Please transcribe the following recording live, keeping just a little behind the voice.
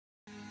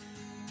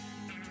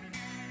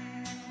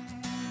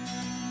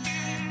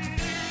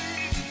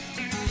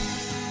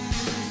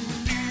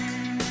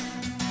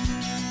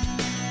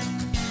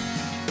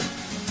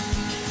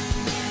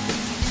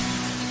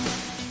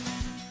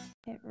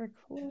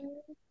Record.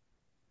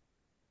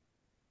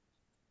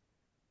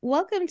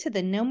 Welcome to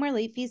the No More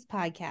Late Fees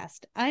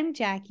podcast. I'm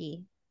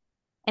Jackie.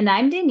 And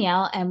I'm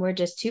Danielle, and we're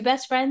just two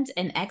best friends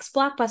and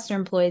ex-Blockbuster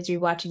employees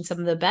rewatching some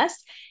of the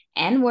best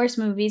and worst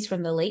movies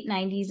from the late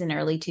 90s and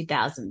early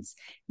 2000s.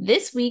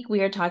 This week,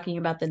 we are talking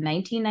about the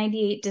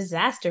 1998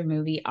 disaster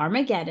movie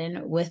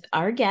Armageddon with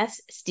our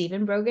guest,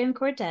 Steven Brogan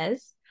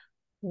Cortez.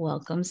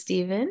 Welcome,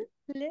 Steven.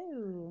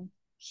 Hello.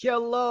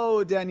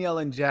 Hello, Danielle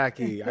and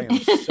Jackie. I am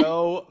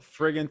so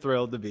friggin'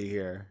 thrilled to be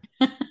here.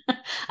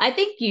 I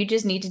think you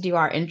just need to do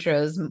our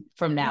intros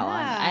from now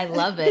on. I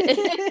love it.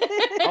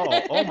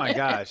 Oh my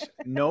gosh.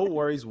 No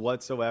worries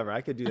whatsoever.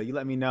 I could do that. You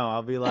let me know.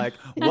 I'll be like,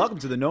 welcome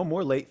to the No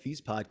More Late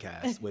Fees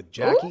podcast with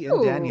Jackie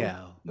and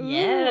Danielle.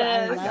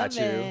 Yes. I got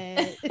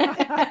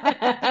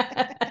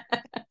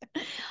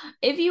you.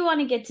 If you want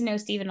to get to know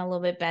Steven a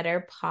little bit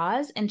better,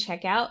 pause and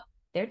check out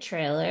their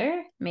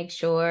trailer. Make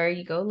sure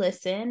you go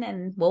listen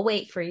and we'll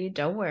wait for you.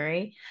 Don't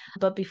worry.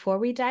 But before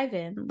we dive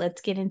in,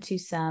 let's get into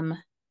some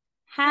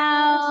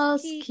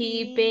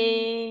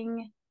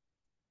housekeeping.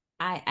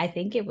 I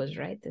think it was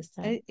right this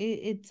time.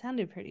 It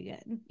sounded pretty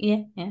good.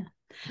 Yeah.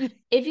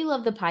 If you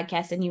love the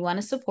podcast and you want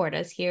to support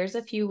us, here's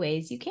a few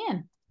ways you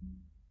can.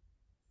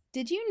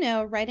 Did you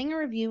know writing a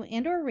review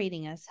and or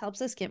rating us helps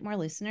us get more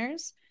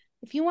listeners?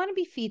 If you want to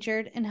be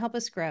featured and help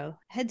us grow,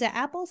 head to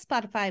Apple,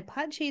 Spotify,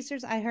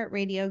 Podchasers,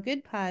 iHeartRadio,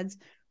 Good Pods,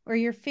 or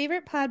your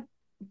favorite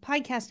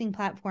podcasting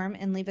platform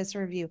and leave us a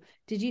review.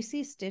 Did you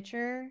see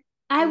Stitcher?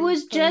 I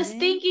was just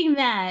thinking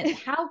that.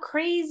 How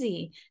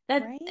crazy.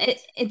 That right?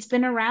 It's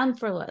been around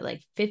for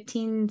like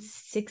 15,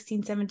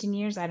 16, 17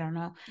 years. I don't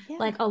know. Yeah.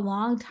 Like a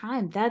long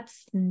time.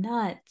 That's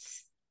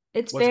nuts.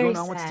 It's What's very going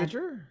on sad. With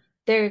Stitcher?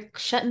 They're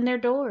shutting their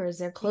doors.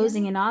 They're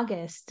closing in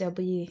August. There'll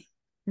be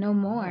no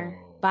more.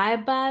 Oh.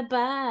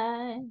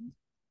 Bye.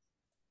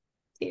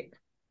 Here.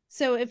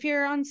 So if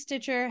you're on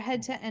Stitcher,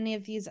 head to any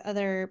of these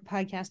other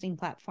podcasting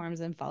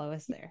platforms and follow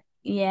us there.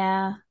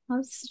 Yeah.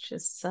 That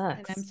just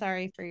sucks. And I'm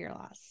sorry for your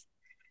loss.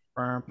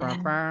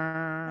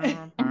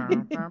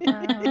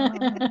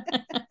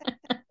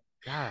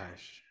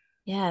 Gosh.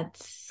 Yeah,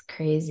 it's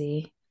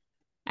crazy.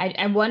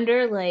 I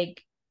wonder,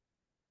 like,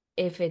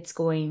 if it's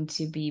going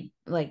to be,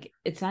 like,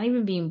 it's not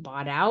even being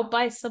bought out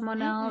by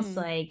someone else.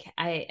 Like,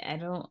 I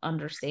don't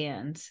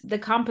understand. The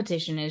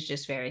competition is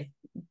just very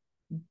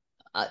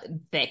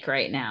thick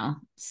right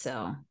now.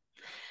 So,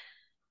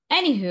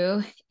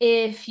 anywho,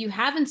 if you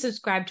haven't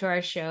subscribed to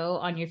our show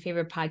on your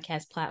favorite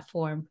podcast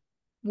platform,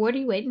 what are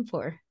you waiting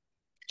for?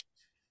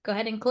 Go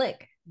ahead and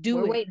click.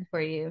 We're waiting for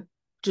you.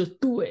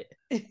 Just do it.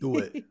 Do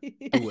it.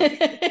 Do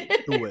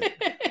it. Do it.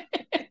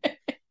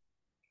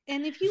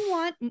 And if you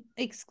want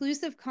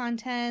exclusive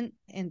content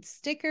and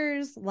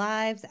stickers,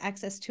 lives,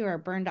 access to our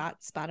Burn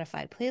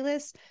Spotify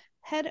playlist,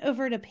 head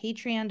over to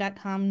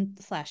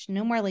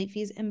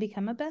patreon.com/nomorelateFees and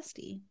become a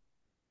bestie.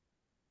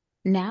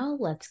 Now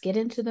let's get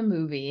into the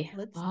movie.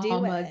 Let's do it.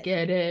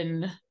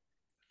 Armageddon.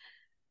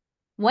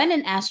 When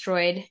an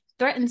asteroid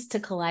threatens to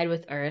collide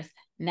with Earth,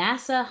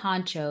 NASA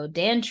honcho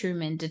Dan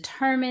Truman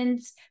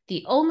determines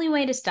the only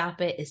way to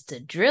stop it is to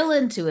drill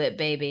into it,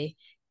 baby.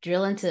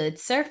 Drill into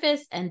its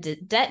surface and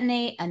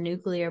detonate a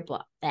nuclear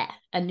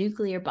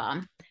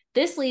bomb.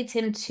 This leads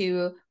him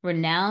to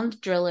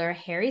renowned driller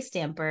Harry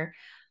Stamper,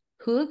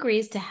 who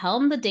agrees to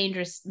helm the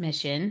dangerous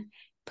mission,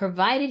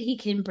 provided he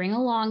can bring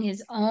along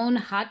his own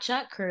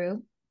hotshot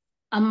crew.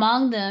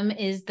 Among them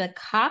is the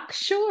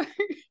cocksure.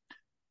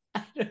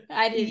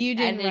 I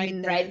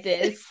didn't write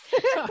this.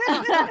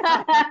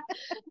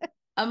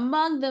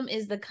 Among them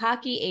is the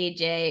cocky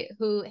AJ,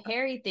 who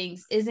Harry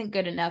thinks isn't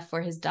good enough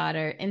for his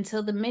daughter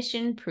until the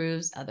mission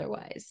proves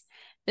otherwise.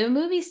 The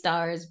movie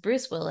stars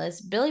Bruce Willis,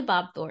 Billy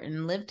Bob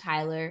Thornton, Liv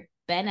Tyler,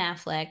 Ben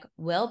Affleck,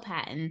 Will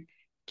Patton,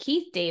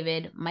 Keith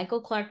David,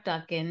 Michael Clarke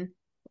Duncan,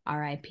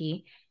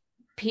 R.I.P.,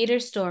 Peter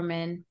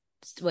Stormare,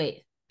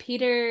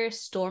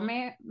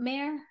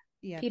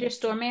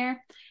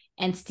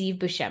 and Steve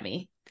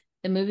Buscemi.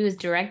 The movie was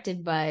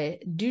directed by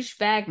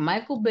douchebag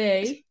Michael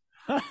Bay.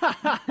 The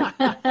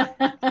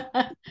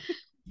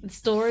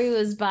story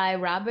was by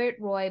Robert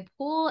Roy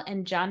Poole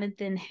and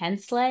Jonathan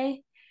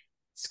Hensley.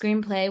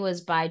 Screenplay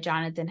was by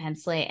Jonathan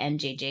Hensley and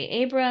J.J.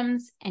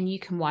 Abrams, and you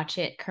can watch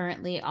it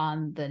currently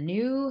on the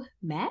new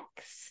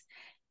Max.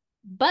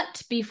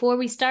 But before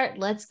we start,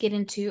 let's get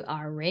into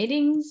our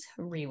ratings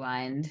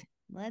rewind.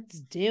 Let's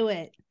do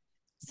it.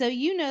 So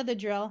you know the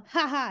drill.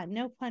 Haha,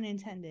 no pun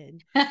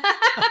intended.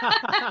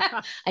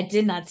 I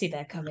did not see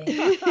that coming.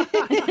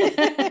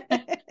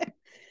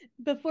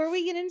 Before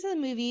we get into the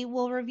movie,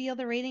 we'll reveal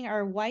the rating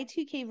our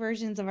Y2K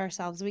versions of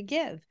ourselves would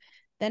give.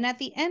 Then at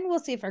the end, we'll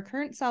see if our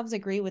current selves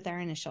agree with our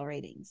initial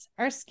ratings.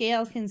 Our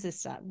scale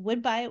consists of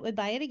would buy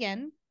it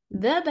again.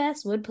 The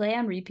best would play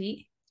on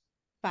repeat.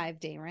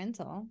 5-day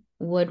rental.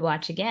 Would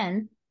watch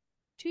again.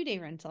 2-day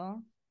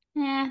rental.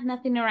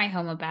 Nothing to write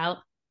home about.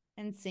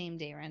 And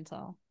same-day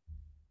rental.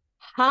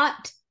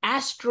 Hot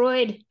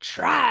asteroid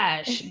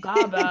trash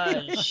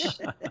garbage.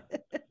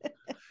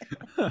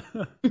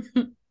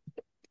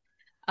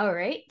 All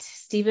right,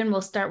 Steven,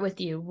 we'll start with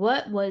you.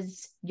 What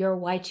was your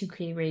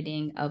Y2K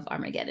rating of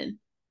Armageddon?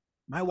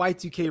 My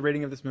Y2K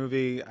rating of this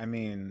movie, I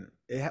mean,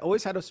 it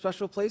always had a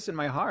special place in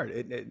my heart.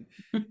 It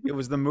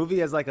was the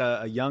movie as like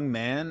a young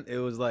man. It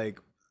was like,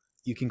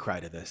 you can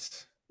cry to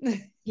this. You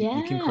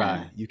can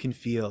cry. You can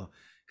feel,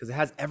 because it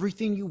has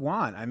everything you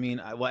want. I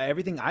mean, well,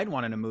 everything I'd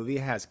want in a movie.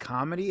 It has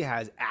comedy, it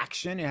has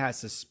action, it has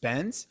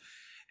suspense,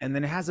 and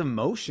then it has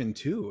emotion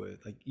too.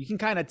 Like you can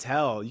kind of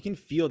tell, you can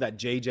feel that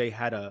JJ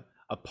had a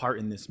part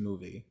in this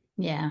movie.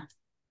 Yeah.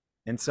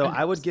 And so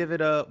I would give it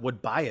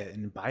would buy it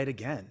and buy it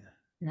again.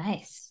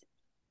 Nice.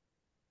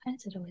 Why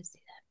does it always do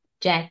that?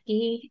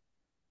 Jackie,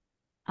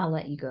 I'll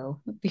let you go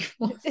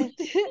before.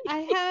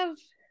 I have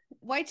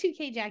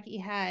Y2K Jackie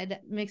had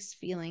mixed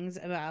feelings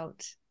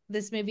about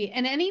this movie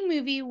and any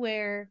movie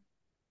where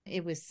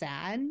it was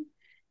sad.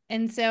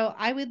 And so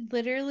I would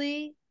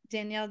literally,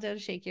 Danielle, don't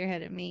shake your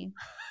head at me.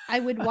 I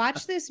would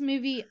watch this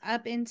movie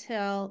up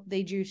until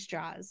they drew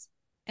straws,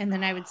 and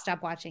then I would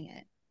stop watching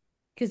it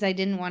because I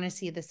didn't want to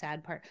see the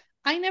sad part.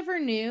 I never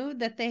knew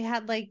that they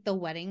had like the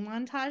wedding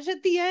montage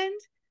at the end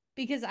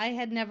because I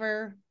had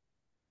never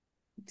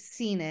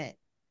seen it.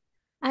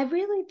 I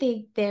really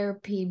think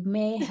therapy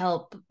may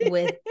help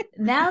with,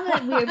 now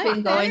that we've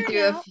been going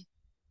through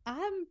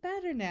I'm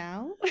better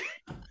now.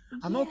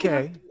 I'm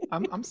okay.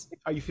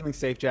 Are you feeling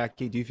safe,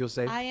 Jackie? Do you feel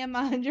safe? I am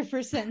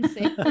 100%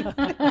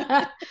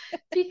 safe.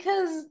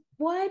 Because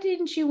why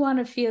didn't you want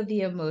to feel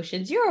the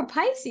emotions? You're a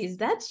Pisces.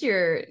 That's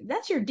your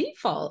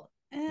default.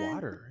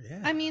 Water,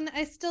 yeah. I mean,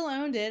 I still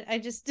owned it. I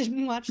just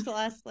didn't watch the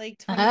last like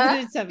 20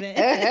 minutes of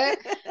it.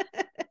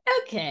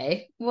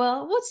 Okay.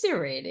 Well, what's your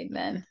rating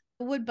then?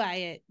 Would buy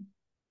it.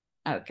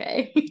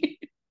 Okay.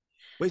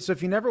 Wait, so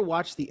if you never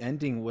watched the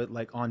ending with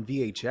like on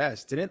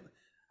VHS,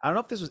 I don't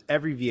know if this was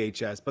every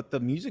VHS, but the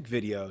music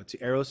video to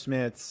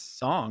Aerosmith's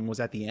song was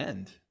at the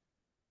end.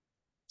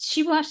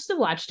 She must have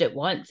watched it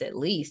once at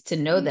least to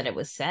know that it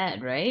was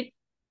sad, right?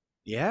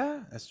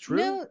 Yeah, that's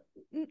true.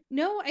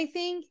 No, I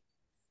think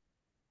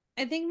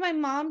my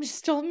mom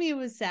just told me it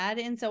was sad,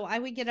 and so I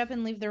would get up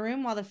and leave the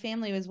room while the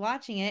family was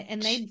watching it,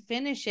 and they'd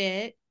finish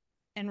it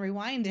and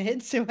rewind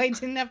it, so I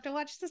didn't have to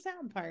watch the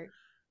sad part.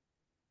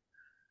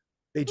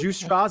 They drew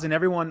straws and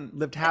everyone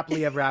lived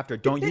happily ever after.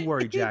 Don't you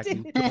worry,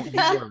 Jackie. Don't you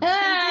worry.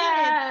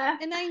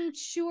 And I'm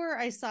sure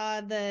I saw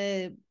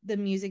the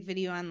music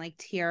video on like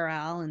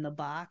TRL in the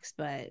box,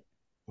 but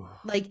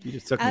like you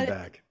just took me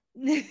back.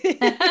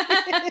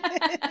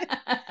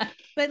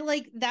 But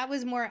like that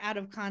was more out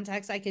of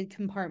context. I could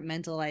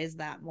compartmentalize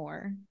that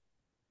more.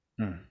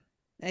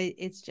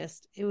 It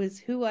was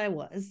who I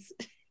was.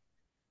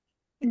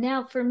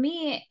 Now for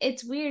me,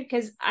 it's weird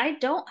because I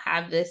don't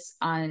have this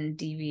on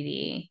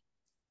DVD.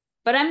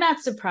 But I'm not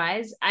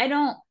surprised. I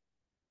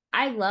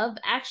love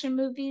action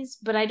movies,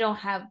 but I don't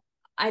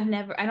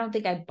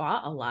think I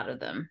bought a lot of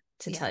them,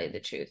 to tell you the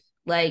truth.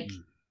 Like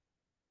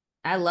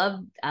I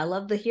love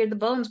to hear the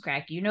bones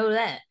crack. You know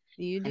that.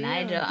 You do. And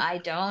I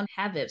don't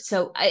have it.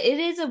 So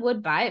it is a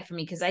would buy it for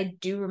me because I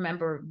do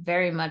remember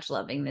very much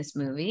loving this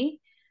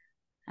movie.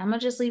 I'm going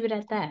to just leave it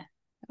at that.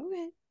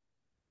 Okay.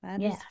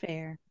 That is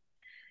fair.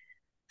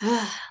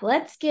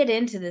 Let's get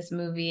into this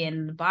movie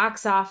and the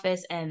box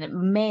office, and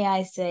may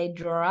I say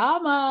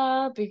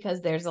drama,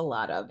 because there's a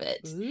lot of it.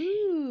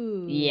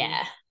 Ooh.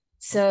 Yeah.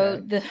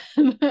 So the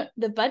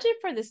budget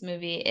for this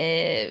movie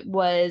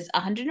was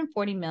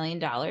 $140 million.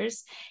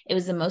 It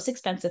was the most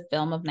expensive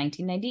film of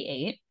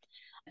 1998,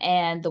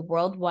 and the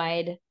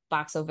worldwide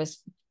box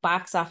office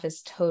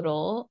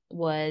total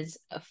was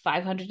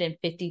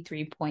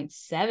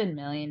 $553.7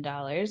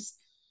 million.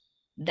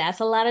 That's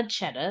a lot of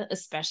cheddar,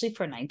 especially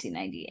for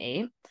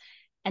 1998.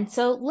 And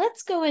so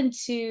let's go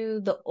into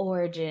the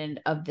origin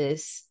of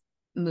this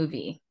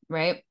movie,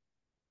 right?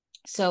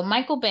 So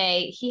Michael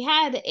Bay, he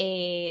had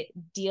a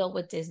deal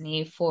with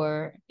Disney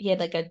he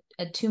had like a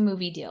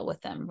 2-movie deal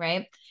with them,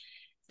 right?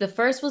 The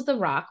first was The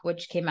Rock,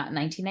 which came out in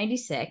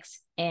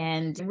 1996.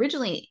 And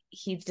originally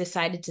he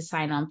decided to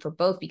sign on for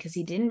both because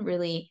he didn't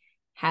really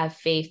have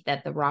faith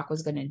that The Rock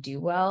was going to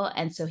do well.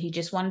 And so he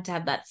just wanted to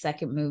have that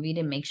second movie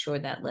to make sure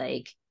that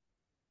like,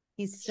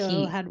 he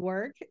still had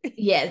work.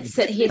 Yes,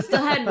 he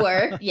still had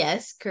work.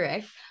 Yes,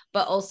 correct.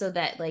 But also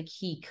that like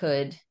he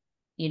could,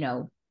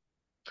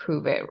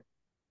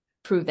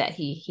 prove that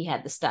he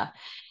had the stuff.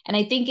 And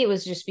I think it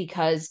was just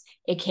because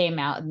it came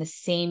out in the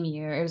same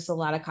year. It was a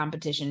lot of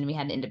competition. We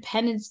had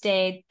Independence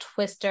Day,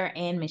 Twister,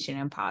 and Mission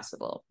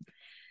Impossible.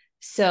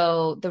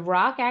 So The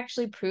Rock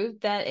actually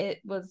proved that it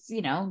was,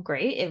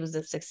 great. It was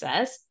a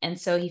success. And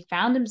so he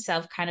found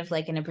himself kind of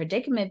like in a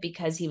predicament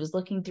because he was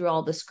looking through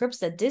all the scripts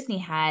that Disney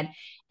had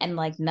and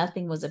like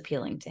nothing was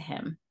appealing to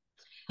him.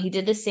 He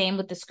did the same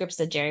with the scripts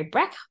that Jerry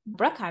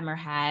Bruckheimer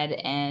had.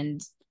 And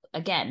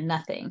again,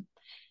 nothing.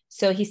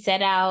 So he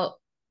set out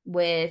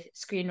with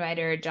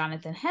screenwriter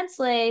Jonathan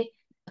Hensleigh,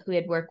 who he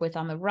had worked with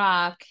on The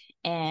Rock,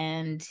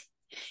 and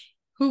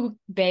who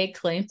Bay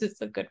claims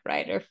is a good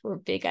writer for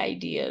big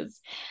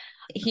ideas.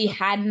 He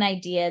had an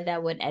idea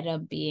that would end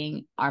up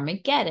being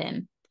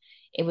Armageddon.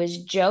 It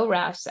was Joe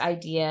Raff's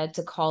idea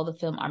to call the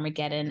film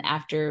Armageddon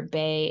after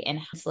Bay and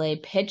Hensley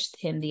pitched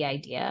him the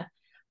idea.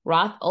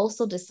 Roth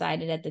also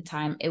decided at the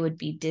time it would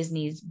be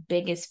Disney's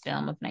biggest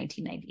film of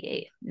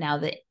 1998. Now,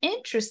 the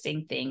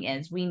interesting thing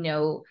is we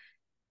know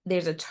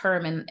there's a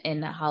term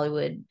in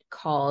Hollywood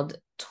called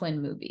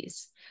twin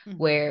movies,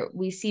 where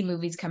we see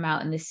movies come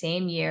out in the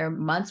same year,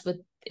 months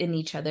within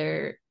each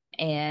other,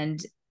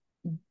 and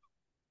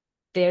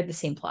they're the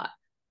same plot,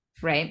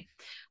 right?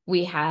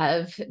 We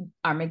have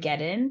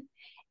Armageddon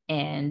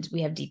and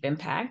we have Deep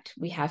Impact.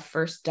 We have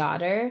First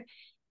Daughter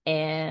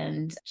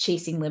and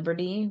Chasing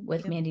Liberty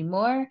with Mandy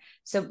Moore.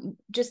 So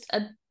just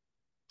a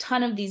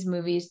ton of these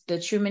movies,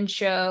 The Truman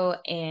Show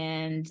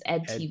and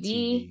Ed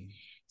TV.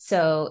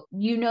 So,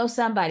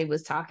 somebody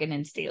was talking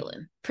and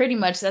stealing. Pretty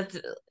much that's,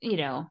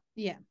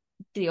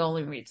 the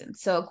only reason.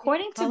 So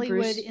according to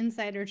Hollywood Bruce,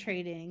 insider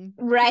trading.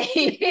 Right.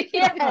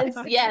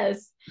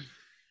 Yes.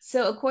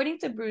 So according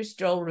to Bruce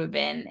Joel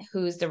Rubin,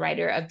 who's the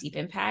writer of Deep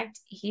Impact,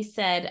 he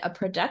said a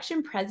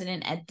production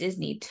president at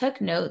Disney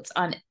took notes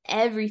on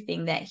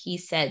everything that he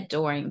said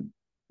during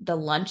the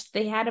lunch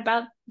they had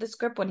about the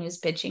script when he was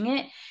pitching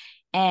it.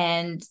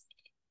 And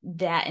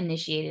that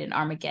initiated an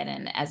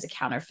Armageddon as a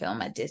counter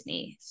film at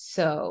Disney.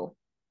 So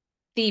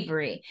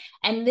thievery.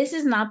 And this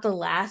is not the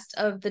last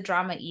of the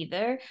drama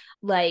either.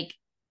 Like,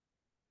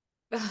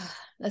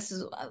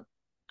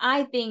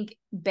 I think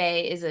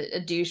Bay is a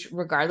douche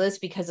regardless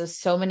because of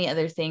so many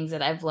other things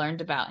that I've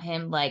learned about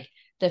him. Like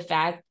the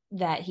fact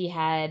that he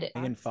had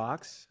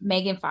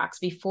Megan Fox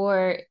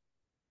before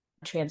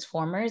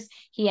Transformers.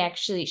 He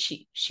actually,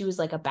 she was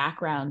like a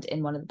background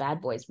in one of the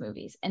Bad Boys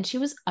movies and she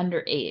was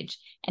underage.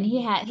 And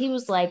he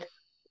was like,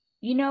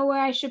 you know where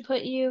I should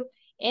put you?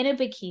 In a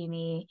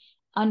bikini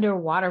under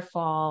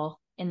waterfall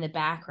in the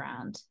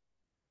background,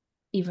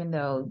 even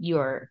though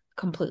you're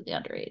completely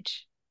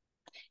underage.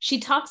 She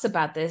talks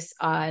about this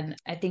on,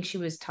 I think she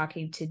was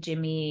talking to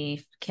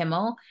Jimmy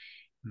Kimmel,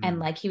 and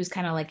like he was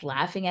kind of like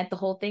laughing at the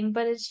whole thing,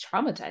 but it's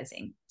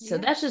traumatizing. So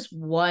that's just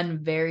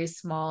one very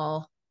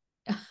small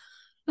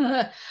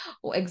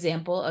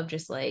example of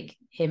just like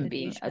him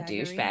being a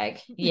douchebag.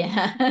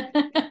 Yeah.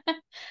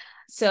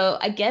 So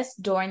I guess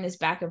during this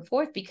back and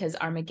forth, because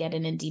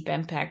Armageddon and Deep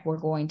Impact were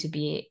going to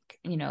be,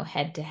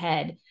 head to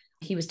head,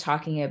 he was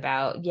talking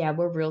about,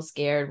 we're real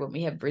scared when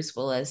we have Bruce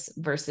Willis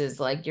versus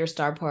like your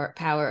star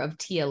power of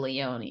Tia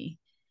Leone.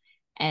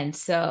 And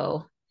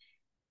so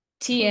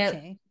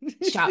Tia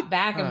shot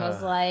back and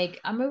was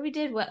like, our movie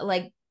did what,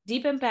 like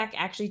Deep Impact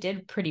actually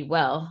did pretty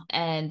well.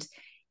 And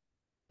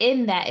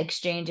in that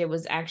exchange, it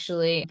was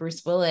actually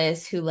Bruce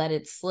Willis who let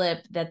it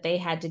slip that they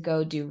had to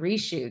go do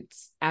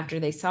reshoots after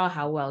they saw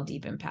how well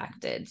Deep Impact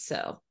did.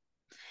 So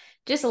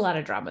just a lot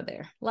of drama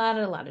there. A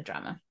lot of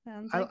drama.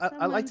 Sounds like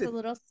I like a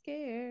little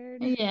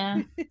scared.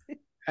 Yeah.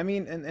 I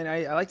mean, and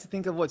I like to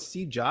think of what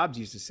Steve Jobs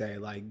used to say,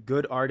 like,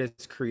 good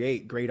artists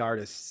create, great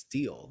artists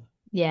steal.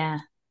 Yeah.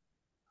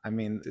 I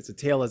mean, it's a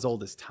tale as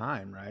old as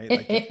time, right?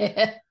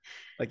 Like,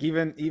 like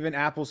even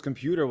Apple's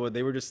computer,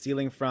 they were just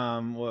stealing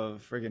from,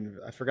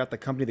 I forgot the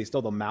company they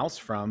stole the mouse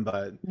from,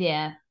 but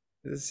yeah,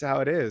 this is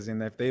how it is.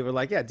 And if they were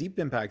like, Deep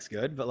Impact's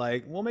good, but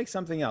like, we'll make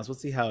something else. We'll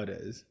see how it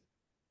is.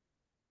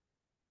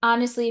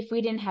 Honestly, if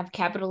we didn't have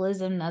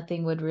capitalism,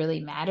 nothing would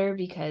really matter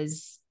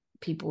because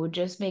people would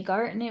just make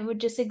art and it would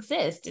just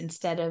exist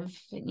instead of,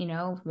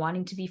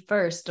 wanting to be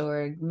first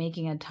or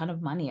making a ton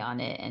of money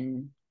on it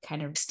and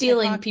kind of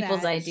stealing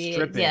people's ideas.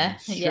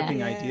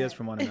 Stripping ideas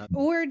from one another.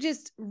 Or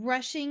just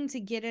rushing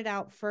to get it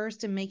out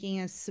first and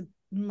making a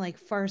like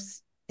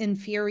first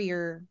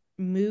inferior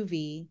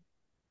movie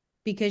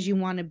because you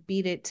want to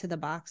beat it to the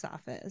box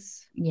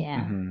office.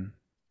 Yeah.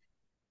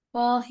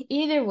 Well,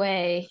 either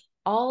way,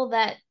 all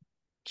that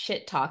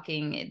shit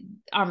talking,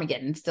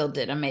 Armageddon still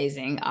did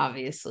amazing,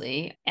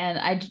 obviously. And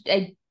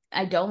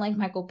I don't like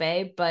Michael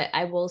Bay, but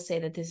I will say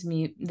that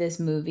this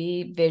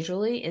movie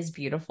visually is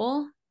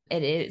beautiful.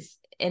 It is.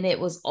 And it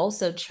was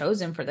also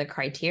chosen for the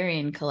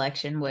Criterion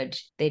Collection,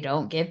 which they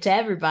don't give to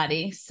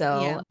everybody.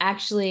 So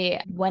actually,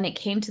 when it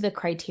came to the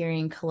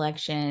Criterion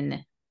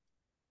Collection,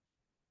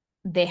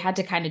 they had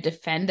to kind of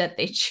defend that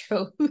they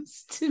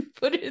chose to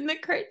put it in the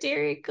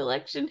Criterion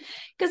Collection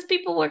because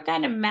people were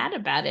kind of mad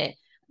about it.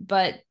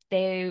 But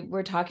they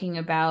were talking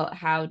about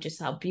how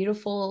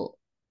beautiful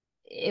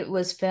it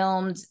was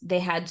filmed. They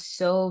had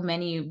so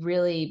many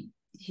really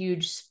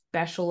huge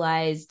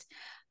specialized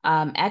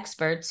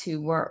experts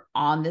who were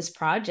on this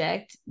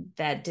project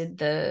that did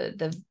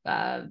the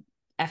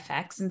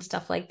FX and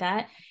stuff like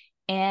that.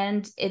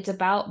 And it's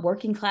about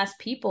working class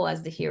people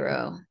as the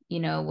hero,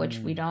 which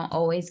we don't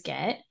always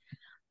get.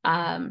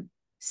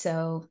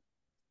 So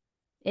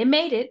it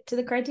made it to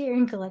the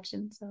Criterion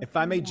Collection. So if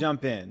I may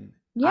jump in,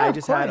 I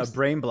just had a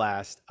brain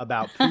blast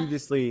about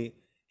previously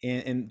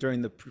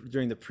during the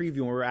preview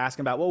when we were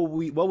asking about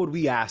what would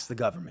we ask the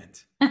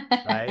government,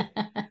 right?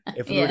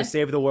 If we were to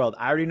save the world.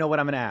 I already know what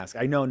I'm going to ask.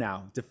 I know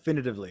now,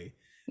 definitively.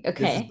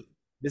 Okay.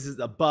 This is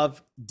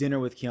above Dinner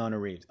with Keanu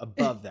Reeves.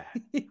 Above that.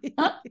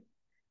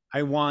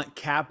 I want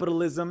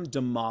capitalism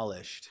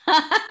demolished.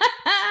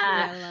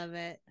 I love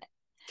it.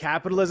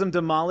 Capitalism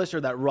demolished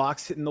or that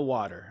rock's hitting the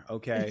water.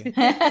 Okay.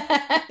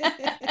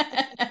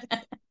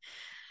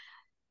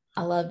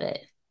 I love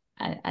it.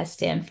 I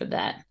stand for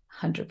that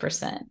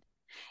 100%.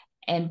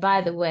 And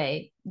by the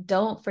way,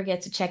 don't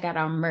forget to check out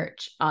our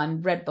merch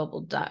on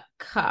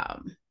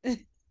redbubble.com.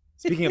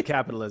 Speaking of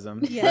capitalism,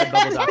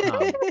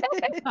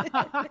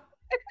 redbubble.com.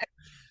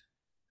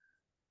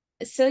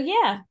 So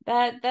yeah,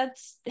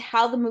 that's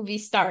how the movie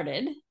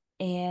started.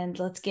 And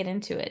let's get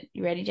into it.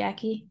 You ready,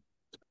 Jackie?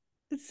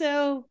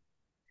 So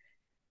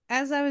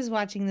as I was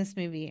watching this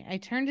movie, I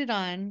turned it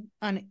on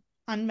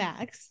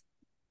Max,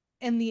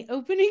 and the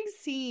opening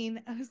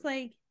scene, I was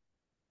like,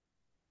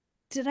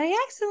 did I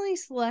accidentally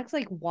select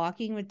like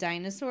Walking with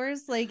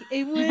Dinosaurs? Like,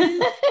 it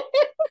was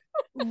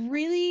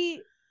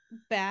really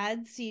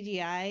bad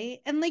CGI.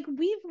 And like,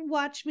 we've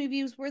watched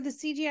movies where the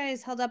CGI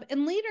is held up,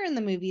 and later in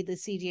the movie the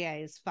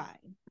CGI is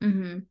fine.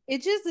 Mm-hmm.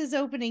 It's just this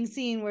opening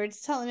scene where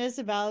it's telling us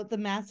about the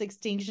mass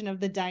extinction of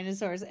the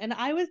dinosaurs, and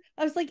I was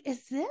like,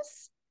 is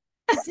this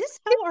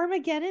how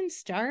Armageddon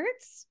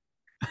starts?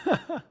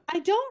 I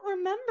don't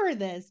remember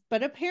this,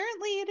 but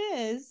apparently it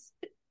is.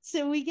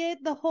 So we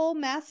get the whole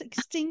mass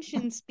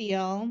extinction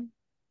spiel.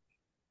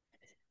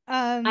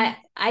 I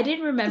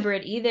didn't remember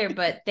it either,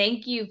 but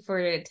thank you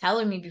for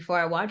telling me before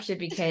I watched it,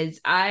 because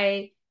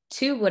I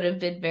too would have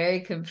been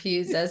very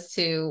confused as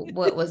to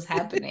what was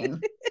happening.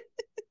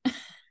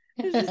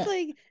 It's just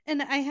like,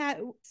 and I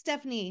had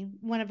Stephanie,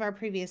 one of our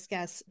previous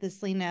guests,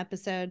 this Lena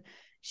episode,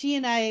 she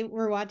and I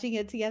were watching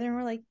it together, and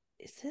we're like,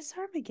 is this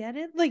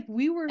Armageddon? Like,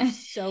 we were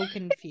so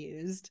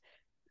confused.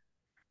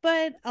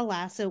 But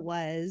alas, it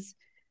was.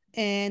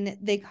 And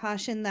they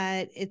caution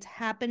that it's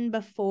happened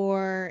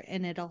before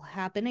and it'll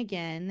happen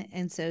again.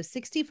 And so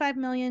 65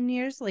 million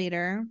years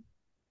later,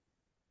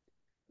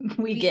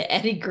 we get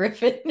Eddie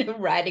Griffin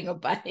riding a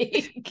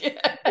bike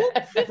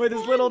with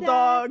his little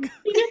dog. Before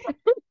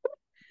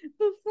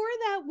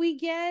that, we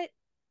get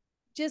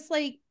just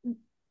like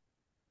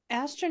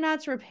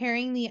astronauts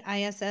repairing the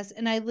ISS.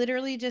 And I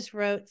literally just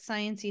wrote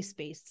sciencey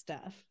space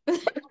stuff.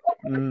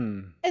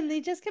 And they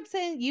just kept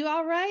saying, you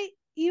all right?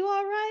 You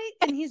all right?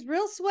 And he's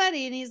real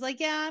sweaty, and he's like,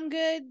 yeah, I'm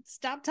good,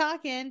 stop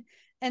talking.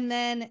 And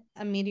then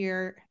a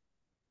meteor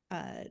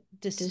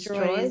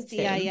destroys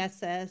the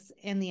ISS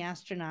and the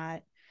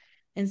astronaut,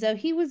 and so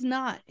he was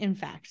not, in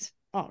fact,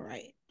 all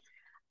right.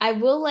 I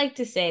will like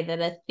to say that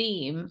a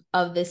theme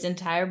of this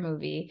entire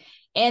movie,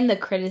 and the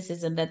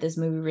criticism that this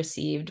movie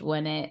received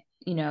when it,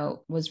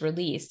 was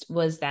released,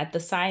 was that the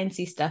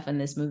sciencey stuff in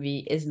this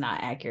movie is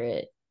not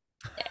accurate.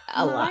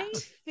 My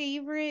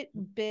favorite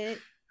bit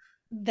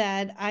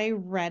that I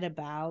read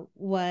about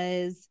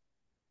was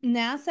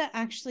NASA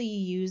actually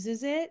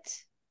uses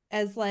it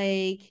as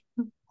like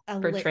a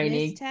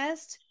litmus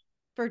test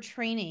for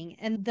training,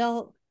 and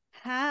they'll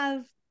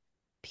have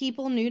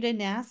people new to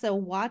NASA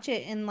watch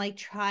it and like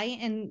try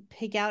and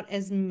pick out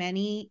as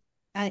many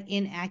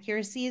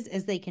inaccuracies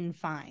as they can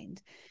find.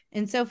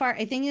 And so far,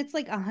 I think it's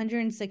like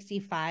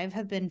 165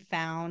 have been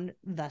found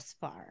thus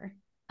far.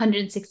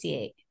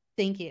 168.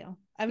 Thank you.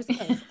 I was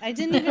close. I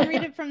didn't even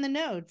read it from the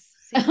notes.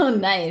 See? Oh,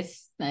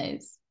 nice.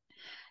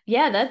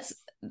 Yeah,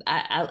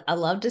 I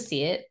love to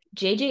see it.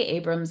 J.J.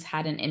 Abrams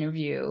had an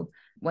interview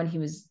when he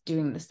was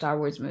doing the Star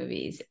Wars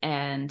movies,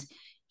 and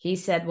he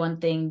said one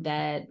thing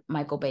that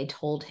Michael Bay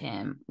told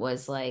him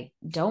was like,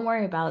 don't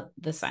worry about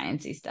the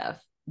sciencey stuff.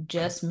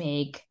 Just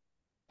make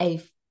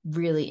a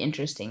really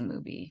interesting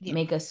movie. Yeah.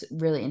 Make a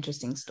really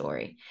interesting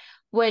story.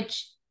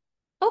 Which,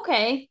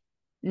 okay.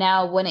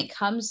 Now, when it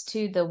comes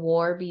to the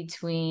war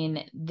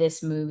between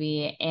this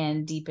movie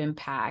and Deep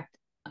Impact,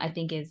 I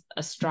think is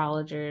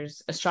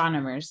astronomers,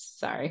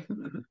 sorry.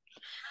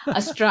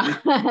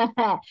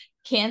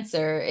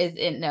 Cancer is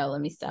in, no,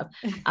 let me stop.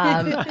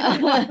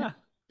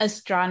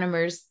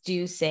 Astronomers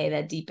do say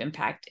that Deep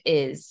Impact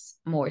is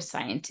more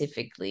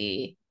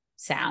scientifically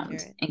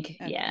sound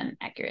and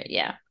accurate.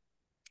 Yeah.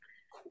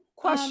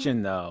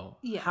 Question though,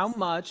 yes. How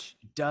much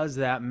does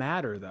that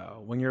matter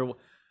though? When you're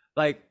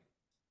like,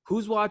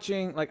 who's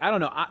watching? Like, I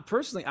don't know.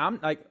 Personally, I'm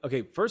like,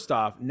 okay, first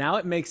off, now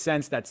it makes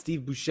sense that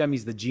Steve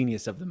Buscemi's the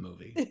genius of the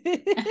movie.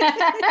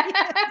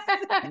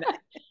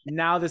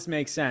 Now this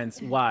makes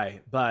sense. Why?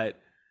 But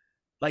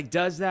like,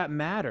 does that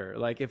matter?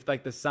 Like, if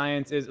like the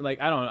science is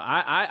like, I don't know.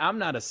 I'm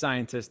not a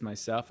scientist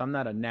myself. I'm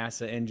not a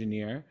NASA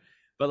engineer.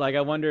 But like,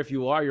 I wonder if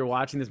you're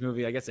watching this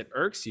movie. I guess it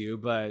irks you,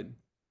 but.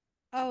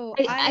 Oh,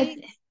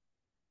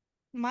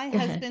 my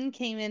husband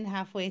came in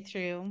halfway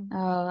through.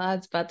 Oh, I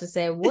was about to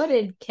say, what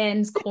did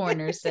Ken's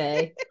corner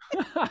say?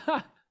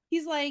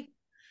 He's like,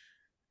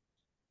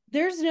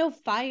 there's no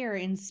fire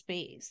in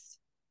space.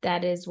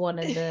 That is one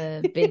of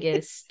the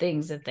biggest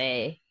things that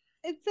they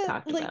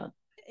talked about.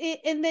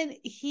 And then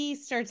he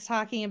starts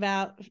talking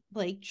about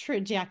like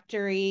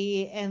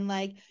trajectory and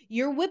like,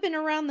 you're whipping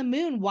around the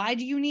moon. Why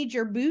do you need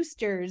your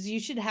boosters?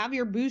 You should have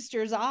your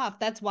boosters off.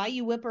 That's why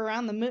you whip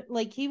around the moon.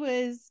 Like, he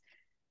was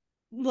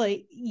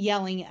like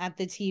yelling at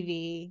the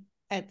TV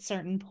at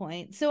certain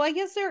points. So I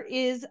guess there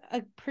is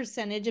a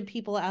percentage of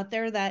people out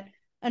there that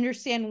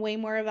understand way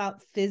more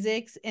about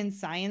physics and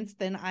science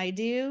than I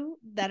do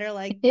that are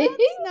like, that's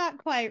not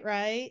quite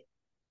right.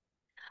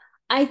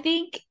 I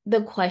think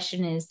the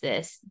question is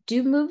this: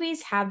 do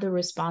movies have the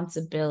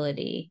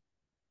responsibility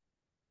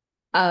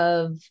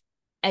of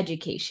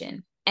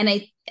education? And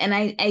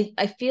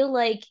I feel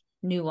like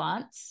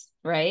nuance,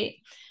 right?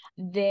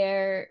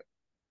 There,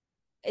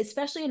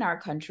 especially in our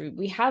country,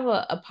 we have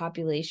a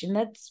population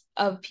that's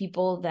of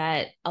people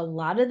that a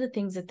lot of the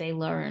things that they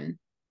learn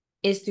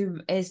is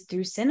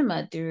through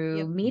cinema,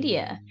 through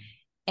media.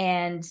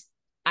 And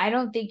I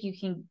don't think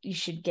you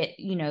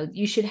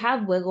should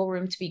have wiggle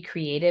room to be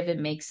creative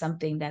and make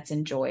something that's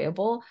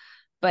enjoyable.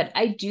 But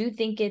I do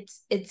think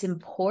it's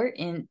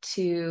important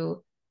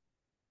to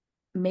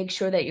make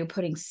sure that you're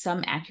putting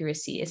some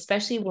accuracy,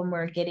 especially when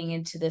we're getting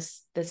into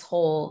this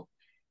whole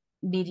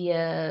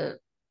media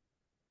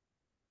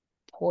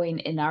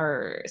point in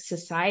our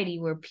society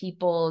where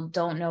people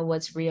don't know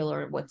what's real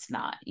or what's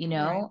not,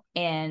 Right.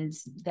 and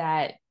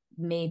that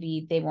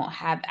maybe they won't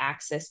have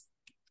access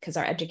because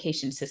our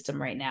education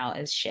system right now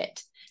is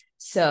shit.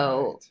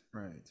 So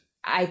right.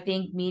 I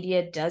think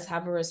media does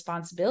have a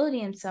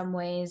responsibility in some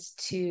ways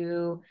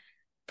to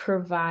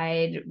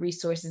provide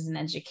resources and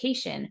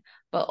education.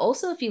 But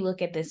also, if you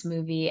look at this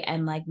movie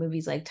and like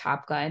movies like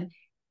Top Gun,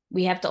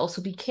 we have to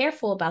also be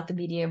careful about the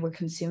media we're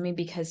consuming,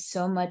 because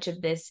so much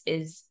of this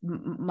is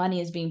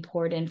money is being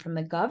poured in from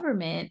the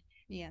government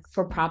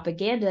for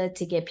propaganda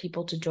to get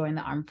people to join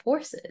the armed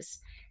forces.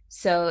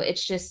 So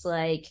it's just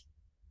like,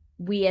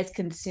 we as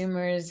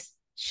consumers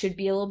should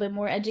be a little bit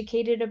more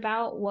educated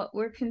about what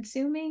we're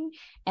consuming.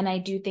 And I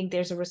do think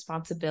there's a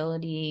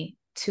responsibility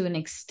to an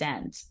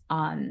extent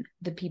on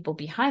the people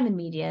behind the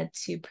media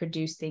to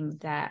produce things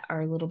that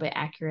are a little bit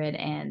accurate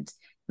and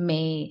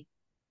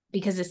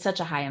because it's such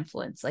a high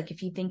influence. Like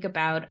if you think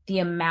about the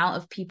amount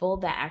of people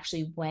that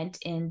actually went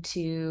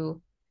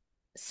into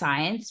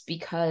science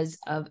because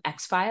of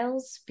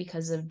X-Files,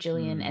 because of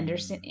Gillian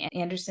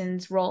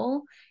Anderson's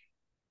role,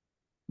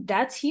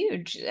 that's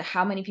huge.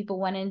 How many people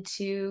went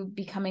into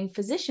becoming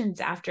physicians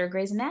after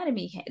Grey's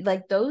Anatomy?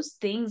 Like those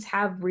things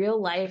have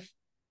real life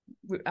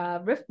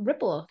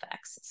ripple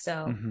effects.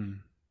 So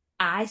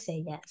I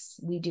say yes,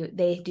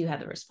 they do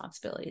have the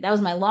responsibility. That was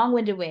my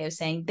long-winded way of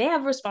saying they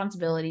have a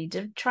responsibility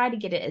to try to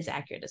get it as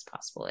accurate as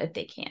possible if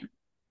they can.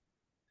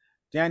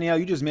 Danielle,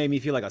 you just made me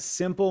feel like a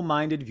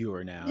simple-minded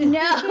viewer now. No,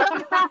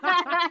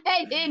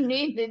 I didn't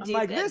mean to do that. I'm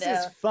like, this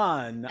is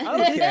fun.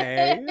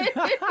 Okay.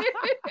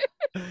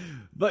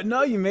 But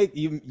no, you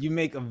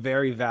make a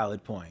very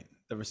valid point.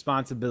 The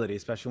responsibility,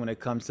 especially when it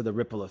comes to the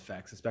ripple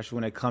effects, especially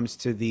when it comes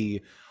to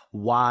the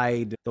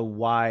wide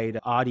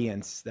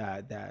audience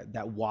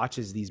that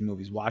watches these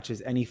movies,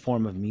 watches any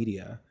form of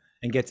media,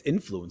 and gets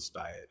influenced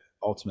by it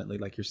ultimately,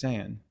 like you're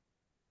saying.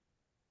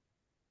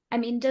 I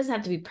mean, it doesn't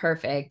have to be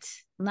perfect.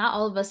 Not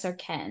all of us are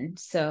Ken,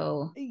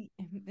 so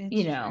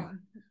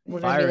we're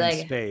Fire gonna be like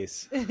in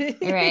space,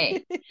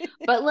 right?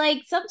 But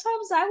like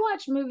sometimes I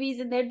watch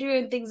movies and they're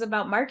doing things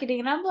about marketing,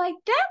 and I'm like,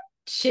 that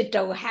shit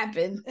don't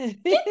happen.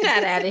 Get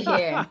that out of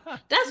here.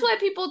 That's why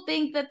people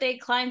think that their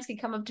clients can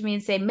come up to me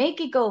and say,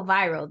 "Make it go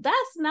viral."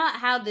 That's not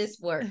how this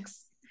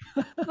works.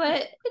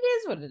 But it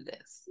is what it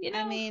is,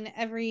 I mean,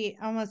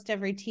 almost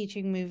every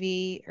teaching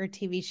movie or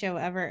TV show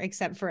ever,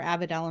 except for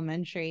Abbott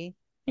Elementary,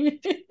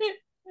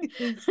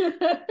 is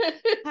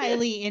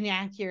highly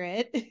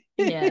inaccurate.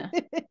 Yeah.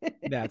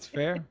 That's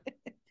fair.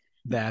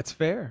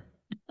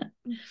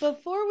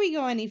 Before we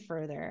go any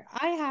further,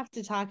 I have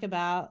to talk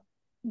about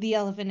the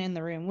elephant in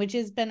the room, which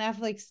is Ben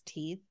Affleck's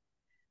teeth.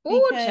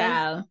 Oh,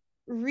 child.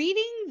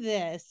 Reading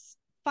this,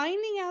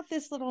 finding out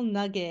this little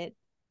nugget,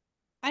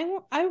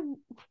 I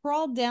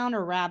crawled down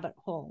a rabbit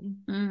hole.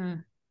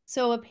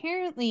 So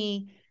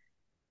apparently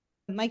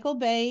Michael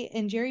Bay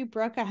and Jerry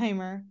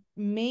Bruckheimer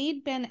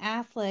made Ben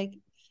Affleck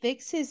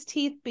fix his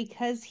teeth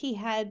because he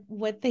had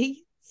what they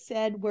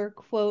said were,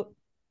 quote,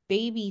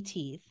 baby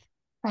teeth.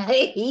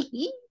 I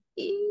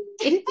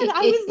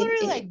was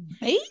literally like,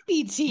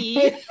 baby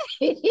teeth?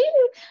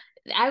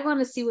 I want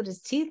to see what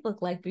his teeth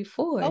look like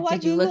before. Oh,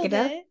 Did you look it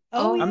up?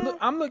 Oh, yeah.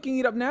 I'm looking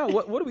it up now.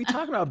 What are we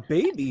talking about?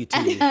 Baby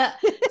teeth.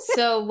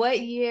 So what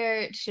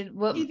year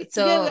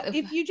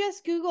if you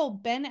just Google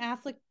Ben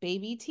Affleck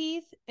baby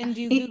teeth and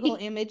do Google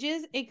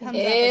images, it comes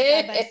up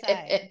side by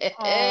side.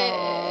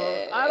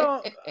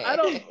 Oh, I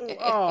don't.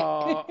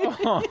 Oh.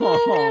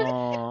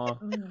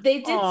 They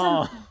did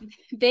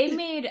they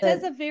made it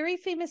says a very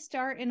famous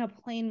star in a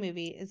plane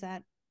movie.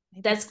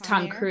 That's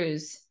Tom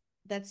Cruise.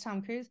 That's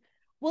Tom Cruise.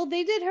 Well,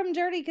 they did him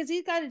dirty because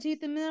he's got a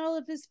tooth in the middle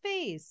of his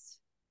face.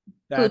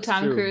 Who,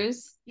 Tom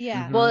Cruise?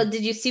 Yeah. Well,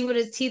 did you see what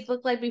his teeth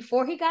looked like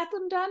before he got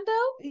them done,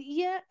 though?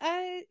 Yeah,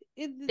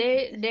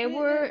 they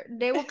were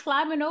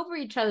climbing over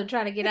each other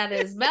trying to get out of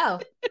his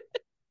mouth.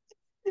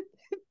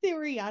 They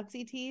were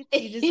Yahtzee teeth.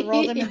 You just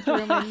rolled them and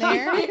threw them in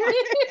there.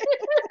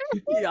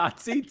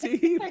 Yahtzee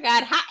teeth. I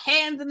got hot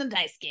hands in the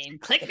dice game.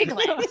 Clickety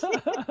click.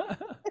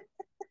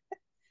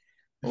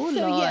 Oh,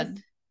 so Lord. Yes,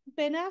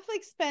 Ben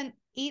Affleck spent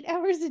 8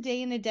 hours a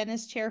day in a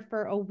dentist chair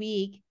for a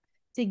week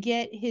to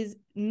get his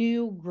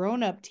new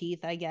grown-up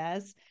teeth, I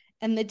guess.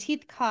 And the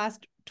teeth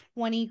cost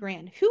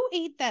 $20,000. Who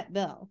ate that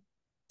bill?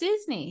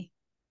 Disney.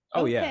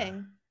 Oh, okay. yeah.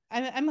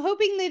 I'm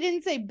hoping they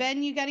didn't say,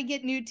 Ben, you got to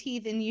get new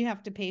teeth and you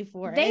have to pay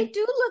for it. They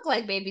do look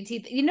like baby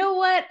teeth. You know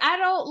what? I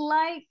don't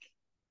like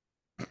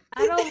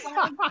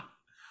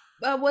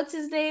what's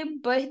his name?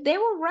 But they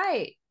were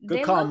right.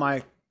 Good call,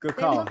 Mike. Good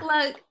call. They look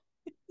like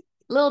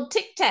little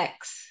Tic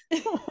Tacs.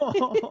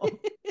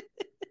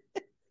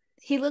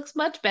 He looks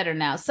much better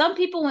now. Some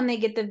people, when they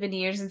get the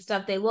veneers and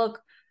stuff, they look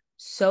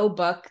so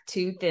buck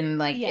tooth and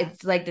like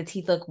it's like the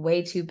teeth look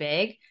way too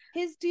big.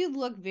 His do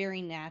look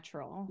very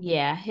natural.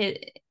 Yeah,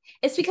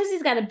 it's because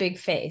he's got a big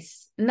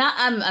face.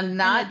 I'm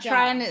not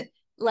trying to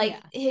like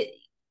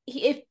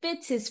it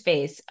fits his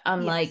face.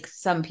 Unlike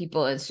some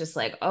people, it's just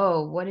like,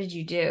 oh, what did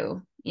you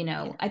do? You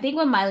know, I think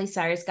when Miley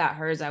Cyrus got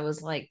hers, I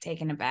was like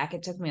taken aback.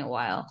 It took me a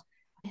while.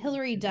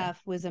 Hilary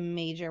Duff was a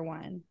major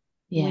one.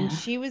 Yeah. When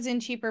she was in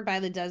Cheaper by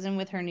the Dozen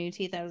with her new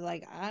teeth, I was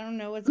like, I don't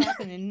know what's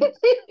happening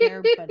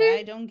here, but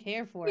I don't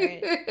care for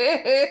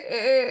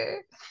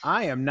it.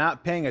 I am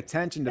not paying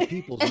attention to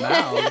people's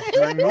mouths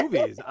during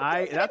movies.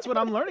 That's what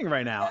I'm learning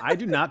right now. I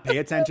do not pay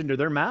attention to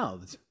their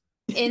mouths.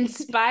 In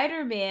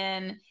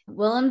Spider-Man,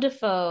 Willem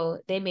Dafoe,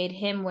 they made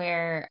him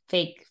wear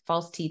fake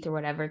false teeth or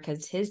whatever,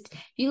 because if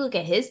you look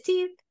at his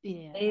teeth,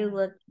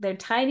 they're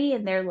tiny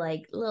and they're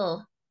like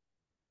little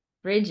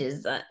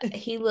ridges.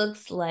 He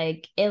looks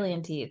like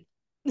alien teeth.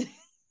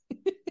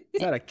 Is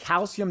that a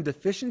calcium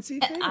deficiency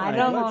thing? I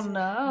don't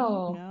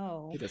know.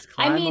 No.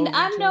 I mean,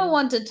 I'm no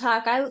one to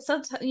talk.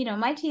 Sometimes,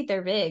 my teeth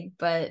are big,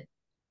 but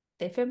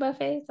they fit my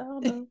face. I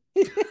don't know.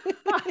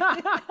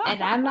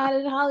 And I'm not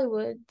in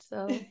Hollywood,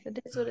 so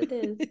it is what it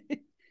is.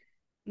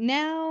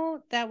 Now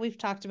that we've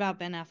talked about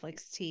Ben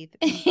Affleck's teeth,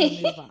 we'll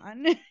move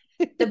on.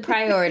 The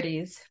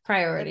priorities.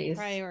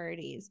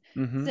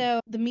 Mm-hmm.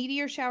 So the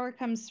meteor shower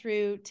comes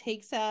through,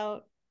 takes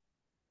out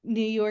New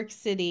York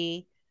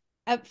City.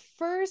 At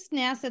first,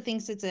 NASA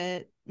thinks it's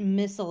a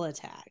missile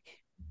attack.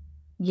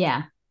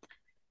 Yeah.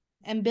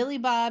 And Billy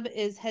Bob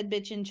is head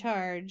bitch in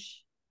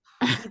charge.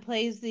 He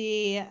plays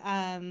the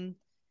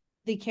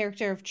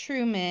character of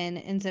Truman,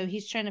 and so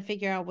he's trying to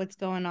figure out what's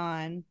going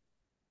on.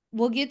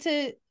 We'll get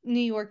to New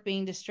York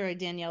being destroyed,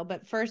 Danielle,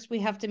 but first we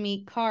have to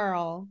meet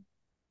Carl,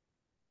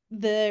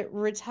 the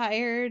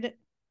retired.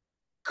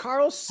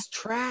 Carl's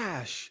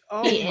trash.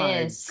 Oh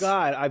my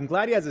God. I'm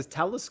glad he has his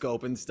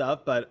telescope and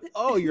stuff, but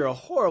you're a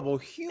horrible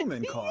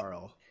human,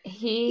 Carl.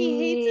 He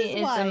hates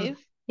his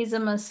wife. He's a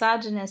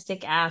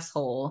misogynistic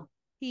asshole.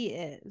 He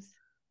is.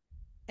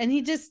 And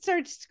he just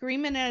starts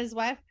screaming at his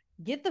wife,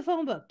 get the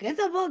phone book, get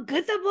the book,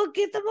 get the book,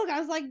 get the book.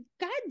 I was like,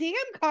 God damn,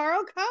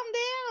 Carl, calm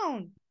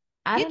down.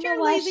 Get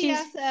your lazy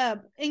ass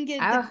up and get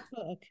the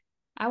book.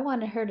 I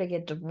wanted her to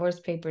get divorce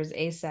papers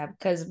ASAP,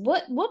 because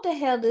what the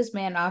hell this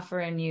man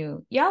offering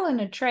you? Y'all in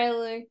a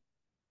trailer.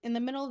 In the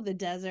middle of the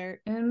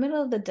desert.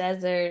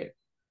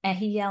 And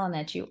he yelling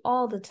at you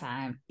all the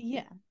time.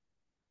 Yeah.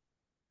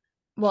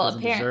 Well,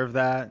 apparently deserve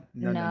that.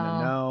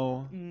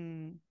 No.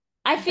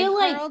 I feel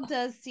like Carl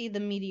does see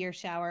the meteor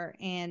shower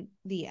and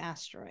the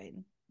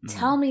asteroid.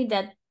 Tell me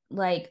that,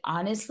 like,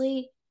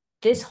 honestly,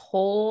 this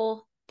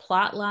whole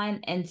plot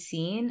line and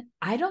scene,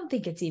 I don't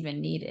think it's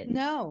even needed.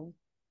 No.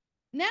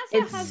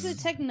 NASA has the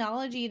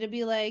technology to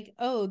be like,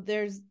 oh,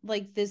 there's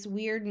like this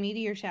weird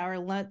meteor shower.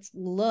 Let's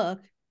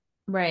look.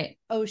 Right.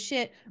 Oh,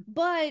 shit.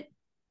 But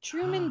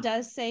Truman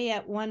does say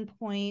at one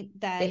point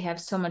that they have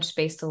so much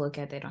space to look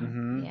at. They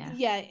don't.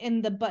 Yeah.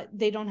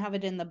 They don't have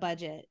it in the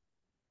budget.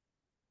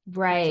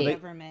 Right. So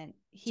government.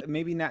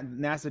 Maybe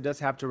NASA does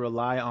have to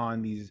rely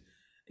on these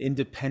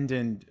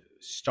independent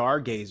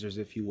stargazers,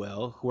 if you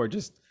will, who are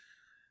just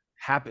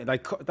happen.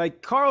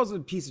 Like Carl's a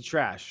piece of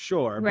trash,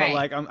 sure, right. But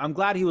like I'm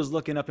glad he was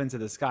looking up into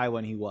the sky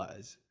when he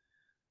was.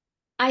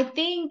 I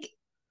think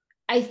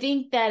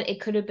that it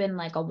could have been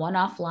like a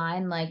one-off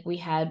line, like we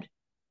had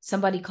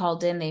somebody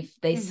called in,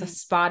 they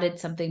spotted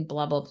something,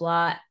 blah blah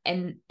blah,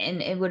 and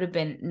it would have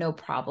been no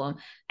problem.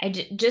 I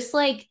just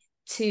like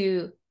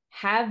to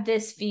have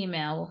this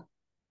female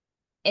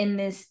in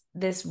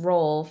this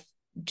role,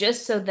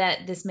 just so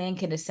that this man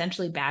can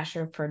essentially bash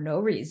her for no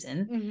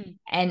reason,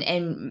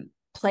 and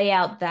play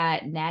out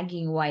that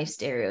nagging wife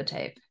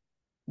stereotype,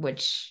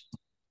 which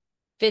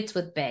fits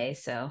with Bay,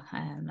 so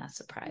I'm not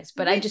surprised.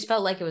 But I just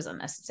felt like it was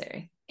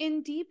unnecessary.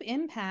 In Deep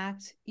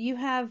Impact, you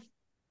have,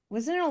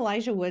 wasn't it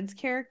Elijah Wood's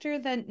character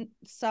that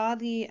saw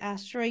the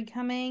asteroid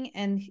coming,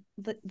 and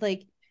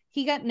like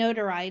he got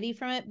notoriety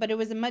from it, but it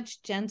was a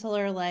much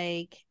gentler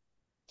like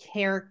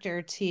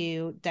character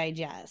to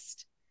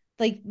digest.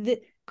 Like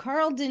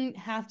Carl didn't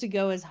have to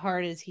go as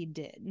hard as he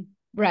did.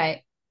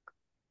 Right.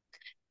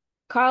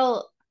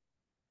 Carl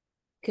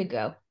could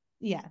go.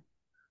 Yeah.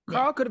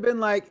 Carl could have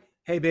been like,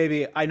 hey,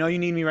 baby, I know you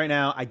need me right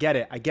now. I get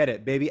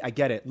it, baby. I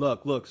get it.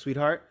 Look,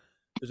 sweetheart.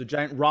 There's a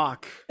giant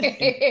rock coming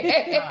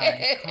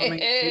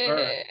to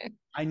Earth.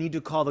 I need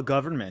to call the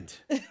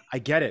government. I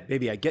get it,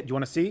 baby. Do you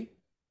want to see?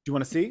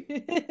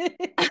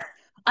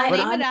 I'll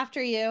name it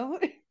after you.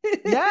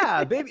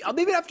 Yeah, baby, I'll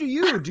leave it after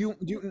you. Do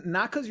you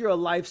not because you're a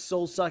life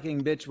soul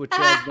sucking bitch, which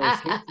has no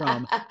escape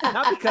from,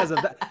 not because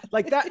of that.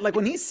 Like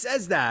when he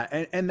says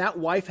that, and that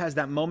wife has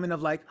that moment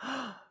of like,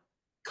 oh,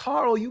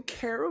 Carl, you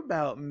care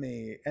about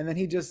me, and then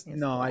he just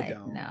no, I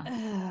don't.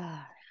 No.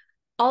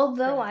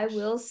 Although I Trash.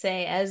 will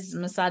say, as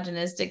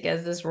misogynistic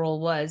as this role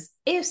was,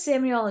 if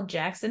Samuel L.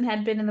 Jackson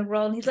had been in the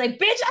role and he's like,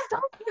 bitch, I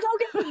told you to go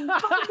get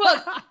the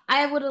book,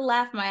 I would have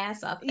laughed my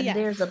ass off. And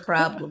there's a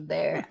problem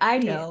there. I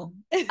know.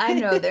 Yeah. I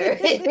know there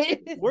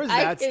is. Where's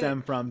that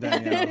stem from,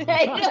 Danielle?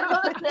 I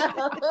don't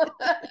know.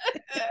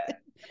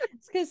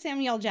 It's because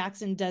Samuel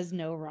Jackson does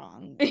no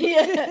wrong.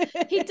 Yeah,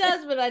 he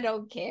does, but I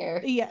don't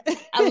care. Yeah.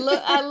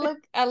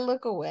 I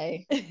look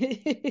away.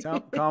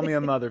 Call me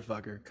a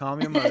motherfucker. Call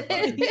me a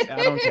motherfucker.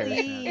 I don't care.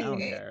 Sam. I don't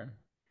care.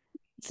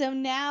 So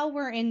now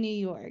we're in New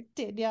York,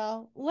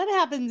 Danielle. What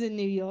happens in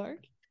New York?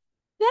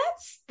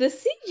 That's the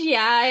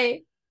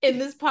CGI in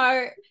this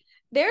part.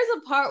 There's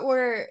a part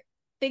where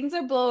things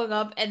are blowing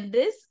up and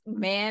this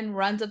man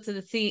runs up to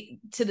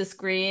the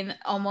screen,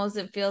 almost,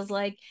 it feels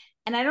like.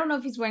 And I don't know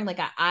if he's wearing like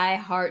a I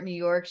Heart New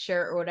York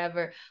shirt or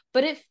whatever,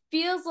 but it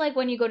feels like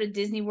when you go to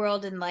Disney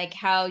World and like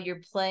how you're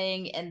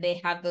playing and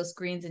they have those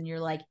screens and you're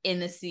like in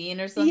the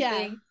scene or something.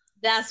 Yeah.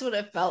 That's what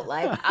it felt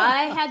like.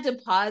 I had to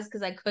pause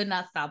because I could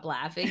not stop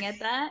laughing at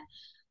that.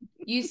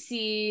 You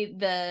see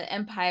the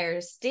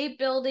Empire State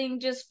Building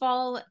just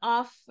fall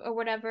off or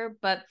whatever,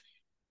 but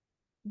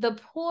the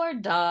poor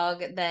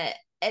dog that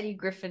Eddie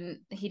Griffin,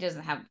 he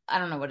doesn't have, I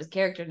don't know what his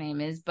character name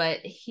is,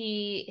 but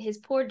his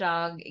poor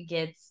dog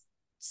gets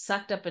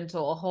sucked up into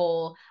a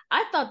hole.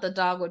 I thought the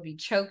dog would be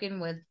choking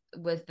with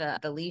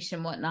the leash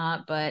and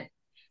whatnot, but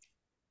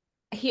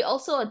he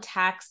also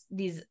attacks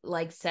these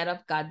like set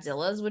up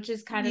Godzillas, which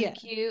is kind of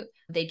cute.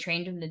 They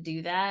trained him to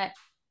do that.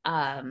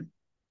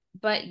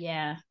 But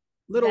yeah,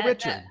 Little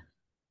Richard.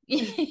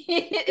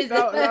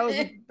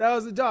 That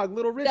was the dog,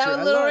 Little Richard. That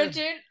was Little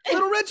Richard.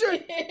 Little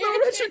Richard, Little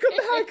Richard, come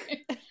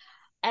back.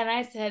 And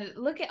I said,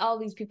 look at all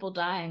these people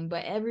dying,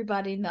 but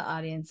everybody in the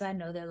audience, I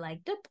know they're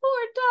like, the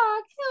poor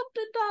dog, help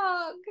the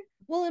dog.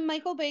 Well, and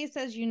Michael Bay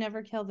says you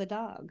never kill the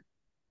dog.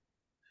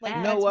 Like,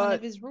 you know that's what? one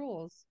of his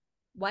rules.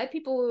 White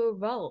people will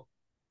revolt.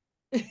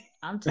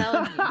 I'm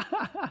telling you.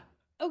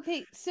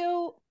 Okay,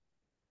 so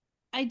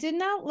I did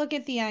not look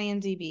at the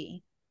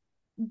IMDb,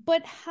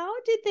 but how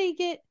did they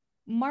get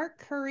Mark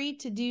Curry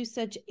to do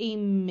such a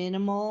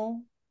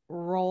minimal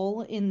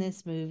role in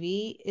this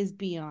movie is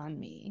beyond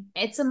me.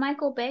 It's a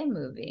Michael Bay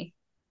movie.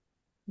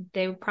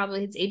 They were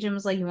probably, his agent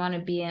was like, you want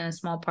to be in a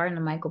small part in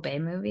a Michael Bay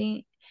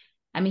movie?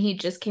 I mean, he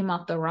just came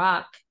off The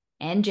Rock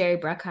and Jerry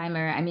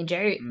Bruckheimer. I mean,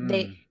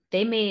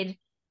 they made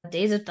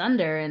Days of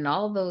Thunder and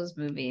all those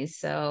movies,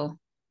 so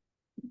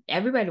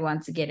everybody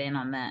wants to get in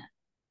on that.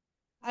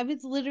 I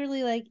was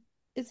literally like,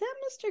 is that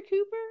Mr.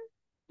 Cooper?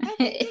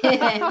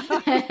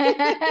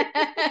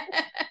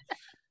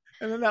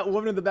 And then that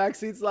woman in the back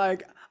seat's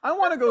like, I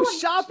want to go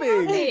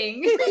shopping.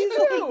 Me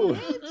too.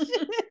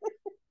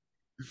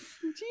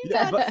 Do you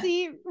not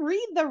see?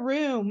 Read the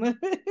room.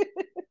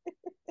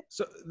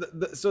 So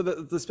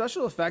the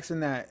special effects in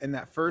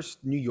that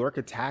first New York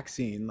attack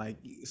scene, like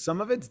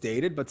some of it's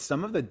dated, but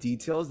some of the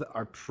details that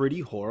are pretty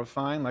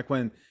horrifying. Like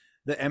when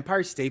the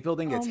Empire State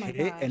Building gets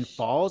hit and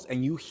falls,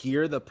 and you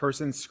hear the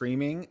person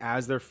screaming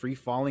as they're free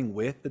falling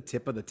with the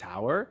tip of the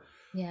tower.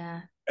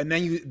 Yeah. And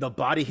then the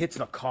body hits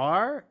the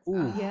car.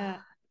 Ooh. Yeah.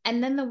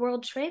 And then the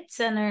World Trade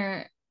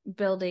Center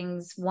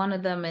buildings, one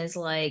of them is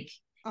like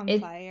on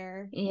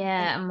fire.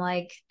 Yeah, I'm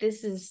like,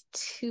 this is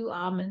too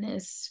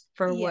ominous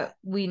for what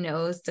we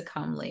know is to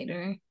come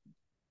later.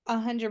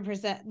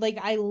 100%. Like,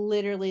 I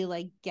literally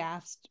like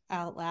gasped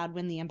out loud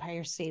when the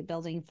Empire State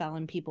Building fell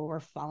and people were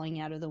falling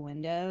out of the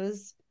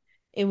windows.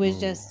 It was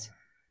just,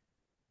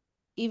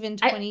 even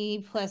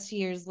 20 plus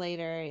years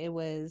later, it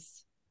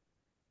was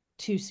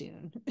too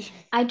soon.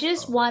 I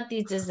just want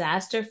these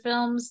disaster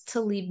films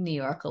to leave New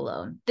York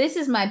alone. This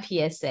is my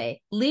PSA.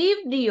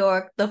 Leave New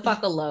York the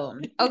fuck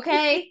alone,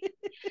 okay?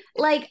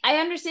 Like, I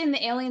understand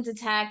the aliens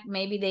attack.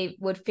 Maybe they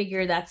would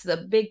figure that's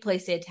the big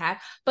place they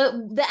attack. But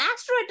the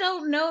asteroid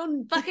don't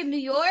know fucking New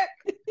York.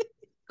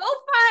 Go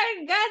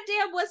find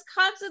goddamn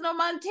Wisconsin or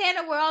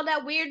Montana where all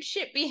that weird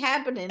shit be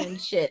happening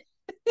and shit.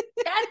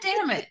 God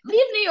damn it.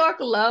 Leave New York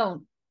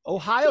alone.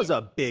 Ohio's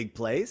a big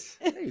place.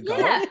 There you go.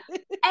 Yeah.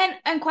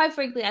 And quite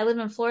frankly, I live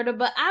in Florida,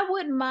 but I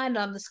wouldn't mind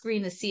on the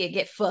screen to see it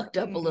get fucked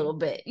up a little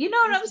bit. You know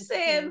what I'm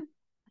saying?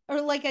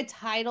 Or like a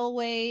tidal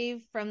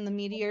wave from the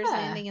meteors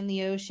landing in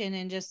the ocean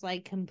and just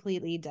like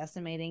completely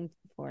decimating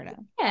Florida.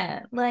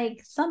 Yeah,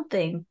 like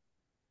something.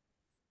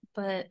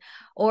 But,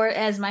 or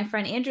as my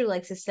friend Andrew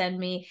likes to send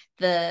me,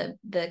 the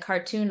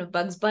cartoon of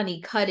Bugs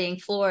Bunny cutting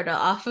Florida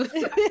off of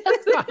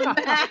the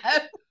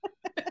map.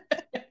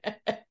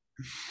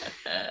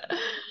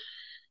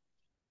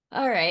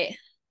 All right,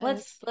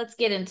 let's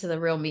get into the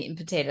real meat and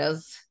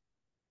potatoes,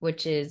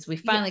 which is we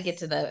finally get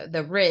to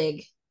the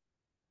rig,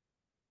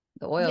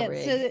 the oil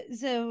rig.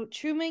 So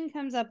Truman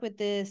comes up with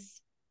this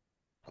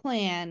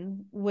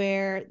plan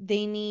where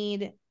they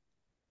need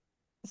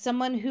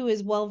someone who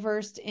is well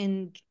versed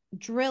in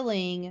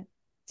drilling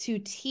to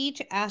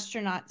teach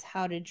astronauts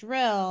how to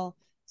drill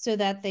so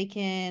that they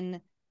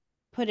can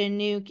put a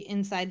nuke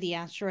inside the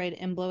asteroid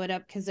and blow it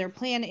up, because their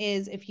plan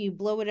is if you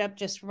blow it up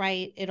just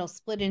right, it'll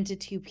split into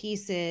 2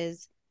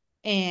 pieces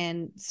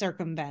and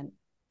circumvent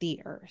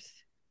the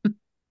Earth.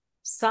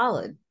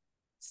 Solid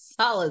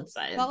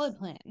science. Solid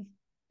plan.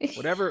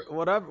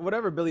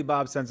 Whatever Billy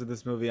Bob sends in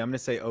this movie, I'm gonna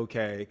say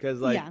okay,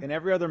 because in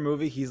every other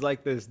movie he's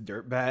like this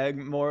dirtbag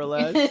more or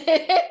less.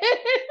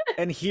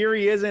 And here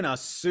he is in a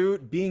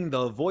suit, being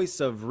the voice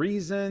of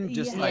reason,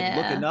 just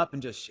looking up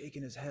and just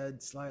shaking his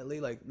head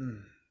slightly,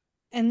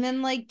 And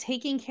then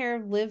taking care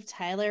of Liv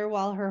Tyler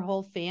while her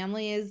whole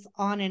family is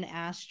on an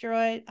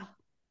asteroid.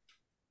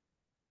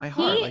 My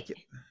heart,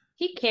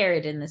 he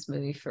carried in this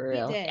movie for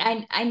real. He did.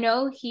 I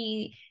know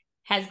he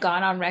has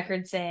gone on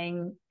record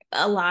saying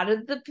a lot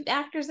of the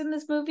actors in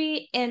this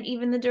movie and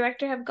even the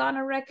director have gone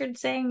on record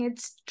saying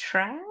it's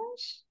trash.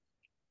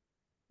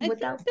 I think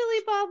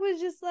Billy Bob was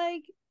just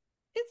like,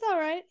 it's all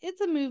right. It's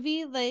a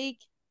movie.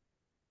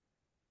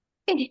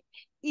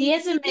 He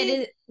has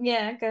admitted, go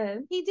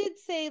ahead. He did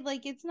say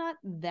it's not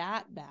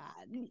that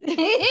bad.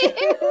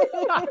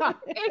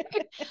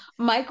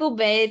 Michael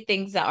Bay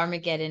thinks that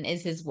Armageddon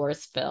is his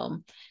worst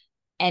film.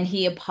 And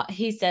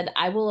he said,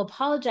 I will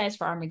apologize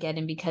for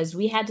Armageddon because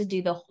we had to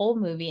do the whole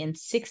movie in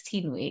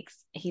 16 weeks.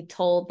 He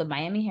told the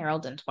Miami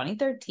Herald in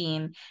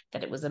 2013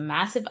 that it was a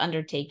massive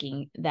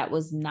undertaking that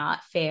was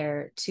not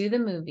fair to the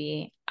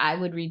movie. I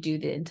would redo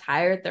the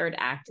entire third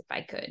act if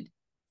I could.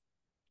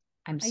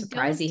 I'm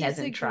surprised he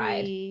hasn't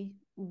tried.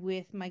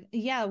 With why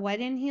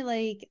didn't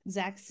he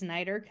Zack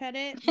Snyder cut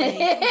it? Go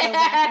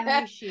back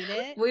and reshoot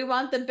it. We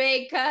want the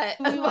Bay cut.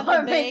 We want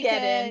the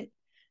Bay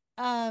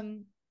cut.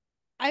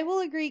 I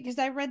will agree, because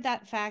I read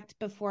that fact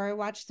before I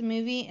watched the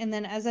movie, and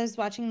then as I was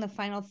watching the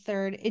final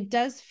third, it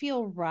does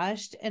feel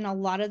rushed, and a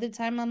lot of the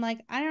time I'm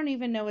like, I don't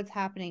even know what's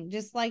happening.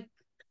 Just lots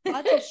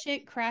of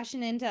shit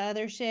crashing into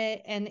other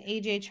shit, and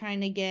AJ trying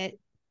to get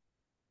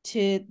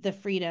to the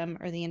Freedom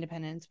or the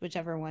Independence,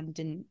 whichever one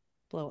didn't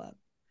blow up.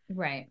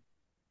 Right.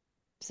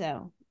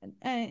 So,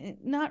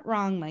 not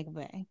wrong, Michael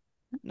Bay.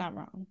 Not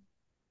wrong.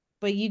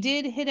 But you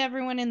did hit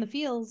everyone in the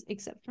feels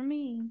except for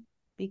me,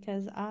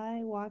 because I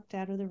walked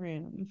out of the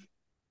room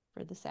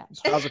for the sad.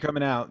 Straws are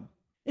coming out.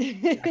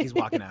 He's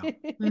walking out.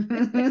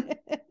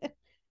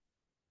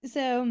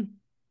 So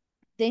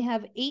they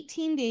have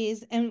 18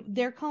 days, and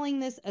they're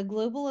calling this a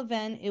global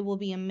event. It will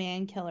be a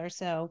man killer.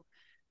 So,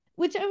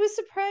 which I was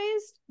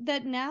surprised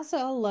that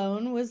NASA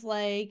alone was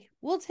like,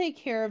 we'll take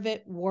care of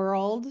it,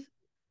 world.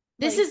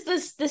 This is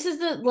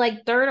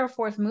the third or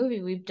fourth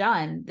movie we've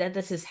done that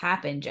this has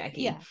happened,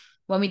 Jackie. Yeah.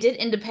 When we did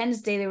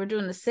Independence Day, they were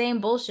doing the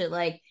same bullshit.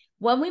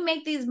 When we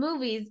make these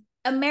movies,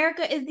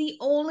 America is the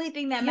only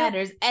thing that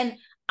matters. And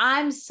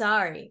I'm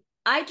sorry,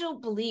 I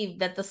don't believe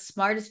that the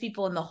smartest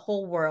people in the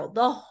whole world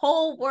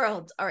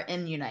are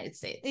in the United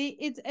States.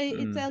 It's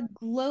a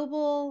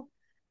global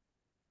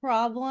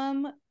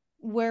problem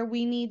where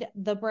we need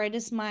the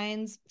brightest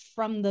minds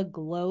from the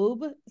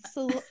globe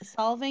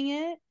solving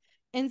it,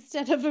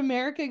 instead of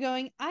America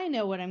going, I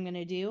know what I'm going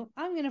to do.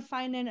 I'm going to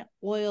find an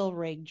oil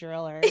rig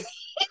driller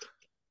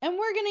and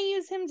we're going to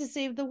use him to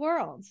save the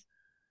world.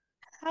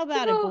 How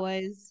about it,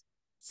 boys?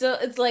 So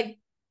it's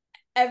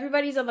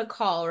everybody's on the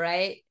call,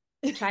 right?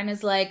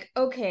 China's like,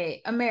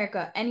 okay,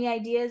 America, any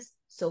ideas?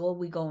 So what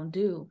we gonna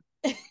do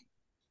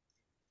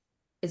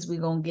is we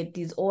gonna get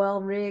these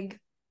oil rig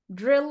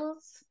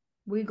drillers.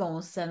 We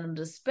gonna send them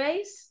to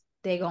space.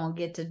 They gonna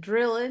get to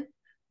drilling.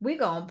 We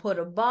gonna put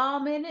a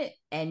bomb in it,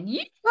 and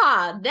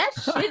that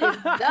shit is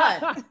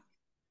done.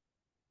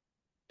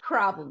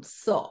 Problem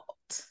solved.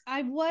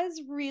 I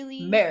was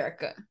really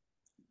America.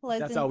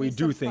 That's how we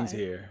do things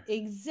here.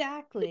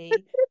 Exactly.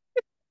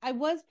 I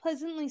was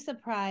pleasantly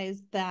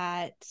surprised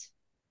that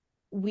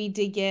we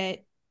did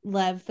get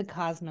Lev the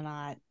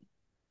cosmonaut.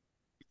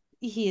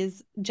 He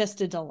is just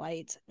a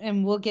delight,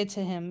 and we'll get to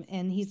him,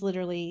 and he's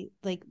literally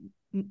the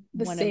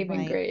one saving of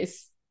my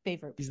grace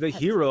favorite. He's the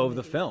hero of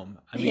the film.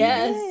 I mean,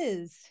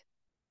 yes.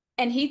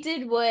 And he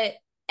did what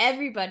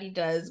everybody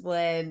does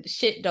when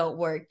shit don't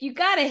work. You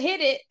gotta hit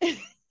it.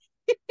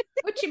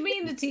 What you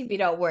mean the TV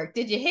don't work?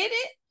 Did you hit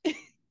it?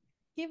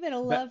 Give it a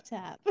love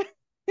tap.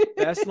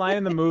 Best line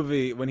in the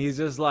movie when he's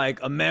just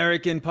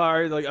American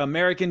part,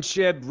 American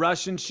ship,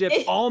 Russian ship,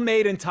 all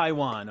made in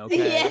Taiwan.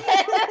 Okay.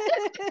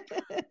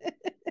 Yeah.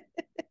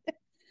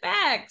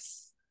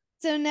 Facts.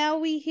 So now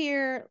we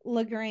hear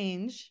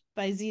LaGrange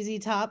by ZZ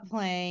Top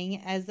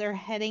playing as they're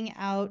heading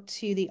out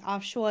to the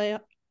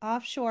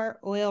offshore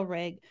oil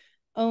rig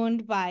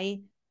owned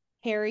by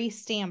Harry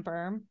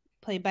Stamper,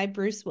 played by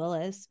Bruce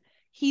Willis.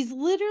 He's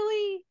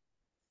literally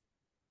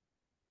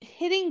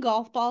hitting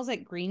golf balls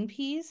at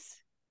Greenpeace.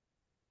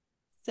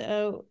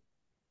 So,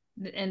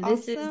 and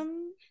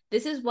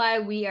this is why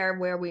we are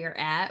where we are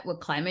at with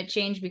climate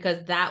change,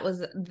 because that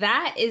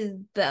is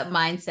the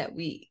mindset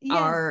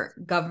our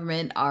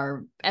government,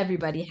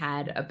 everybody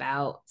had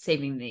about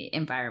saving the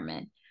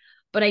environment.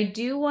 But I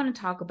do want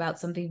to talk about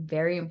something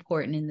very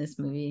important in this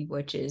movie,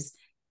 which is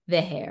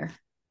the hair.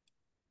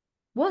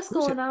 What's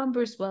going on,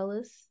 Bruce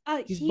Willis?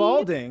 He's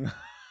balding.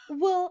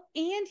 Well,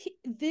 and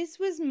this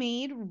was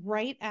made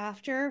right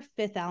after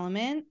Fifth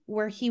Element,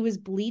 where he was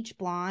bleach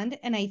blonde,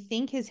 and I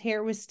think his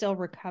hair was still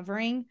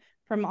recovering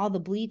from all the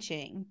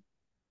bleaching.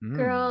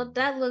 Girl,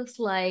 that looks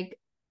like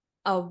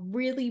a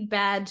really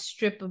bad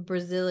strip of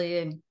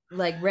Brazilian,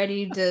 like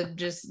ready to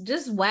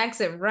just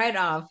wax it right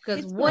off.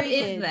 Because what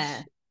is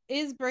that?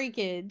 Is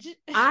breakage.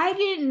 I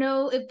didn't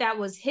know if that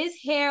was his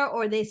hair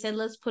or they said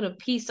let's put a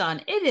piece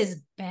on. It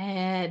is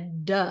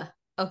bad.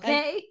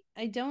 Okay.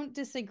 I don't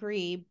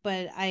disagree,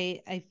 but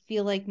I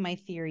feel like my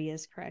theory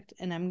is correct,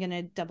 and I'm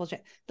gonna double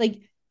check.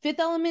 Like Fifth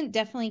Element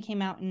definitely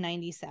came out in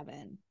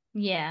 97.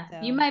 Yeah,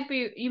 so. you might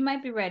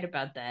be right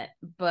about that,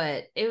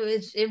 but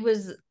it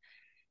was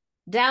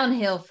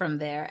downhill from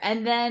there.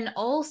 And then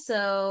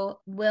also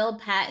Will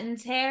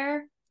Patton's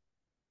hair,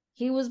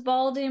 he was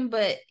balding,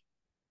 but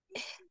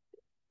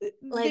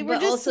like, they were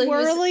just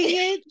swirling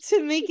it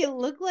to make it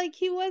look like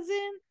he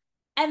wasn't.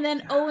 And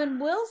then Owen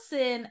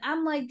Wilson,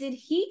 I'm like, did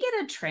he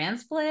get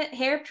a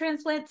hair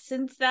transplant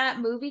since that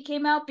movie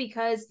came out?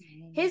 Because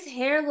his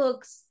hair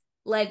looks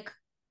like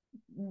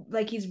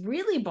he's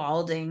really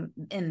balding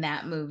in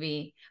that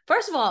movie.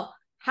 First of all,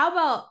 how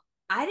about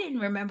I didn't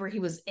remember he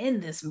was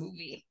in this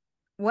movie.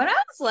 When I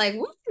was like,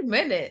 wait a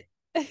minute,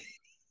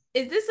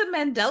 is this a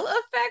Mandela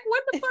effect?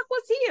 When the fuck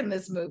was he in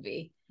this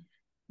movie?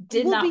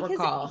 Did not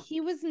recall. He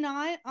was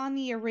not on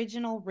the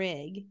original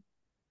rig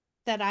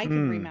that I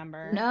can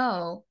remember.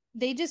 No.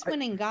 They just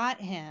went and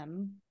got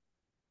him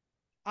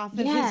off of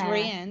his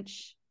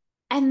ranch.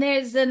 And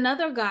there's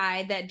another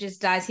guy that just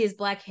dies. He has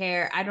black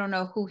hair. I don't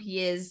know who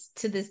he is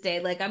to this day.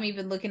 Like, I'm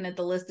even looking at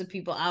the list of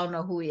people. I don't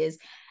know who he is.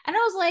 And I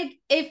was like,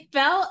 it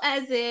felt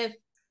as if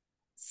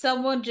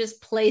someone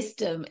just placed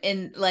him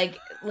in like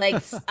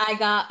I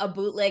got a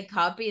bootleg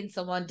copy and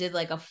someone did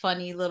like a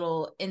funny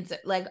little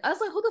insert. Like, I was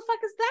like, who the fuck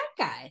is that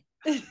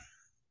guy?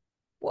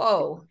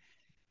 Whoa.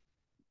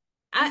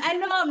 I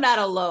know I'm not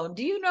alone.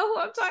 Do you know who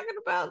I'm talking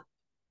about?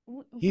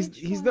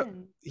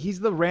 He's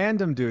the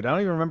random dude. I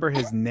don't even remember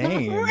his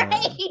name.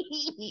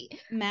 Right.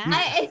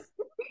 Matt.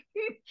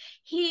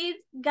 He's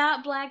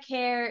got black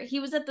hair. He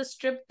was at the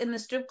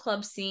strip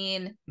club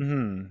scene.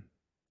 Mm-hmm.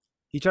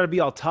 He tried to be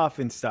all tough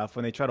and stuff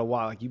when they try to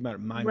walk like you might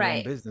mind your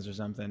own business or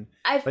something.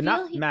 But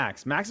not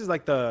Max. Max is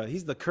like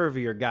he's the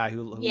curvier guy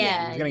who's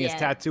getting his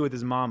tattoo with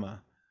his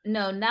mama.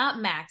 No,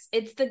 not Max.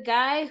 It's the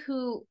guy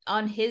who,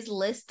 on his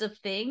list of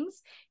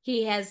things,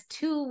 he has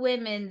 2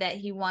 women that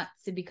he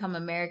wants to become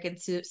American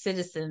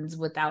citizens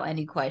without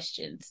any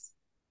questions.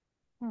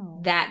 Oh.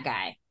 That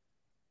guy.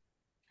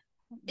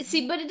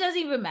 See, but it doesn't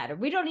even matter.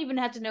 We don't even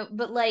have to know.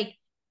 But like,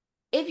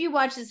 if you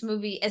watch this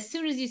movie, as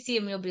soon as you see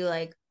him, you'll be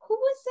like, who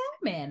was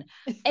that man?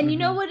 And you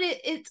know what?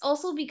 It's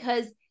also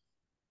because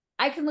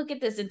I can look at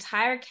this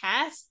entire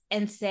cast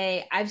and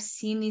say, I've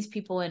seen these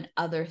people in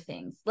other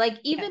things. Like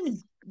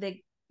even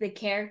the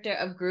character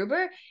of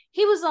Gruber,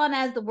 he was on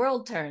As the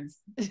World Turns.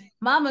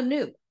 Mama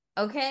knew,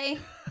 okay?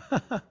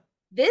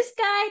 This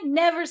guy,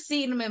 never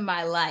seen him in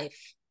my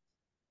life.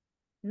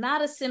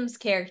 Not a Sims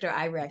character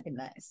I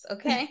recognize,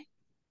 okay?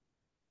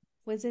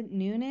 Was it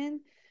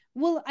Noonan?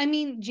 Well, I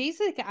mean,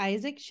 Jason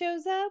Isaac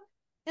shows up,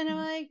 and I'm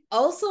like...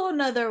 Also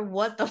another,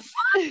 what the fuck?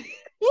 I'm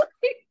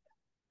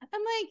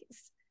like,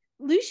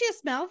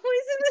 Lucius Malfoy's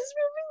in this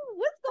movie?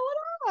 What's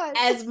going on?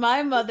 As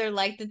my mother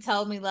liked to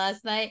tell me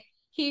last night,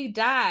 he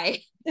died.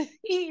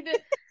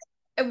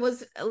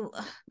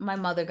 My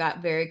mother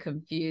got very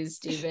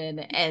confused, Steven,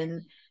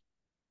 and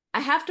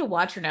I have to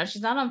watch her now.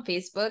 She's not on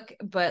Facebook,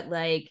 but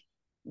like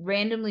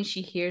randomly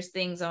she hears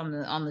things on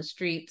the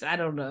streets. I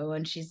don't know,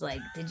 and she's like,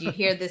 "Did you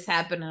hear this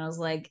happen?" And I was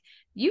like,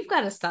 "You've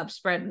got to stop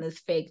spreading this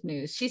fake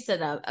news." She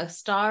said a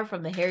star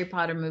from the Harry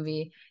Potter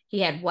movie.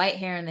 He had white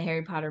hair in the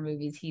Harry Potter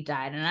movies. He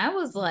died, and I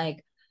was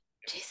like,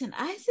 "Jason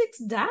Isaacs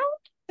died?"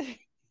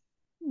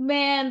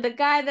 Man, the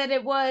guy that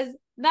it was.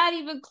 Not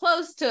even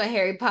close to a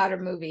Harry Potter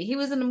movie. He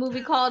was in a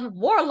movie called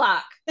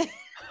Warlock.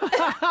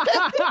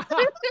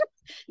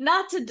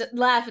 Not to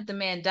laugh at the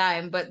man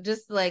dying, but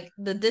just like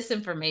the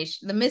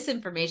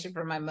misinformation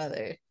from my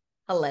mother.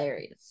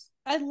 Hilarious.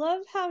 I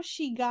love how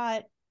she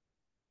got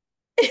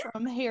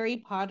from Harry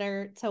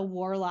Potter to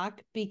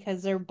Warlock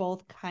because they're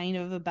both kind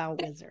of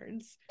about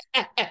wizards.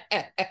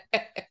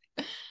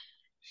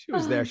 She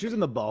was there. She was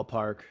in the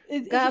ballpark.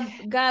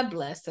 God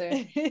bless her.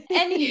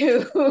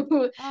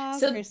 Anywho,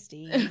 so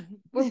Christine.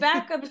 We're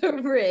back up the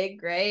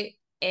rig, right?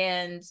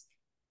 And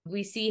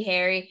we see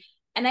Harry.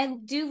 And I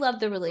do love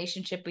the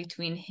relationship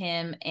between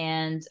him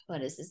and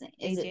what is his name?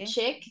 Is AJ? It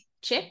Chick?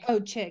 Chick? Oh,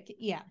 Chick,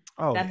 yeah.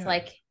 Oh, that's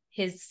like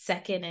his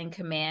second in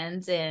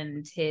command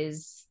and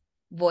his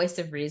voice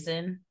of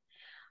reason.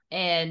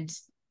 And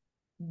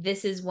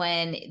this is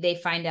when they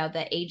find out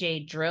that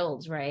AJ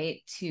drilled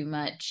too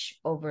much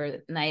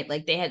overnight.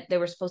 Like they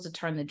were supposed to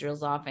turn the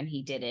drills off and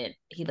he didn't.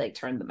 He like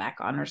turned them back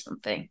on or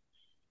something.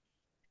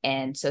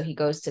 And so he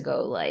goes to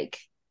go like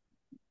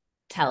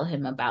tell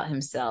him about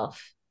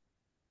himself.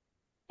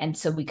 And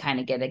so we kind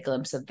of get a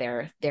glimpse of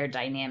their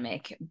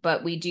dynamic.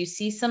 But we do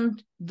see some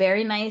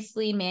very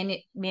nicely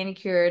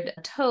manicured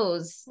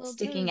toes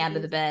sticking out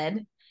of the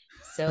bed.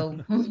 So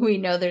we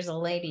know there's a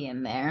lady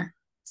in there.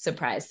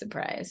 Surprise,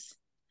 surprise.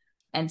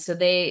 And so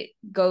they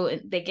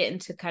get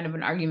into kind of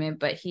an argument,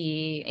 but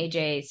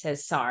AJ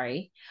says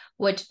sorry,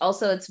 which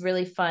also it's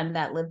really fun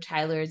that Liv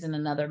Tyler is in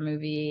another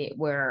movie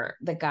where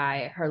the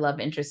guy, her love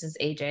interest is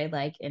AJ,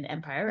 like in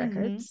Empire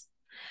Records.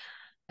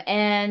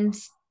 And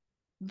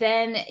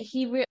then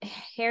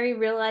Harry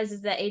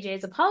realizes that AJ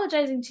is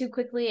apologizing too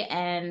quickly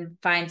and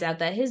finds out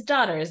that his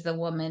daughter is the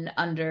woman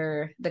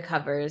under the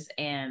covers.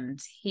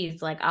 And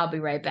he's like, I'll be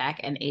right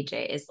back. And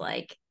AJ is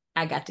like,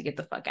 I got to get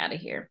the fuck out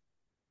of here.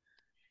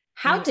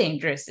 How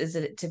dangerous is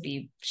it to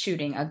be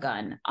shooting a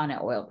gun on an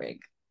oil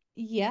rig?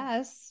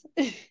 Yes.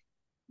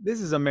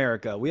 This is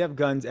America. We have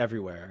guns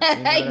everywhere. You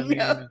know what I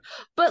mean?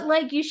 But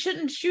like, you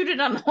shouldn't shoot it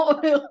on an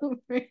oil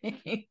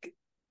rig.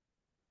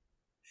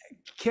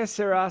 Que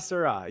sera,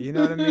 sera. You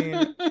know what I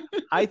mean?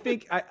 I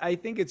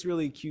think it's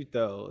really cute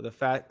though, the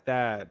fact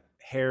that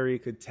Harry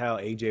could tell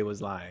AJ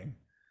was lying.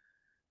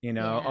 You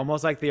know,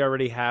 almost like they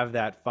already have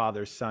that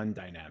father-son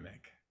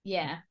dynamic.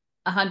 Yeah,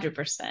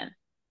 100%.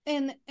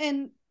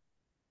 And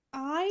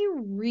I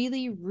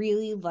really,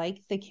 really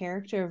like the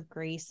character of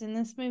Grace in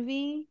this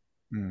movie.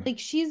 Like,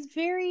 she's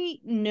very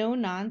no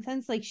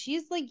nonsense. Like,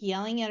 she's like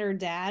yelling at her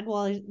dad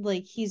while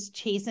like he's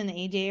chasing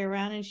AJ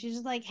around, and she's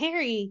just like,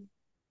 Harry,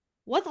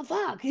 what the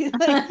fuck? Like,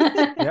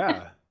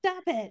 yeah,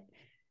 stop it.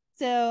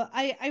 So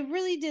I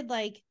really did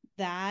like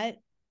that.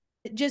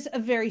 Just a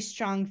very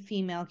strong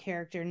female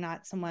character,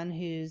 not someone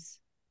who's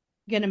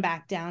gonna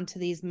back down to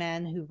these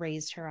men who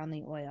raised her on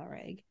the oil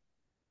rig.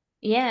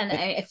 Yeah,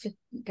 and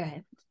go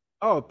ahead.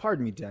 Oh,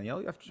 pardon me,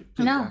 Danielle.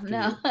 No,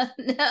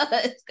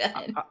 it's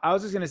good. I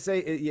was just gonna say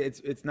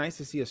it's nice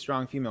to see a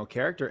strong female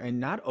character and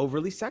not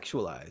overly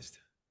sexualized.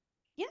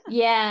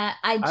 Yeah,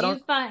 I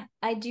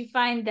do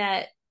find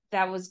that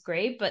was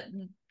great, but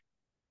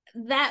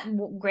that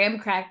graham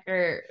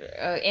cracker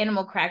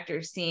animal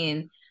cracker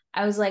scene,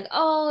 I was like,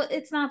 oh,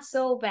 it's not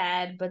so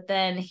bad, but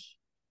then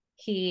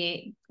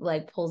he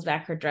like pulls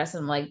back her dress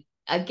and I'm like,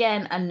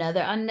 again,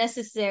 another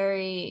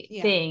unnecessary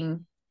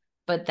thing.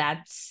 But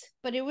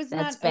it was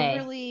not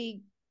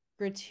overly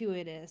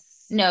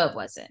gratuitous. No, it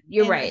wasn't.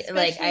 You're right.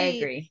 Like, I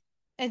agree.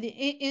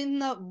 In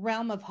the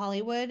realm of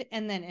Hollywood,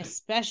 and then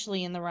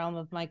especially in the realm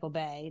of Michael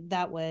Bay,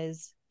 that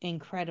was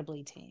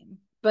incredibly tame.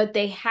 But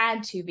they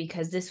had to,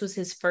 because this was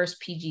his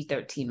first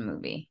PG-13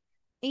 movie.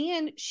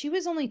 And she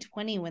was only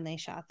 20 when they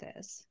shot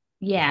this.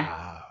 Yeah.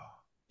 Wow.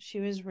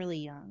 She was really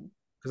young.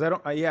 Because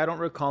I don't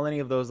recall any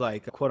of those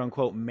like quote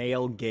unquote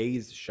male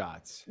gaze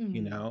shots,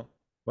 you know,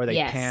 where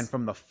they pan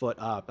from the foot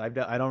up. I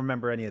don't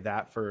remember any of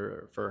that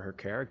for her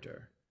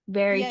character.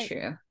 Very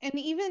true. And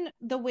even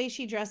the way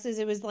she dresses,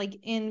 it was like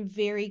in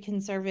very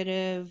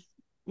conservative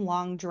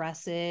long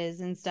dresses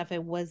and stuff.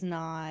 It was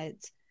not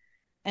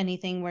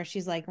anything where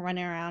she's like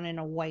running around in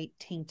a white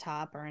tank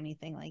top or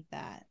anything like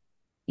that.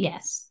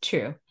 Yes,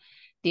 true.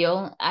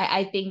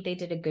 I think they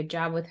did a good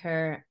job with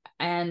her.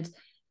 And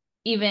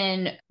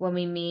even when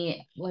we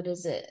meet, what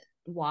is it,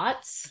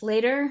 Watts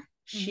later,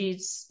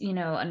 she's, you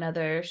know,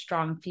 another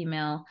strong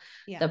female.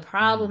 The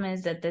problem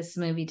is that this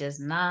movie does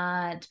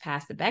not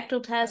pass the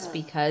Bechdel test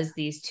because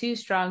these two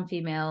strong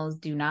females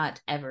do not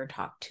ever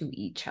talk to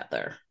each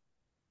other.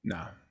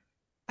 No.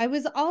 I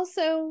was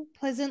also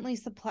pleasantly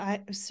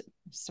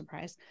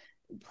surprised.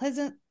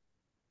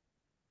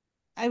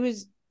 I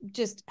was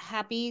just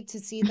happy to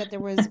see that there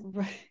was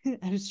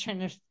I was trying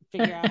to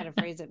figure out how to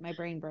phrase it. My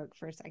brain broke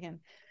for a second.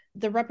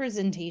 The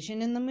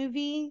representation in the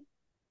movie,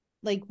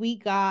 like, we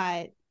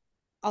got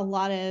a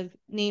lot of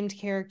named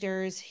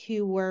characters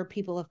who were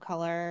people of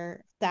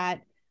color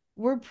that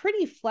were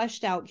pretty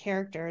fleshed out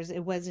characters.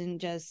 It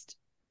wasn't just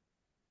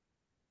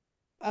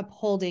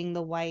upholding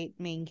the white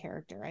main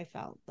character. I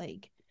felt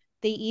like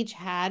they each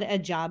had a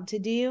job to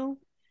do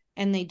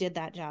and they did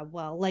that job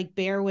well. Like,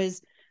 Bear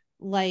was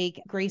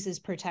like Grace's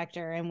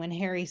protector, and when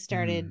Harry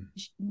started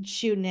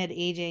shooting at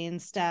AJ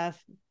and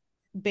stuff,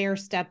 Bear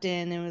stepped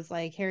in and was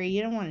like, Harry,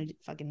 you don't want to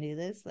fucking do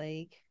this.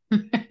 Like,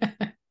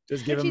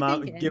 just give him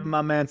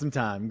my man some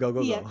time. Go.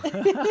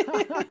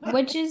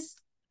 Which is,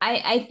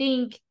 I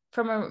think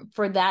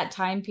for that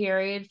time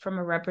period, from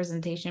a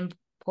representation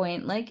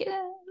point, like, it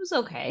was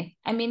okay.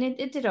 I mean,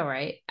 it did all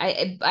right.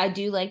 I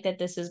do like that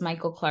this is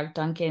Michael Clarke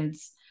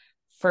Duncan's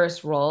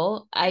first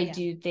role. I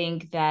do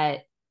think that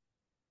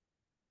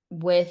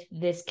with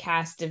this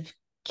cast of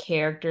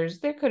characters,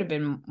 there could have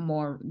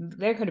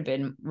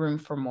been room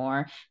for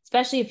more,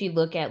 especially if you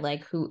look at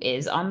like who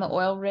is on the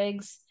oil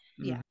rigs.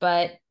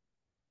 But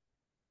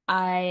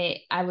I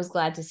was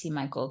glad to see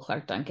Michael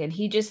Clarke Duncan.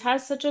 He just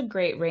has such a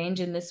great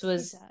range, and this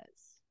was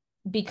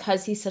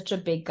because he's such a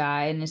big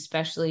guy, and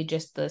especially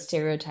just the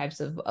stereotypes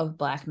of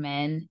Black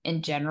men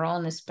in general,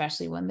 and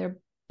especially when they're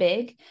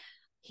big.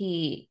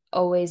 He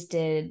always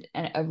did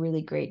a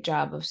really great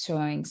job of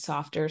showing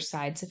softer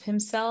sides of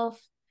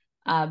himself.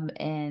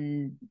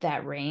 in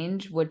that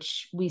range,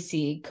 which we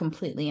see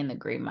completely in the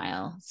Green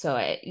Mile.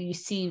 So you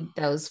see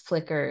those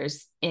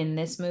flickers in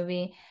this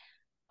movie,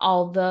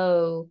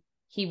 although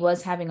he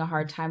was having a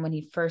hard time when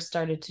he first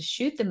started to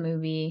shoot the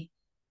movie,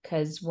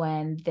 because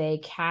when they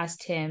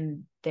cast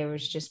him, there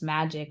was just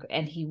magic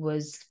and he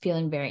was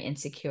feeling very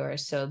insecure.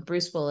 So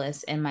Bruce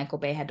Willis and Michael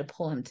Bay had to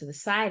pull him to the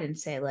side and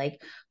say,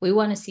 like, we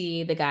want to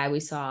see the guy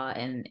we saw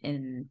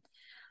in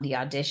the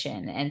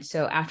audition. And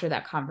so after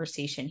that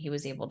conversation, he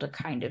was able to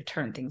kind of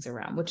turn things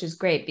around, which is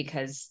great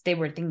because they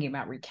were thinking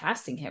about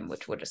recasting him,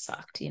 which would have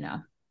sucked, you know.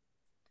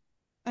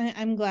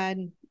 I'm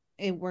glad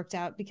it worked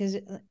out because,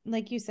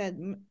 like you said,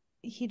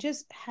 he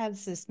just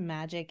has this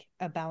magic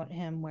about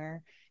him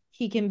where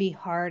he can be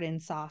hard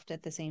and soft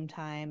at the same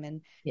time,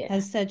 and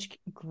has such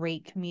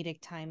great comedic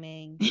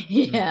timing.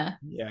 Yeah.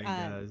 Yeah, he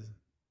does.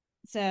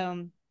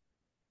 So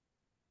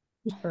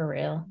for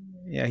real.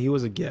 Yeah, he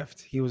was a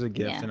gift. He was a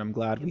gift, and I'm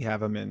glad we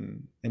have him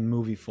in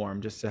movie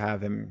form, just to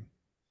have him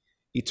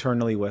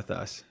eternally with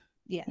us.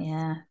 Yes.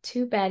 Yeah.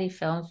 Too bad he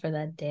fell for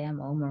that damn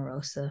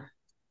Omarosa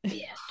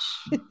bitch.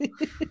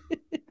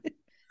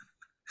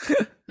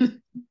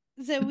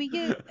 So we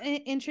get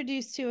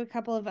introduced to a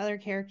couple of other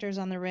characters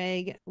on the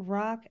rig.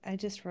 Rock, I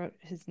just wrote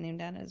his name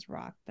down as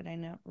Rock, but I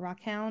know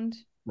Rockhound.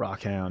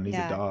 Rockhound, he's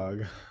a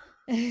dog.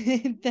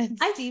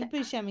 That's Steve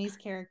Buscemi's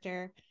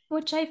character.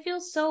 Which I feel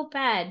so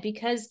bad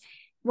because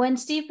when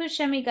Steve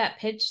Buscemi got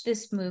pitched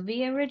this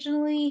movie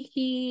originally,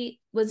 he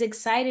was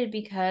excited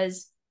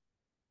because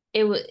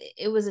it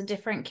was a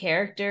different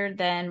character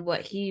than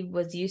what he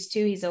was used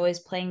to. He's always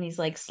playing these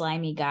like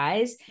slimy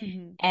guys.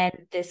 Mm-hmm. And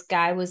this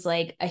guy was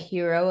like a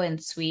hero and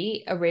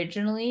sweet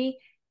originally.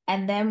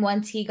 And then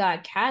once he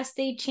got cast,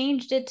 they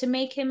changed it to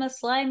make him a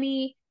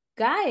slimy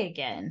guy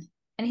again.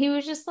 And he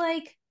was just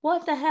like,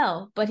 what the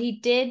hell? But he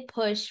did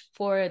push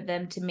for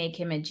them to make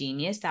him a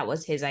genius. That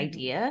was his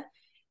idea.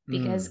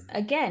 Because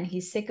again,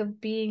 he's sick of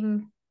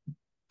being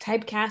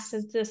typecast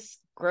as this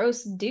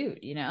gross dude,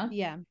 you know?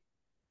 Yeah.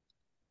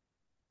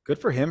 Good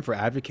for him for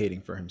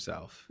advocating for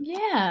himself.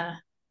 Yeah.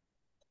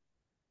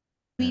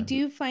 We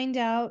do find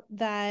out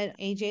that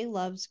AJ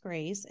loves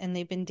Grace and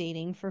they've been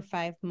dating for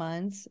 5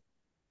 months.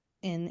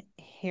 And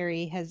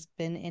Harry has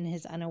been in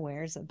his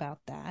unawares about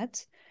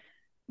that.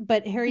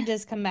 But Harry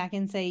does come back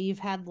and say, you've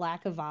had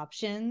lack of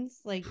options.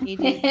 Like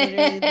AJ's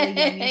literally the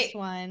youngest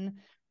one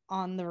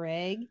on the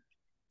rig.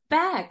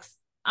 Facts.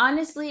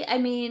 Honestly, I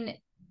mean,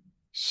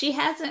 she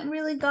hasn't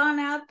really gone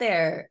out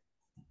there.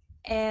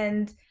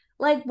 And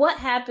like, what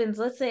happens?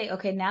 Let's say,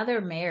 okay, now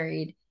they're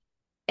married.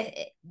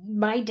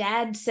 My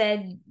dad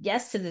said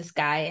yes to this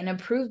guy and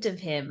approved of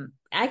him.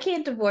 I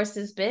can't divorce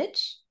this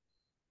bitch.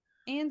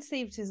 And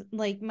saved his,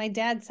 like, my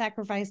dad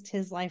sacrificed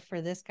his life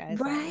for this guy's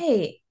life.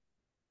 Right.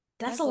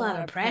 That's a lot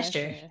of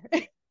pressure.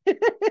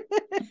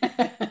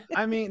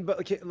 I mean,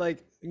 but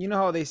like, you know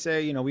how they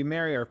say, you know, we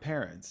marry our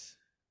parents.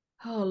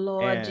 Oh,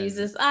 Lord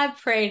Jesus. I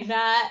pray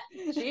not.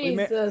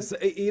 Jesus.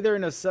 Either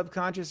in a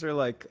subconscious or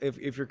like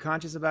if you're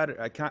conscious about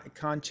it,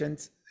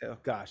 conscience, oh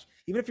gosh,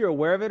 even if you're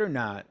aware of it or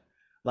not,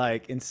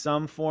 like in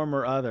some form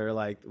or other,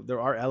 like there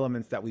are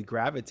elements that we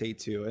gravitate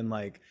to. And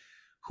like,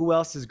 who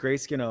else is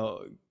Grace gonna,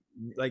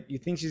 like, you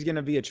think she's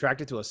gonna be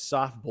attracted to a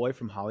soft boy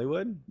from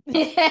Hollywood?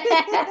 you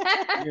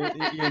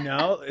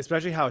know,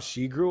 especially how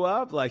she grew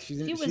up. Like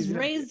she was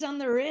raised on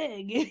the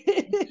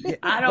rig.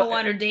 I don't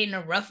want her dating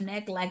a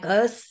roughneck like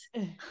us.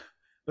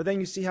 But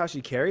then you see how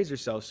she carries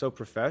herself so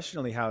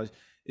professionally. How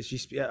is she?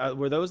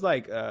 Were those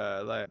like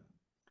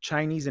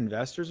Chinese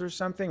investors or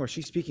something? Was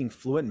she speaking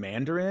fluent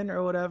Mandarin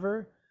or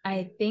whatever?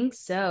 I think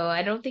so.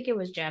 I don't think it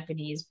was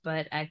Japanese,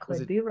 but I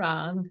could be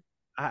wrong.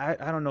 I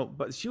don't know,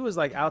 but she was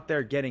like out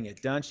there getting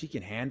it done. She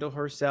can handle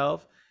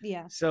herself.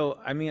 Yeah. So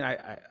I mean,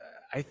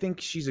 I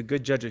think she's a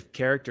good judge of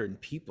character and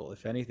people,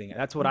 if anything.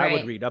 That's what I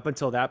would read up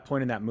until that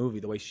point in that movie.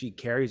 The way she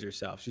carries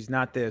herself, she's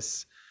not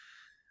this.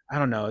 I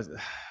don't know.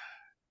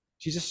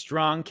 She's a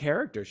strong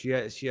character. She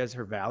has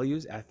her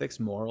values, ethics,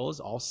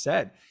 morals all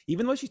set.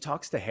 Even though she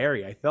talks to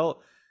Harry, I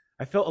felt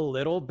a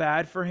little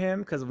bad for him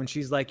because when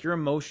she's like, "You're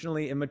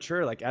emotionally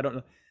immature," like I don't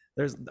know.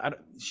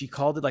 She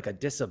called it like a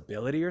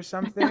disability or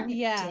something.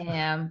 Yeah.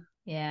 Damn.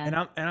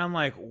 Yeah. And I'm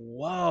like,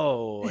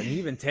 whoa. And he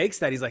even takes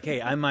that. He's like,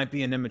 hey, I might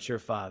be an immature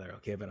father,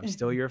 okay, but I'm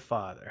still your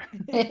father.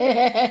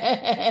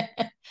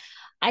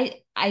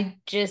 I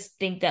just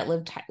think that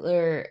Liv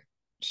Tyler,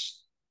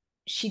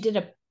 she did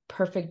a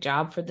perfect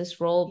job for this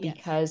role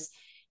because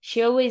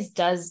she always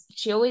does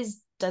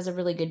a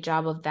really good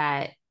job of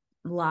that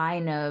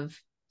line of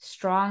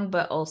strong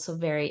but also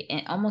very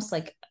almost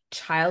like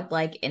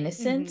childlike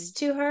innocence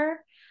to her.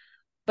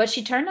 But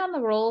she turned on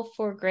the role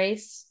for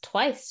Grace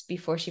twice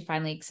before she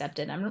finally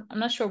accepted. I'm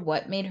not sure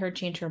what made her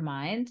change her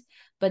mind,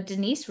 but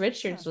Denise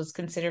Richards was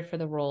considered for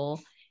the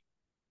role.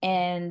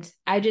 And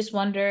I just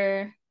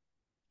wonder,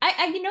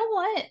 I you know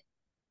what?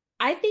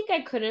 I think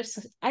I could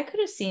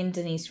have seen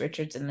Denise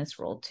Richards in this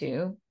role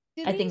too.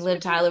 I think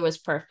Liv Tyler was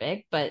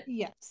perfect, but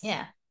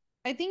yeah.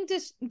 I think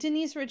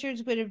Denise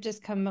Richards would have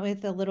just come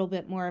with a little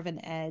bit more of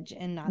an edge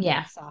and not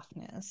that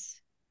softness.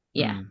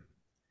 Yeah.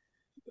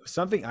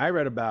 something I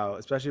read about,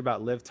 especially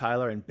about Liv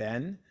Tyler and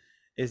Ben,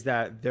 is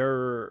that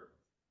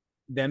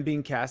them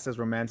being cast as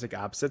romantic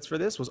opposites for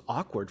this was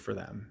awkward for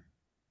them.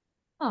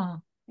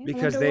 Oh, I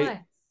Because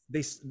wonder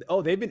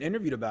why. they've been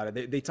interviewed about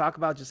it. They talk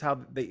about just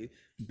how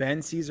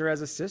Ben sees her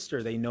as a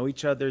sister. They know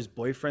each other's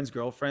boyfriends,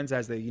 girlfriends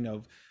as they,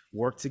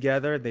 work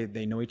together.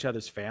 They know each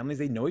other's families.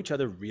 They know each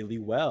other really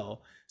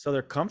well. So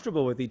they're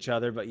comfortable with each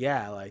other, but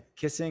yeah, like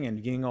kissing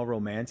and getting all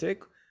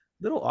romantic, a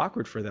little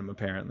awkward for them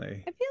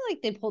apparently. I feel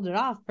like they pulled it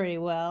off pretty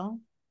well.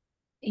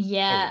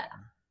 Yeah,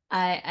 Oh,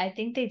 I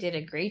think they did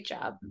a great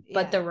job.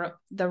 But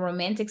the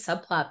romantic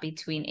subplot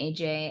between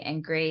AJ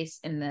and Grace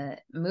in the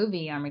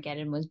movie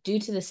Armageddon was due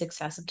to the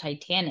success of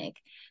Titanic.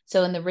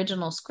 So in the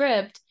original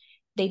script,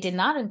 they did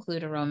not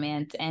include a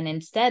romance, and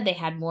instead they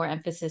had more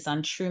emphasis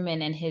on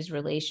Truman and his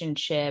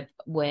relationship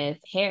with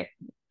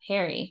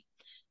Harry.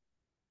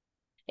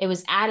 It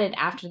was added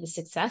after the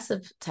success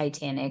of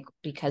Titanic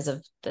because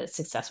of the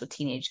success with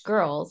teenage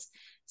girls.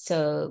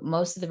 So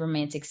most of the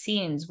romantic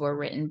scenes were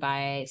written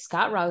by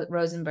Scott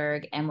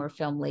Rosenberg and were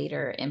filmed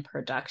later in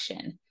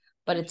production.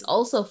 But it's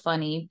also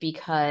funny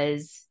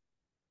because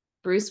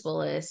Bruce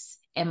Willis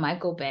and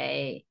Michael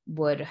Bay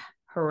would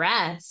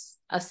harass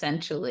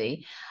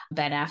essentially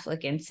Ben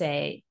Affleck and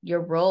say,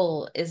 your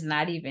role is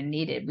not even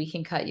needed. We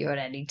can cut you at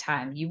any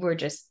time. You were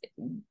just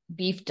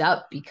beefed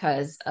up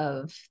because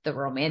of the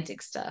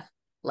romantic stuff.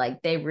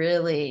 Like they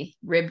really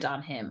ribbed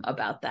on him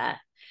about that.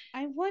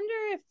 I wonder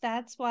if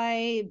that's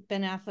why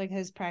Ben Affleck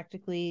has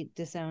practically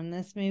disowned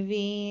this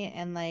movie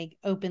and like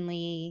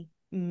openly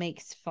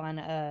makes fun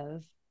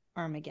of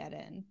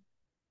Armageddon.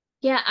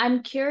 Yeah,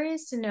 I'm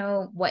curious to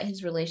know what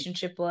his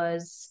relationship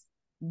was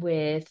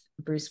with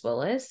Bruce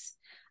Willis.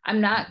 I'm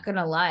not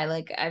gonna lie,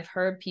 like I've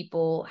heard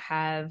people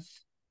have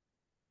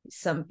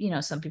some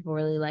people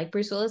really like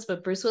Bruce Willis,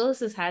 but Bruce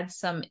Willis has had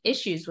some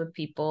issues with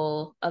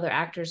people, other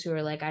actors who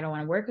are like, I don't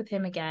want to work with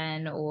him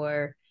again,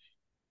 or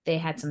they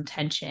had some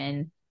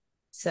tension.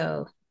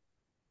 So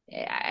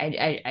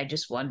I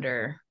just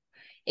wonder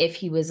if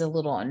he was a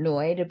little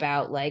annoyed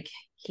about like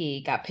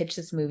he got pitched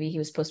this movie, he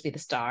was supposed to be the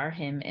star,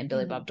 him and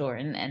Billy Bob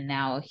Thornton, and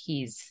now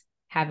he's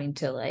having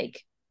to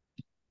like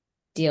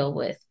deal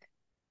with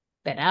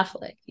Ben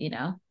Affleck,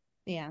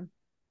 Yeah.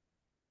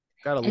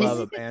 gotta love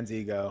a man's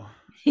ego.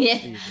 Yeah.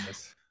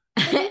 Jesus.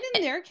 But even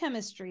their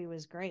chemistry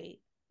was great.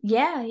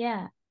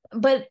 Yeah.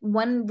 But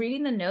when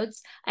reading the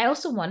notes, I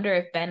also wonder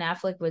if Ben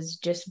Affleck was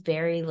just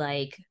very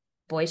like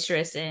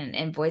boisterous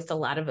and voiced a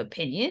lot of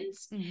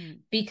opinions,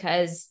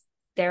 because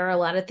there are a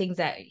lot of things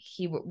that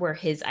were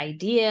his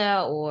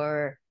idea,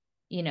 or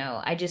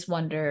I just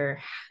wonder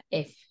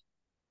if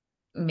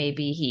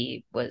maybe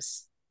he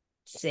was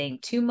saying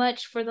too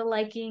much for the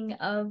liking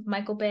of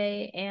Michael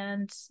Bay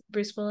and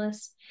Bruce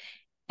Willis.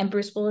 And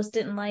Bruce Willis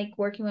didn't like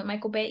working with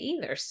Michael Bay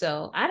either.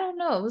 So I don't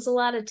know. It was a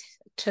lot of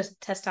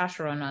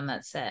testosterone on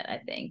that set, I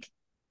think.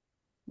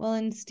 Well,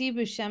 and Steve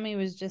Buscemi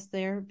was just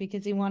there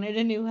because he wanted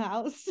a new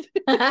house.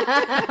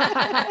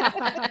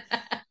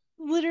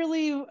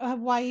 Literally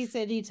why he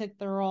said he took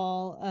the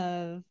role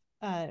of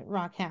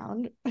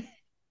Rockhound.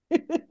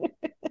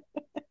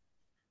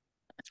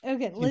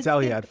 Okay, you can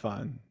tell he had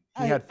fun.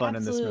 He had fun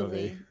absolutely. in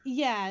this movie.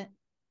 Yeah,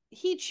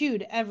 he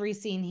chewed every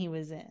scene he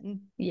was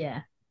in.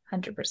 Yeah,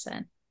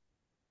 100%.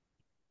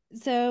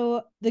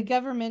 So the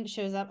government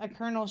shows up, a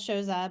colonel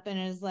shows up and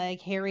is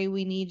like, Harry,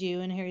 we need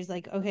you. And Harry's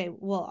like, okay,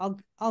 well,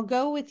 I'll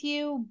go with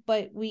you,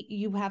 but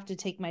you have to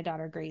take my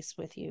daughter Grace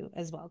with you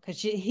as well, because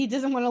he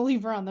doesn't want to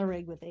leave her on the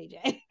rig with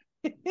AJ.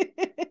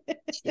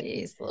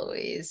 Jeez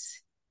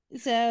Louise.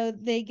 So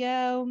they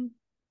go.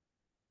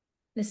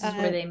 This is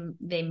where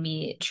they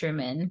meet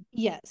Truman.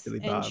 Yes. Billy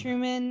and Bob.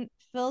 Truman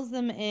fills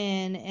them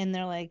in and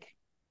they're like,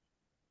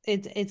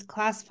 it's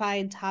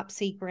classified, top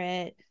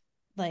secret.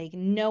 Like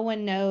no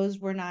one knows.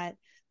 We're not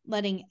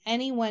letting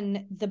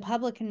anyone, the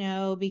public,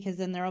 know, because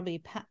then there'll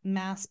be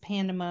mass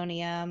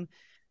pandemonium.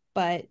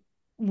 But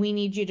we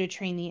need you to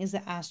train these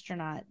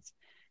astronauts.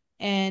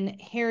 And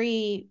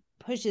Harry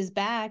pushes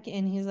back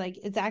and he's like,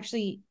 it's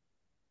actually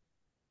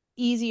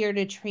easier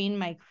to train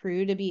my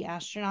crew to be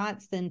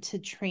astronauts than to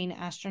train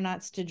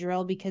astronauts to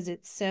drill, because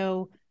it's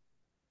so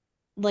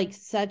like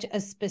such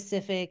a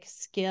specific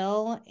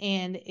skill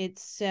and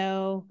it's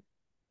so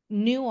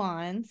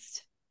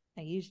nuanced.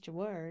 I used your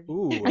word.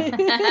 Ooh.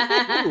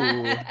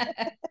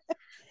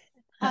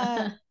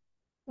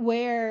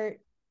 Where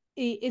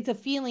it's a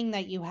feeling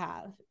that you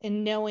have,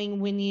 and knowing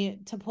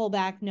when to pull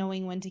back,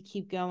 knowing when to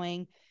keep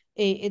going.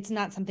 It's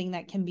not something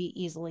that can be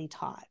easily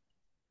taught.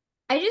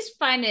 I just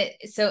find it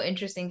so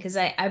interesting because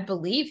I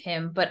believe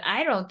him, but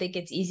I don't think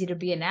it's easy to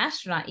be an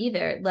astronaut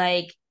either.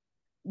 Like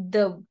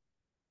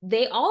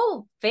they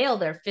all fail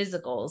their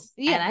physicals.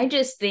 Yeah. And I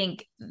just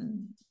think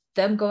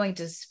them going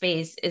to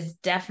space is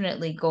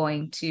definitely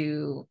going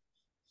to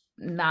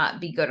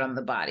not be good on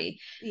the body.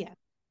 Yeah.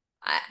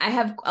 I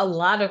have a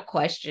lot of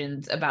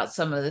questions about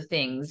some of the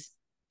things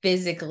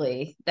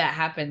physically that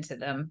happen to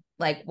them.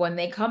 Like when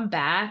they come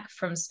back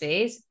from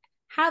space,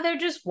 how they're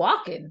just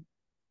walking.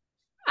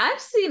 I've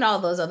seen all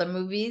those other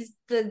movies.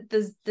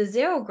 The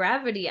zero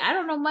gravity. I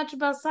don't know much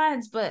about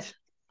science, but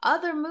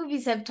other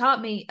movies have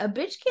taught me a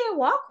bitch can't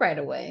walk right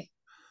away.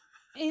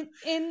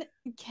 And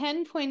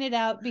Ken pointed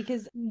out,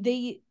 because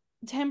they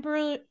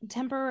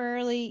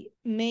temporarily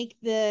make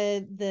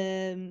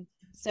the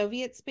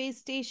Soviet space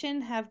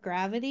station have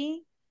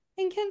gravity,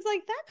 and Ken's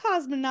like, that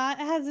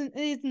cosmonaut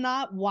is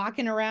not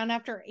walking around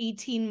after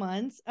 18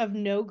 months of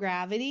no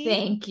gravity.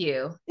 Thank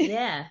you.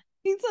 Yeah.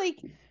 He's like,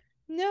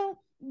 no,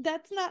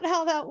 that's not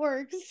how that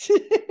works.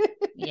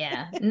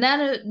 Yeah,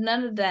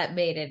 none of that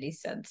made any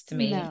sense to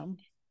me. No.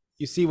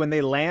 You see, when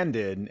they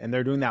landed and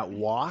they're doing that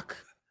walk,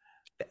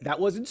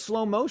 that wasn't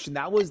slow motion.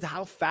 That was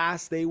how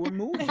fast they were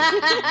moving.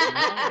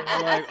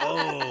 They're like,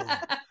 oh,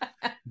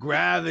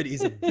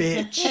 gravity's a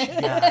bitch.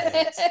 Got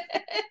it.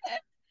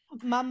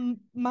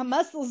 My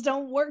muscles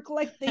don't work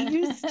like they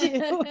used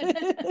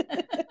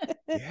to.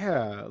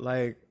 Yeah,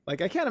 like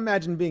I can't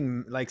imagine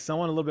being like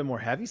someone a little bit more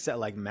heavy set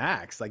like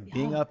Max, like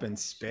being up in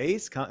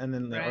space, and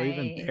then or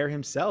even Bear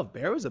himself.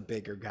 Bear was a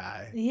bigger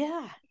guy.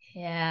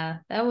 Yeah,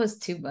 that was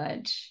too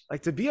much.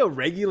 Like to be a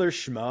regular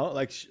schmo,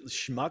 like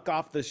schmuck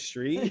off the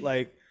street,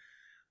 like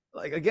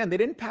again, they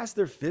didn't pass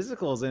their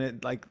physicals, and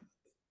it like,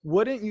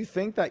 wouldn't you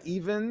think that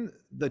even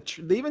they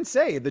even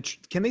say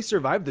can they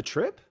survive the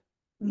trip?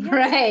 Yeah.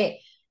 Right.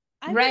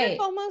 I would have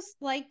almost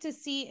liked to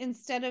see,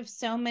 instead of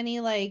so many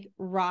like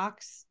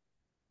rocks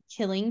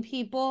killing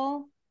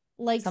people,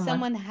 like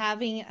someone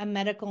having a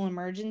medical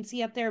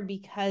emergency up there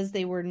because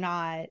they were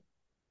not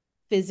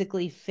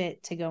physically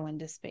fit to go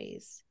into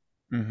space.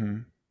 Mm-hmm.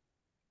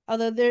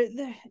 Although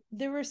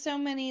there were so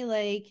many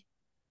like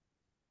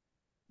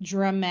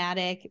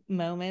dramatic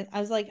moments, I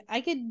was like,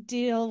 I could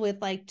deal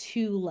with like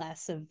 2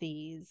 less of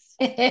these.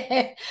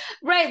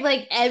 Right,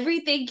 like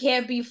everything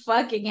can't be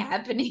fucking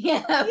happening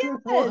at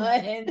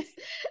once.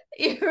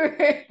 You're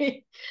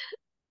right.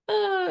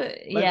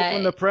 Like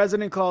when the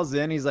president calls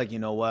in, he's like, you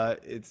know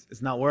what,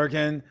 it's not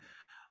working,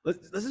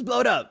 let's just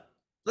blow it up.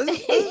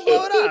 Let's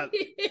blow it up.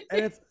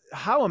 And it's,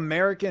 how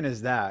American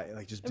is that?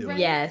 Like, just do it.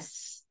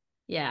 Yes.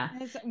 Yeah.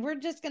 We're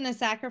just gonna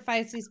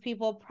sacrifice these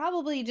people,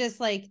 probably just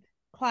like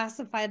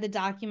classify the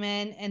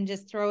document and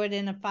just throw it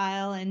in a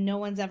file, and no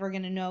one's ever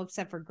gonna know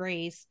except for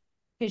Grace,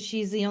 because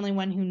she's the only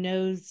one who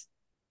knows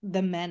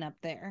the men up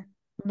there.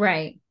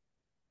 Right.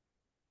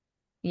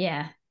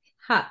 Yeah.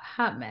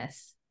 Hot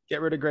mess.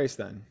 Get rid of Grace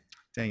then.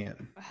 Dang it.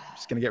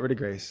 Just gonna get rid of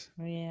Grace.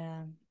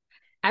 Yeah.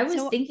 I was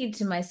thinking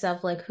to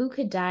myself, like, who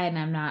could die and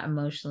I'm not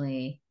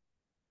emotionally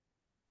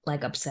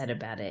like upset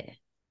about it?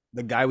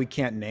 The guy we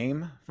can't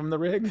name from the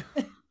rig.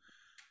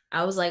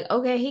 I was like,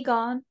 okay, he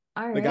gone.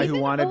 All right. The guy who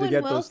wanted Owen to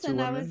get Wilson, those 2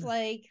 women. I was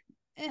like,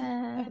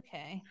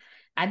 okay.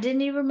 I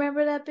didn't even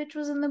remember that bitch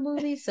was in the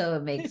movie, so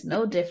it makes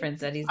no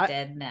difference that he's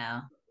dead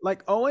now.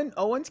 Like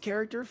Owen's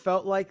character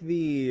felt like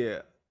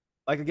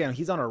again,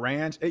 he's on a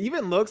ranch. It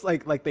even looks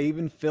like they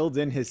even filled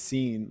in his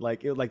scene.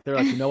 Like they're like,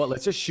 you know what?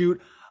 Let's just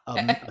shoot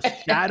a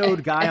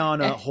shadowed guy on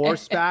a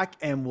horseback,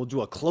 and we'll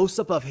do a close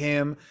up of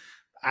him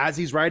as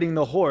he's riding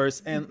the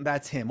horse, and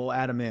that's him. We'll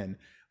add him in.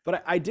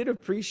 But I did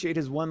appreciate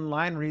his one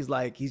line where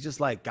he's just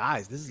like,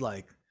 guys, this is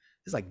like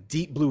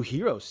deep blue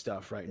hero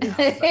stuff right now.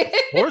 Like, of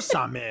course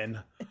I'm in.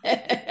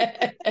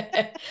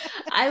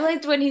 I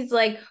liked when he's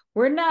like,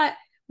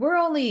 we're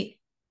only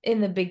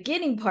in the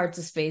beginning parts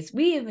of space.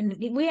 We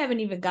haven't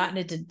even gotten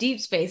into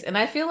deep space. And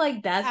I feel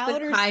like that's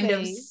outer the kind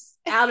space.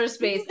 Of outer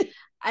space.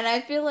 And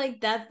I feel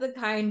like that's the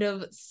kind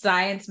of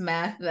science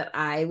math that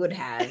I would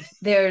have.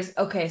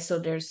 So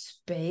there's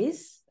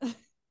space,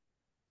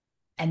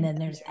 and then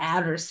there's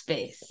outer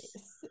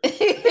space.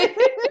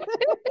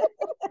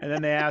 And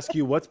then they ask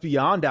you, what's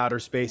beyond outer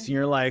space? And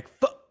you're like,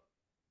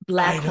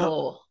 black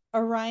hole.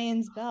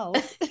 Orion's belt.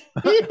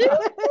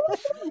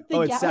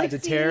 It's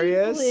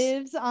Sagittarius.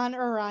 Lives on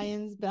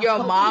Orion's belt.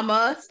 Your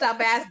mama, stop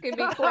asking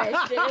me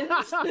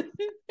questions.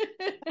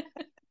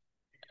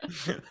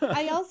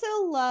 I also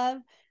love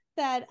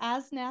that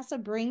as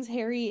NASA brings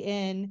Harry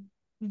in,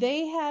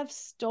 they have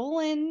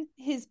stolen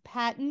his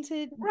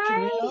patented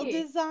drill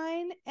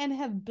design and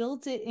have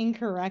built it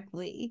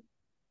incorrectly.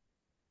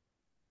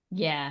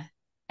 Yeah.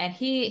 And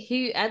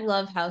I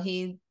love how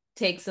he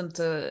takes them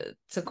to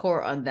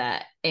court on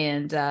that.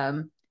 And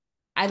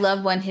I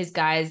love when his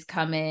guys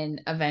come in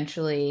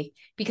eventually,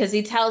 because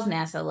he tells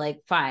NASA, like,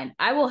 fine,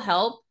 I will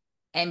help,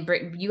 and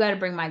you got to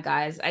bring my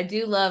guys. I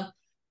do love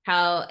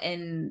how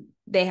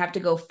they have to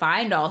go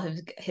find all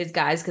his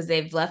guys because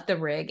they've left the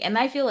rig. And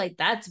I feel like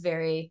that's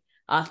very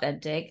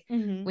authentic.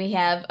 Mm-hmm. We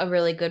have a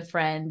really good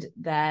friend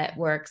that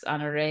works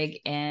on a rig,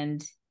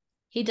 and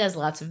he does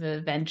lots of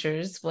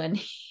adventures when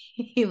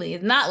he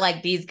leaves. Not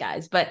like these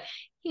guys, but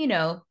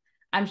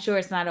I'm sure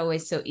it's not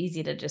always so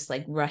easy to just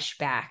like rush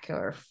back,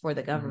 or for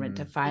the government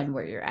to find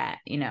where you're at,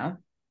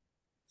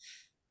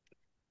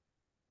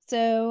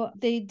 So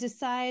they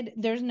decide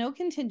there's no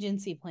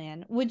contingency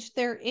plan, which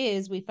there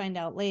is, we find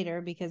out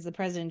later, because the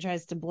president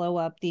tries to blow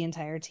up the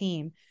entire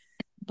team.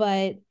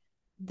 But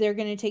they're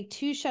going to take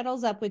 2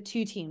 shuttles up with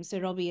 2 teams. So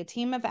it'll be a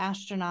team of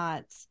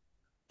astronauts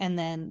and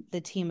then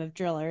the team of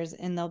drillers,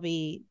 and they'll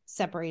be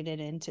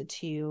separated into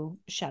 2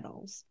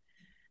 shuttles.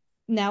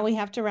 Now we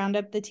have to round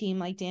up the team,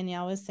 like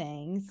Danielle was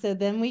saying. So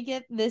then we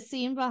get this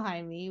scene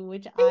behind me,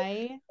 which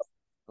I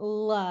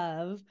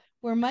love,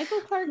 where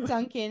Michael Clarke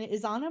Duncan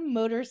is on a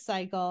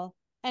motorcycle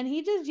and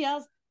he just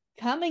yells,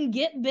 "Come and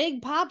get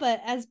Big Papa,"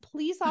 as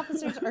police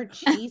officers are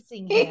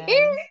chasing him.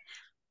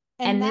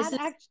 And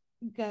that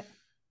Go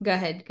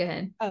ahead.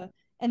 Oh,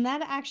 and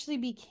that actually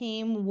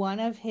became one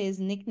of his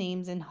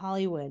nicknames in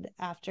Hollywood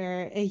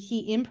after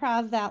he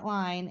improv that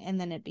line, and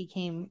then it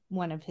became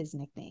one of his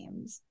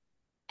nicknames.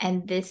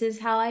 And this is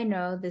how I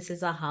know this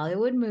is a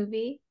Hollywood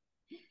movie.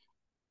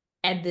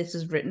 And this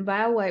was written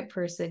by a white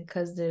person,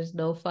 because there's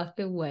no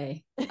fucking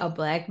way a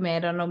black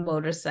man on a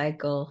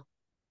motorcycle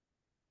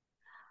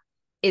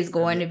is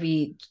going to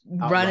be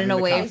running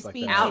away,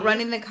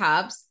 outrunning the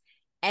cops.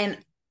 And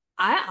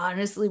I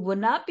honestly would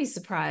not be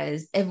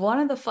surprised if one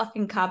of the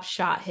fucking cops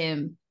shot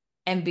him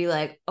and be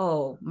like,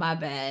 "Oh, my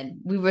bad.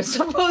 We were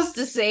supposed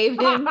to save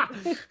him." I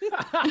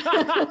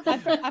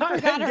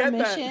forgot our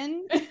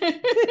mission.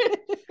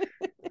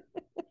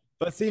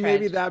 But see,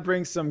 maybe that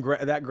brings some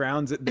that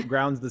grounds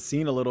the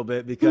scene a little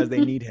bit, because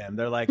they need him.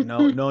 They're like,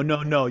 no,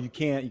 you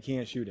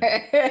can't shoot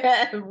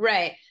him.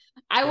 Right.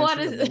 I'm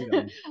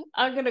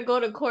gonna go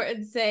to court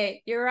and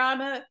say, "Your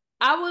Honor,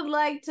 I would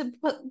like to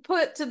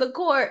put to the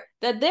court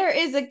that there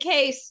is a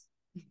case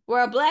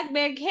where a black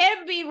man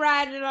can be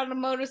riding on a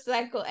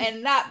motorcycle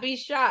and not be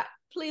shot.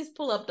 Please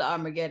pull up the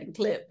Armageddon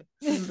clip."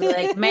 And be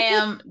like,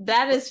 "Ma'am,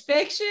 that is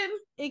fiction.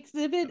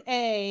 Exhibit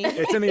A.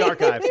 It's in the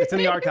archives.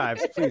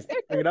 Please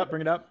bring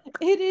it up.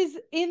 It is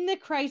in the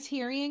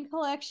Criterion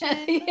collection.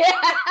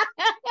 Yeah.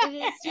 It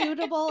is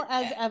suitable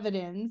as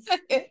evidence.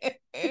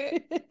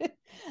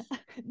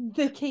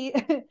 The case.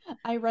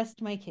 I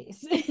rest my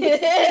case.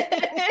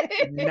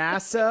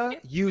 NASA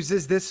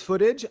uses this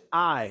footage.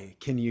 I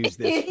can use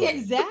this footage.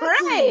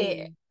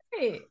 Exactly.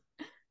 Right.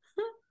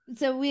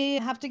 So we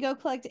have to go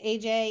collect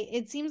AJ.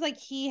 It seems like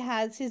he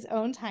has his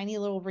own tiny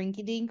little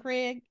rinky-dink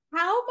rig.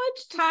 How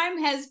much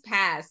time has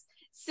passed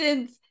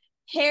since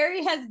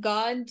Harry has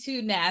gone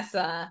to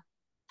NASA?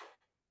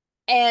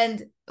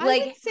 And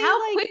like,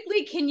 how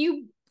quickly can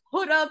you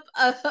put up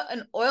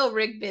an oil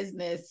rig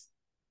business?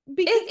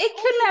 Because it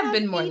couldn't have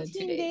been more than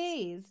 2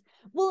 days.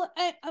 Well,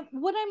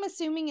 what I'm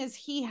assuming is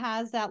he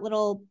has that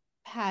little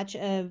patch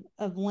of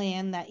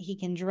land that he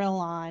can drill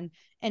on,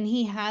 and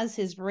he has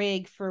his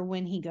rig for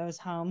when he goes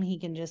home. He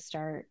can just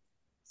start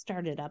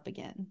it up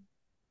again.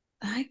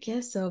 I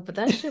guess so, but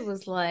that shit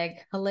was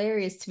like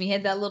hilarious to me. He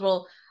had that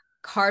little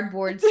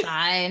cardboard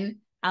sign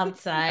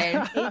outside.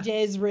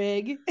 AJ's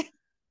rig.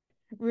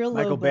 Real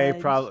Michael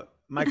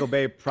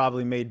Bay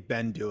probably made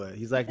Ben do it.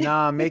 He's like,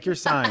 "Nah, make your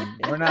sign.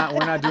 We're not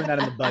doing that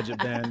in the budget,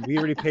 Ben. We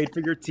already paid for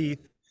your teeth.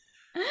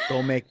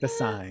 Go make the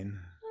sign."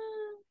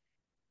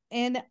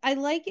 And I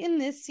like in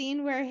this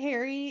scene where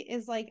Harry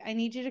is like, "I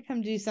need you to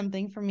come do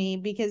something for me,"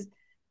 because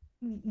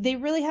they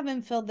really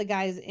haven't filled the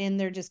guys in.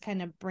 They're just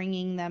kind of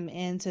bringing them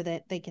in so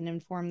that they can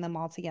inform them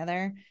all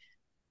together.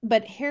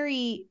 But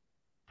Harry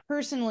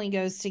personally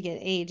goes to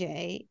get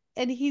AJ,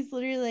 and he's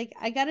literally like,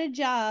 "I got a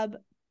job,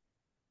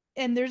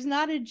 and there's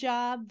not a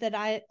job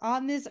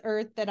on this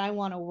earth that I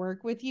want to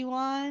work with you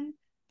on,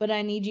 but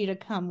I need you to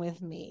come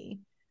with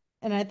me."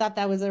 And I thought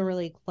that was a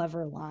really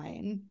clever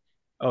line.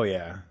 Oh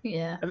yeah.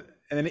 Yeah. And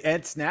then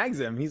Ed snags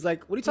him. He's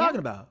like, "What are you talking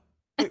about?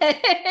 What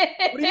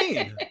do you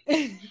mean?"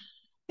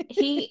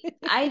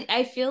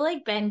 I feel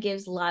like Ben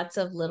gives lots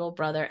of little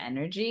brother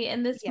energy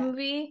in this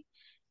movie.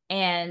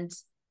 And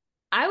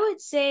I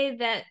would say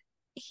that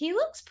he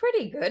looks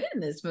pretty good in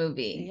this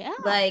movie. Yeah.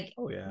 Like,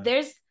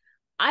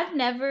 I've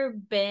never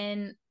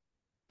been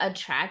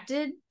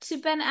attracted to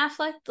Ben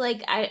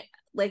Affleck.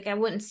 I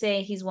wouldn't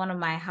say he's one of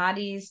my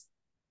hotties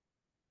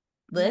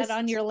list. Is that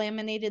on your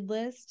laminated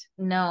list?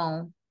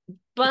 No.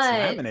 But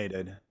it's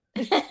laminated.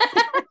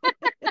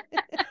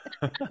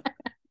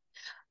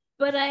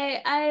 But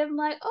I am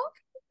like,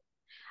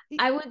 okay.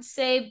 I would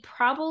say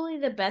probably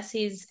the best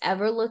he's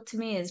ever looked to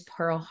me is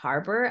Pearl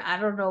Harbor. I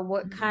don't know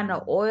what kind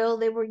of oil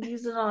they were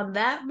using on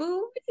that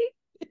movie.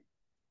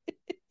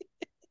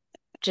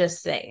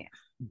 Just saying.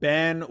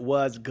 Ben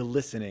was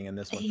glistening in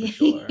this one for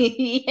sure.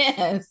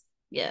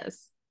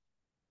 Yes.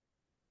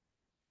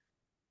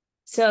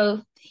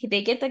 So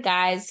they get the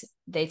guys,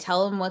 they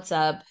tell them what's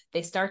up,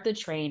 they start the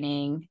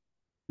training,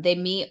 they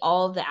meet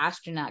all the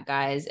astronaut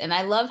guys, and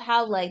I love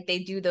how like they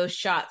do those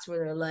shots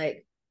where they're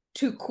like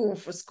too cool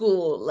for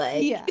school,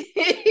 like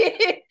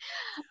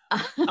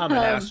I'm an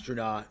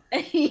astronaut.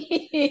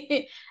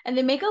 And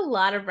they make a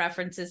lot of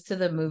references to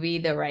the movie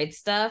The Right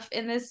Stuff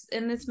in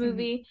this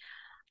movie.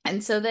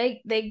 And so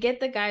they get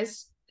the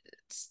guys,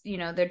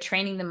 they're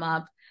training them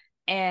up,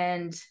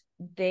 and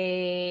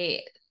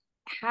they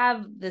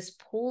have this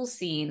pool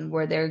scene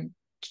where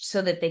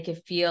so that they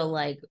could feel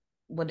like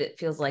what it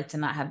feels like to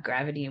not have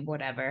gravity and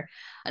whatever.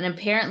 And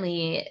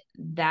apparently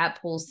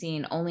that pool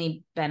scene,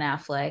 only Ben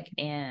Affleck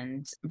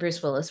and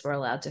Bruce Willis were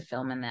allowed to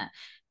film in that.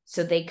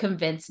 So they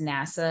convinced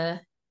NASA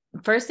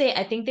first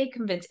I think they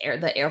convinced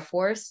the Air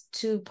Force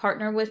to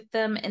partner with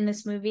them in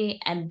this movie,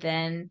 and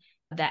then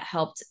that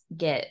helped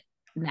get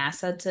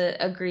NASA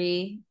to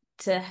agree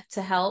to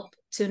help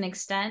to an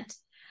extent.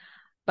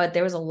 But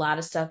there was a lot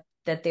of stuff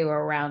that they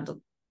were around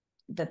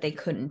that they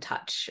couldn't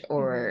touch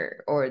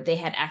or they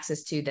had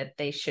access to that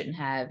they shouldn't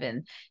have.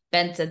 And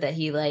Ben said that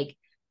he like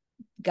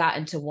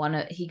got to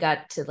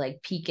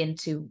like peek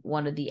into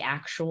one of the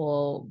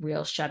actual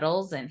real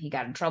shuttles and he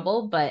got in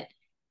trouble, but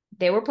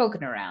they were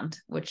poking around,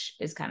 which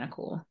is kind of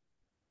cool.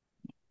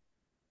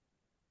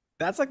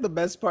 That's like the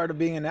best part of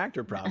being an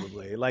actor,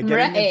 probably. Like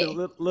getting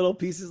into little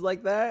pieces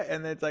like that.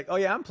 And it's like, oh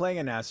yeah, I'm playing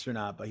an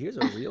astronaut, but here's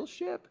a real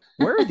ship.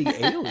 Where are the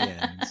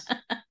aliens?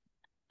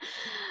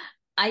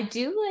 I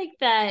do like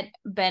that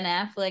Ben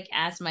Affleck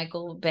asked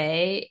Michael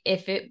Bay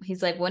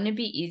he's like, wouldn't it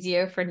be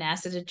easier for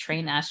NASA to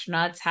train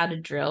astronauts how to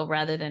drill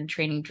rather than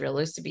training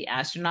drillers to be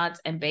astronauts?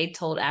 And Bay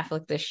told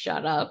Affleck to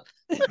shut up.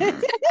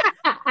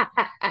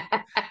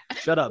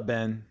 Shut up,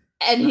 Ben.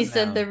 And he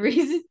said the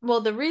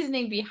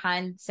reasoning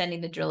behind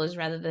sending the drillers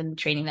rather than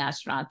training the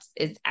astronauts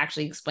is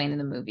actually explained in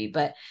the movie.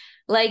 But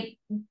like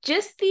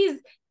just these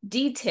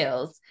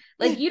details,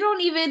 like you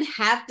don't even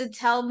have to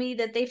tell me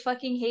that they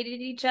fucking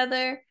hated each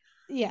other.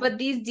 Yeah. But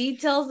these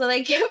details that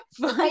I kept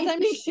finding.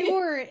 I'm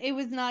sure it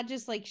was not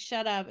just like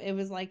shut up. It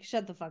was like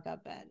shut the fuck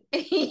up, Ben.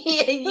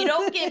 You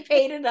don't get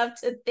paid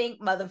enough to think,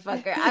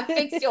 motherfucker. I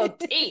fixed your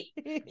teeth.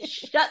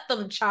 Shut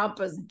them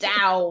chompers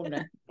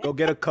down. Go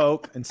get a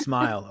Coke and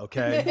smile,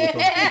 okay?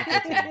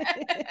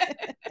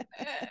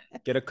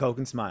 Get a Coke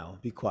and smile.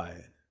 Be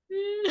quiet.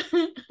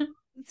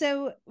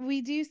 So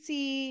we do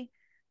see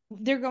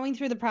they're going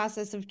through the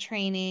process of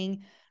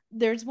training.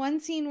 There's one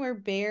scene where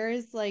Bear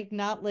is like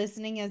not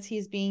listening as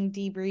he's being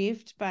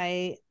debriefed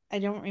by, I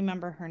don't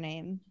remember her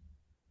name,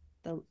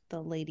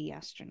 the lady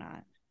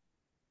astronaut.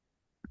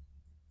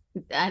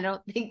 I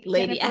don't think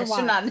Lady Jennifer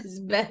Astronaut Watts is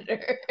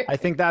better. I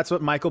think that's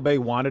what Michael Bay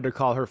wanted to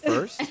call her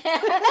first.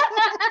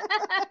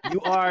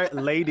 You are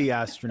Lady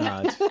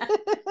Astronaut.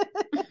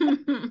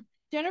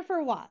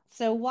 Jennifer Watts.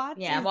 So Watts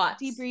is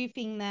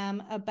debriefing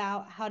them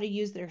about how to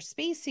use their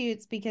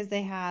spacesuits because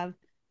they have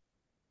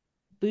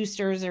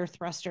boosters or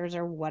thrusters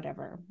or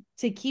whatever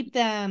to keep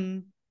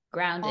them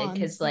grounded,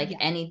 because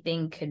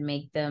anything could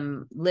make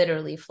them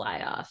literally fly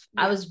off.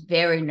 I was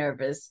very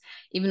nervous,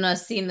 even though I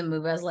seen the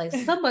movie. I was like,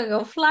 somebody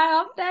gonna fly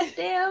off that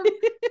damn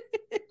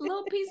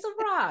little piece of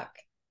rock.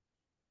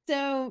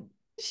 So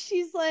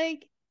she's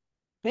like,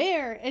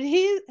 Bear, and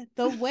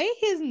the way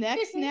his neck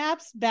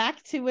snaps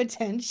back to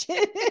attention.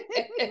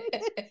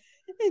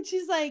 And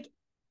she's like,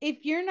 if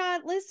you're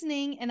not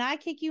listening and I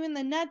kick you in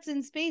the nuts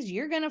in space,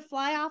 you're going to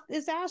fly off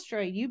this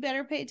asteroid. You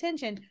better pay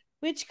attention,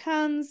 which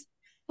comes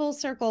full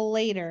circle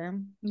later.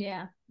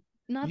 Yeah.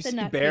 Not you the see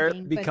nut Bear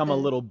kicking, become a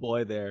little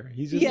boy there.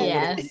 He's just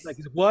he's like,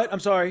 what? I'm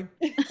sorry,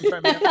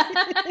 man.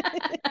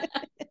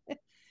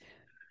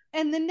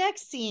 And the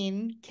next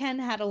scene, Ken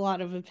had a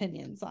lot of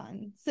opinions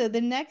on. So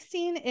the next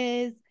scene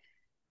is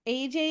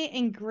AJ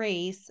and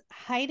Grace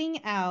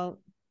hiding out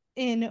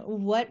in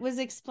what was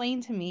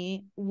explained to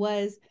me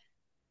was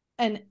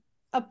an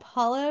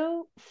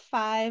Apollo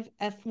 5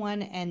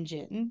 F1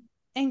 engine.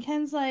 And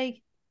Ken's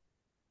like,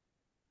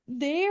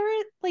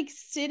 they're like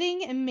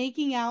sitting and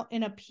making out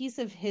in a piece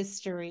of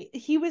history.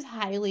 He was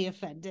highly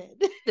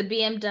offended. The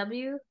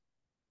BMW?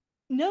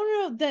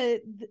 No,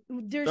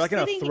 they're like in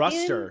a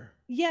thruster.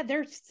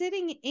 They're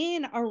sitting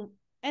in a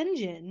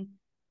engine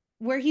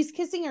where he's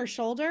kissing her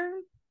shoulder.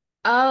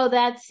 Oh,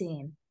 that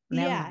scene.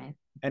 Never mind.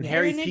 And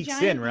Harry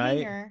peeks in, right?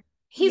 Hangar.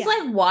 He's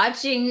like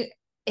watching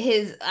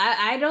his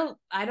I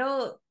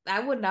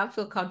would not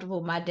feel comfortable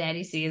with my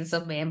daddy seeing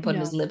some man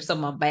putting his lips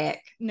on my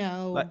back.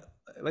 No.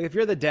 Like if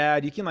you're the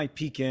dad, you can like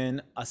peek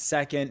in a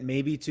second,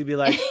 maybe to be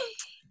like,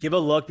 give a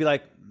look, be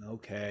like,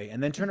 okay,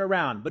 and then turn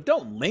around. But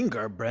don't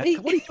linger, Brett.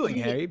 What are you doing,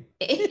 Harry?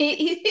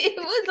 It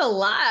was a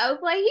lot. I was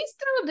like, he's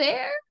still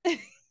there.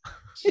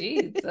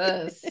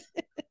 Jesus.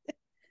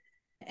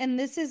 And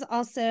this is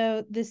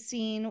also the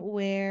scene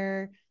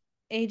where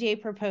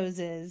AJ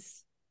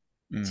proposes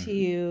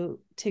to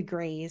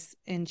Grace,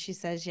 and she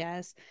says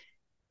yes.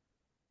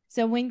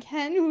 So when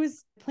Ken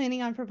was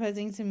planning on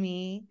proposing to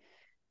me,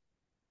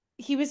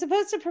 he was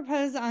supposed to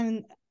propose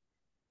on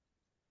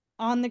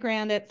the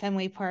ground at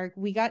Fenway Park.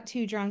 We got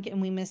too drunk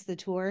and we missed the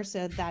tour,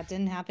 so that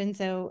didn't happen.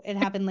 So it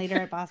happened later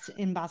at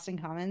Boston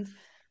Commons.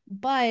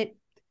 But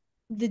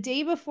the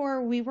day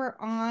before, we were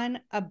on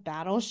a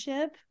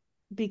battleship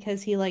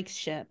because he likes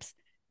ships.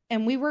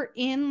 And we were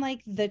in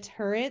like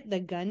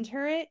the gun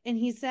turret. And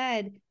he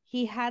said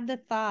he had the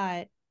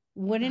thought,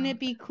 wouldn't it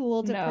be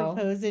cool to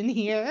propose in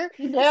here?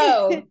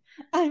 No.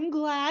 I'm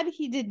glad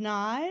he did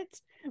not.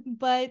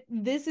 But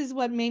this is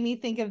what made me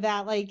think of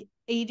that. Like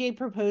AJ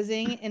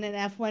proposing in an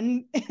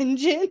F1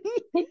 engine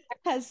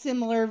has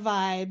similar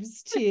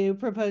vibes to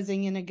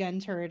proposing in a gun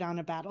turret on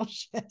a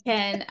battleship.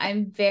 Ken,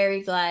 I'm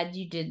very glad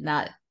you did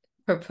not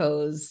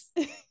propose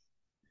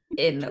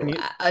in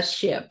a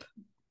ship.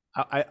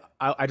 I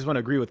just want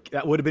to agree with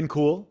that. Would have been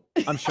cool.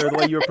 I'm sure the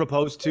way you were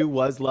proposed to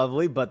was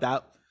lovely, but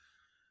that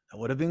That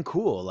would have been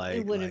cool.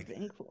 It would have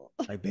been cool.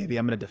 Like, baby,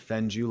 I'm gonna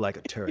defend you like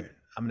a turret.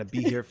 I'm gonna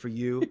be here for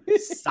you,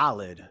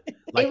 solid,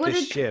 like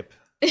this ship.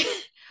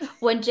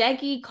 When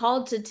Jackie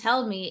called to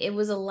tell me, it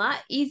was a lot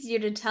easier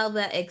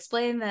to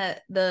explain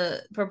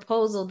the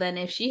proposal than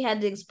if she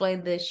had to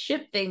explain the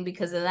ship thing,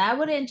 because then I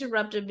would have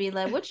interrupted, be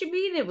like, "What you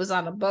mean it was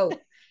on a boat?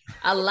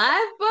 A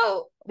live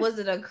boat? Was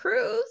it a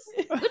cruise?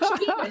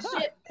 What you mean a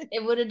ship?"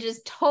 It would have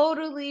just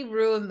totally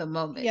ruined the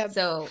moment. Yep.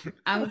 So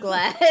I'm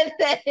glad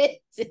that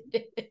it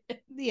did.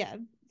 Yeah.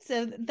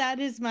 So that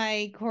is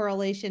my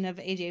correlation of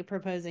AJ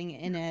proposing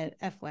in a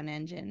F1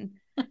 engine.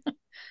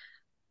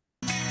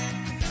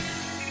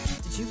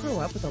 Did you grow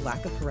up with a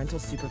lack of parental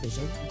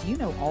supervision? Do you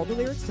know all the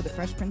lyrics to The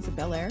Fresh Prince of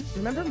Bel-Air?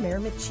 Remember Mayor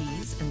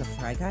McCheese and the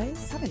Fry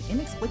Guys? Have an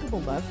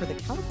inexplicable love for the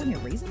California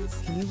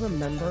Raisins? Can you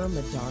remember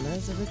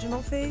Madonna's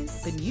original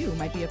face? Then you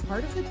might be a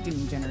part of the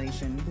Doom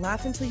generation.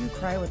 Laugh until you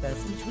cry with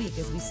us each week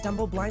as we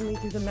stumble blindly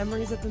through the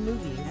memories of the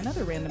movies and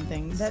other random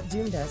things that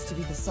doomed us to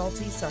be the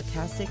salty,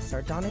 sarcastic,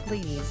 sardonic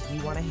ladies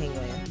you want to hang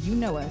with. You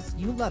know us,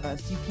 you love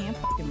us, you can't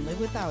fucking live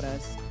without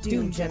us.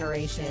 Doom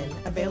Generation,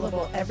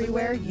 available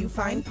everywhere you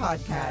find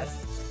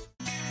podcasts.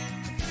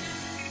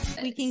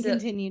 We can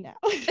continue now.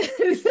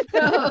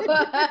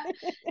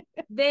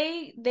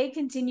 They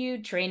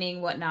continue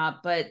training,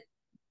 whatnot, but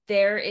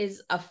there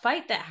is a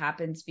fight that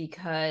happens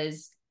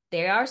because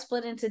they are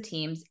split into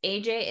teams.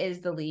 AJ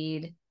is the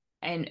lead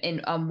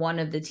and on one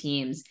of the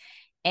teams,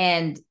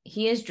 and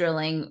he is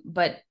drilling,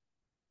 but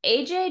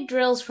AJ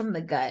drills from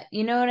the gut.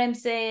 You know what I'm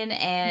saying?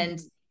 And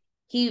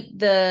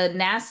the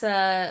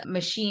NASA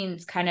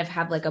machines kind of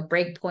have like a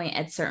break point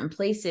at certain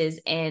places,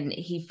 and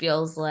he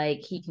feels like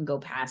he can go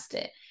past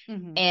it.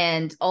 Mm-hmm.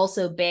 And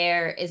also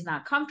Bear is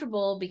not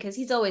comfortable because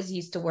he's always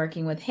used to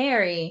working with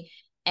Harry.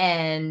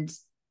 And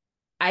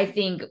I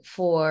think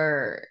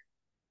for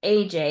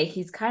AJ,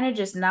 he's kind of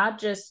just not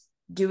just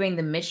doing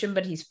the mission,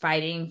 but he's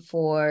fighting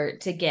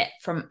to get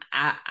from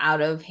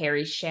out of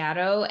Harry's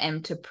shadow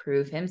and to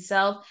prove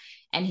himself.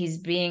 And he's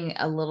being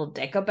a little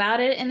dick about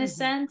it in a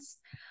sense.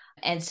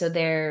 And so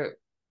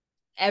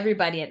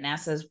everybody at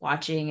NASA is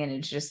watching, and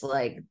it's just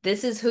like,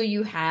 this is who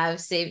you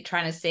have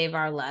trying to save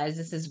our lives.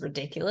 This is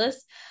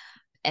ridiculous.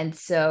 And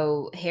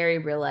so Harry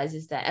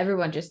realizes that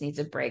everyone just needs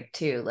a break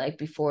too, like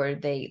before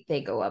they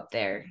go up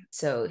there.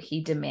 So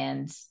he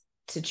demands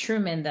to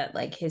Truman that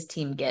like his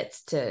team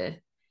gets to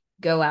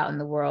go out in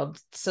the world.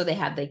 So they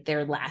have like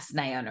their last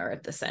night on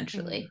Earth,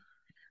 essentially.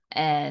 Mm-hmm.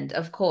 And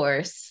of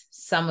course,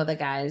 some of the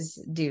guys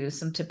do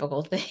some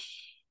typical things.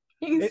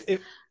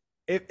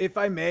 If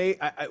I may,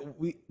 I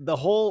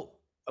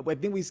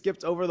think we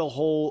skipped over the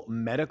whole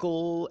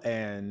medical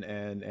and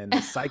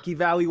the psych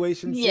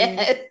evaluation scene.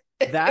 Yes.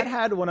 That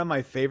had one of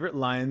my favorite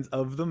lines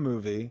of the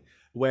movie,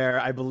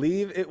 where I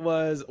believe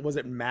was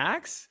it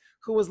Max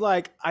who was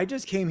like, "I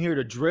just came here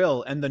to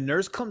drill," and the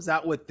nurse comes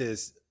out with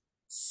this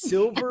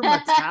silver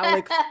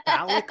metallic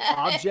phallic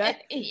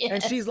object, yes.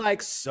 And she's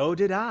like, "So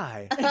did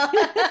I."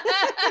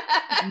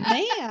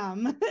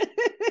 Ma'am.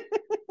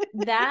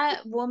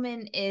 That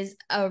woman is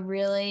a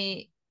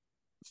really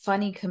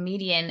funny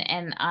comedian,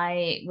 and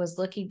I was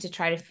looking to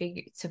try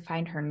to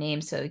find her name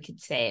so we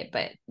could say it,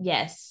 but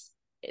yes,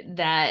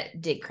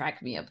 that did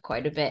crack me up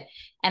quite a bit.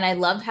 And I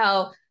love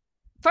how,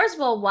 first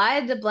of all,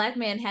 why the black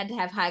man had to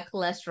have high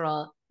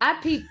cholesterol. I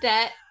peeped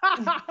that.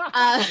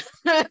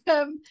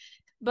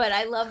 But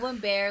I love when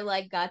Bear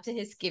like got to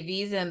his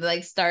skivvies and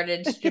like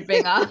started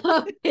stripping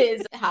off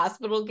his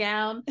hospital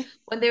gown,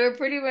 when they were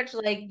pretty much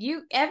like,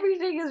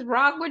 everything is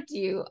wrong with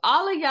you.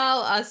 All of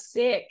y'all are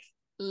sick,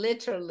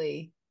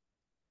 literally.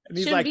 And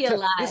he's like,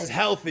 "This is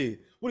healthy.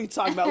 What are you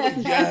talking about?" Like,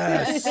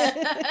 yes.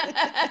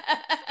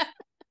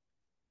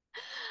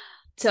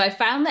 So I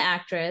found the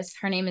actress.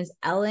 Her name is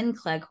Ellen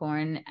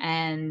Cleghorn,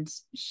 and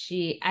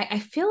I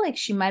feel like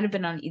she might have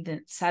been on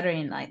either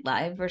Saturday Night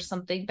Live or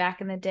something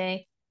back in the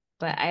day,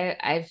 but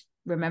I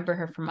remember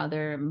her from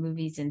other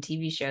movies and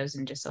TV shows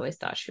and just always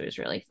thought she was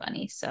really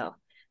funny. So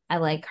I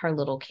like her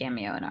little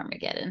cameo in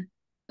Armageddon.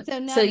 So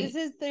now this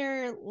is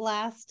their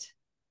last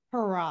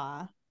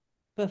hurrah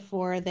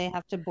before they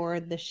have to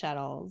board the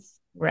shuttles.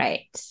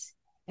 Right.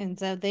 And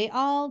so they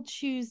all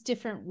choose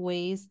different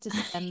ways to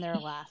spend their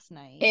last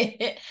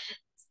night.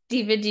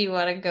 Steven, do you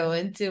want to go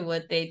into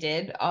what they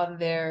did on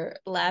their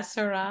last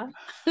hurrah?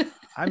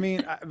 I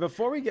mean,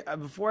 before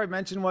I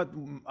mention what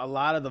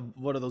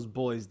of those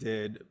boys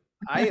did,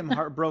 I am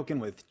heartbroken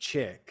with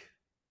Chick.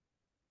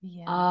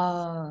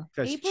 Yeah.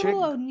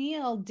 April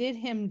O'Neil did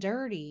him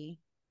dirty.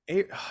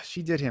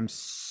 She did him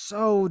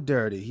so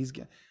dirty.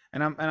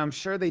 I'm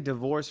sure they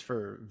divorced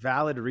for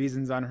valid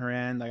reasons on her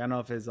end. Like, I don't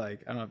know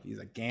if he's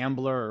a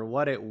gambler or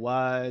what it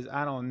was.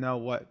 I don't know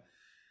what.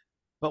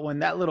 But when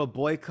that little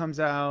boy comes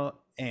out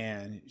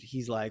and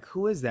he's like,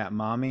 "Who is that,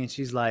 mommy?" and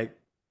she's like,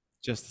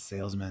 "Just a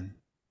salesman."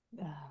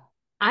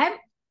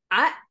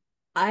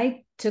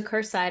 I took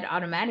her side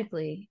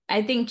automatically.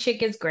 I think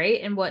Chick is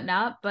great and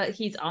whatnot, but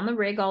he's on the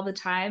rig all the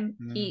time.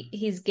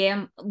 He's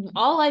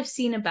all I've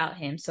seen about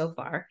him so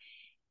far,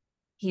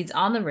 he's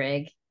on the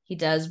rig. He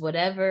does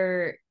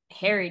whatever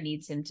Harry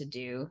needs him to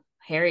do.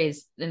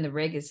 Harry's in the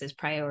rig is his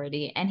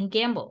priority, and he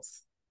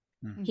gambles.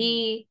 Mhm.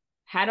 He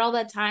had all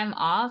that time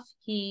off.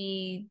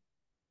 He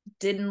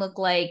didn't look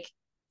like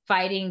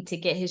fighting to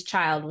get his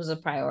child was a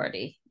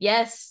priority.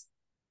 Yes,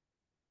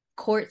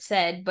 court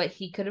said, but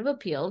he could have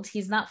appealed.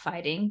 He's not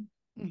fighting.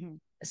 Mm-hmm.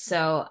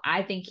 So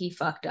I think he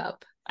fucked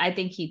up. I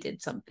think he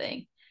did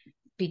something,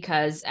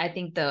 because I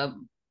think the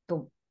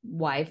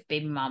wife,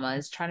 baby mama,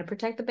 is trying to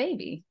protect the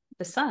baby,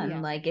 the son. Yeah.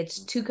 Like,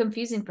 it's too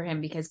confusing for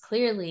him, because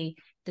clearly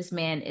this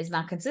man is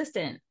not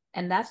consistent,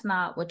 and that's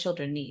not what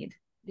children need.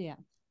 Yeah.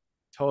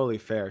 Totally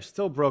fair.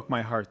 Still broke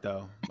my heart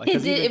though. Like,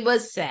 It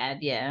was sad,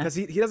 yeah. Because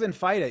he doesn't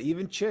fight it.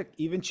 Even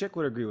Chick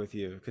would agree with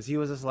you. Because he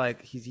was just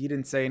like, he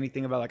didn't say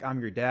anything about like, I'm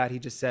your dad. He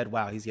just said,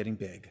 wow, he's getting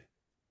big.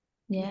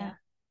 Yeah.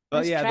 But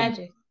That's yeah,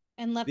 tragic.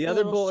 And left the the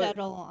other little boy-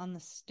 shuttle on the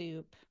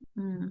stoop.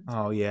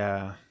 Oh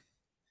yeah.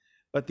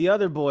 But the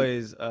other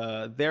boys,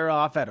 they're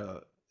off at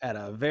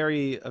a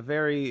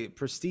very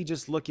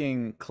prestigious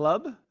looking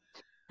club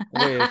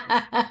with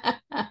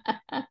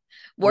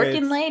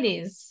Working with-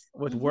 ladies.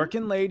 with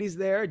working ladies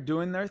there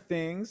doing their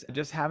things,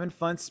 just having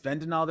fun,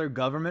 spending all their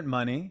government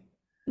money.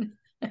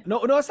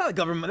 No, it's not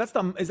government.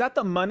 Is that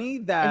the money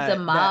that It's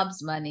the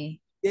mob's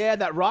money. that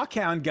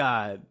Rockhound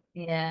got?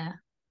 Yeah.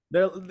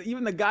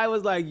 Even the guy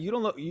was like, you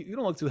don't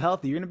look too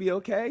healthy. You're gonna be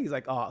okay. He's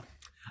like, oh,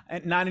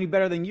 not any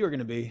better than you're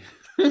gonna be.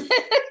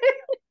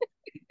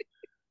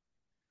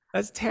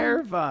 That's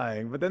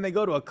terrifying. But then they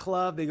go to a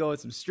club, they go with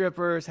some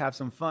strippers, have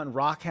some fun.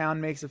 Rockhound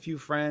makes a few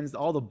friends.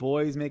 All the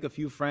boys make a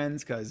few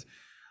friends because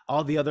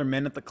all the other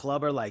men at the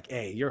club are like,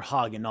 hey, you're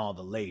hogging all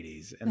the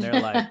ladies. And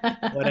they're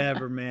like,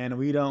 whatever, man,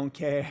 we don't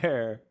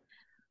care.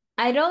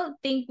 I don't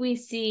think we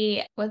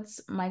see,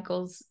 what's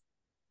Michael's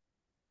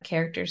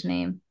character's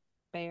name?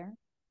 Bear.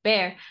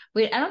 Bear.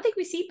 I don't think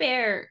we see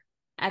Bear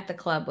at the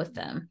club with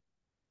them.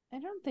 I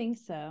don't think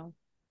so.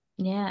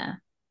 Yeah.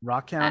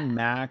 Rockhound,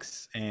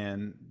 Max,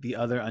 and the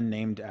other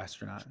unnamed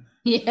astronaut.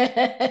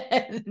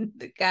 Yeah.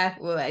 The guy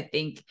who I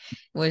think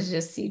was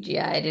just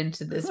CGI'd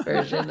into this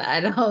version. I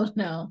don't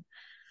know.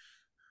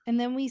 And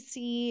then we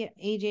see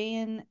AJ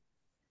and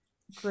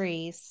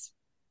Grace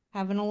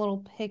having a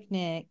little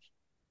picnic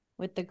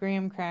with the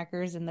graham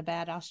crackers and the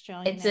bad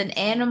Australian It's an accent.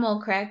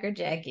 animal cracker,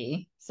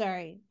 Jackie.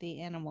 Sorry,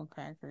 the animal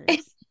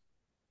crackers.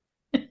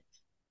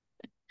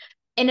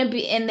 And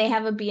they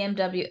have a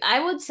BMW.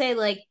 I would say,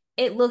 like,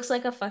 it looks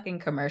like a fucking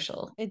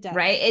commercial. It does.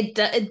 Right?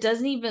 It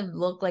doesn't even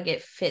look like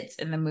it fits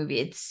in the movie.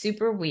 It's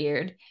super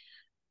weird.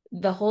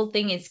 The whole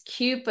thing is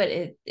cute, but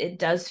it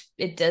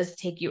does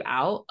take you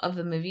out of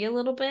the movie a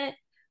little bit.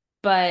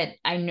 But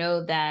I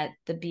know that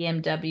the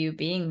BMW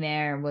being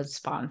there was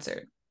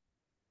sponsored.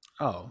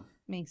 Oh.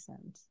 Makes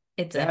sense.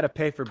 It's They had to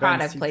pay for product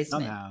Ben's teeth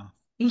placement. somehow.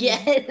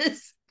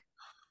 Yes.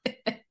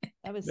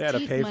 That was They had to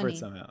teeth pay money. for it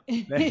somehow.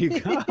 There you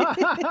go.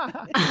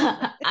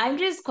 I'm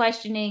just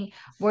questioning,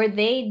 were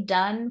they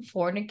done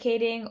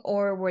fornicating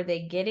or were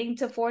they getting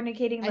to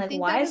fornicating? I Like,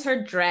 think why that is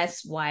her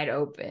dress wide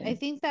open? I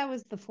think that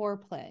was the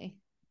foreplay.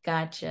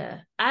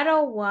 Gotcha. I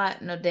don't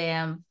want no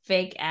damn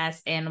fake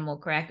ass animal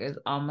crackers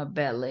on my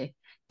belly.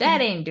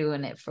 That ain't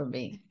doing it for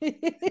me.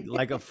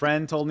 Like a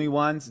friend told me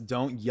once,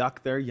 don't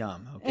yuck their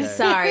yum. Okay.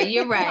 Sorry,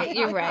 you're right.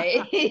 You're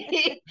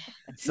right.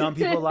 Some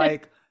people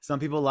like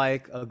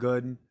a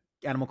good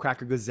animal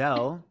cracker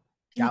gazelle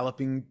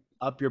galloping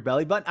up your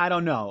belly button. I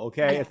don't know.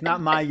 Okay. It's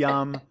not my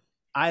yum.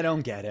 I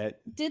don't get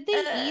it. Did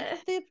they eat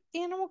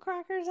the animal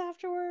crackers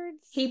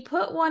afterwards? He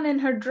put one in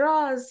her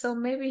drawers, so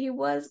maybe he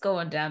was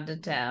going down to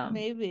town.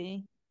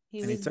 Maybe. He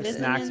And he was took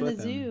visiting snacks the with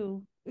him.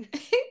 zoo.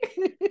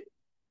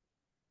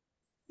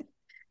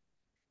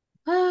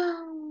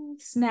 Oh,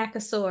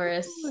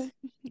 Snackosaurus.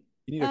 You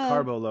need a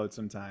carbo load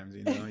sometimes,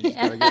 you know. You just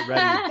gotta get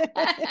ready.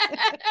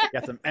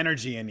 Get some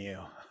energy in you.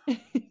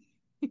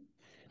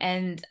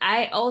 And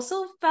I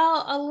also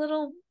felt a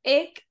little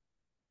ick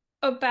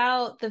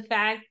about the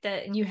fact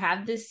that you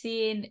have this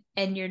scene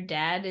and your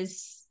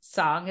dad's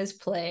song is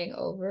playing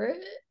over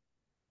it.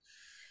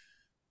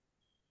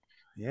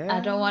 Yeah. I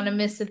don't want to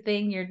miss a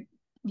thing.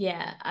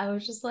 I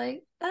was just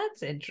like,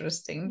 that's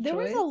interesting. There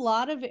was choice. a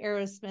lot of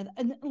Aerosmith.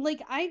 And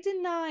like, I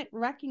did not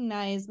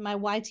recognize my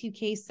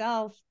Y2K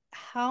self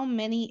how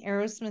many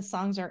Aerosmith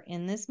songs are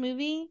in this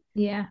movie.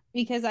 Yeah.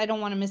 Because I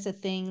don't want to miss a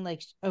thing,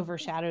 like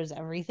overshadows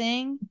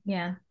everything.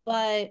 Yeah.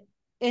 But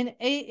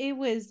it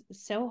was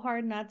so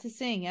hard not to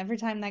sing every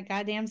time that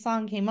goddamn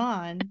song came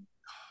on.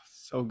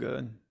 So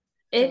good.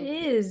 It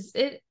is.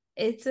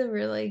 It's a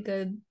really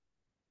good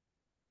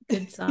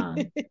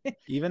song.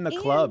 Even the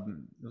club,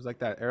 it was like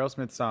that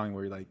Aerosmith song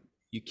where you're like,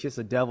 you kiss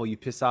a devil, you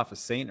piss off a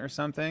saint or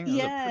something. It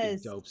was a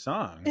pretty dope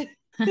song.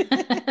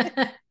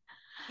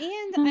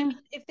 And I mean,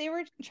 if they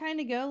were trying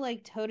to go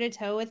like toe to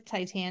toe with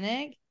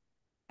Titanic,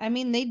 I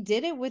mean, they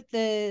did it with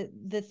the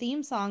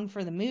theme song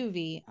for the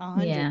movie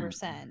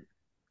 100%.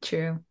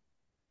 True.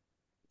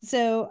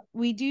 So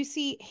we do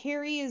see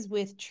Harry is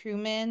with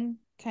Truman,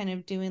 kind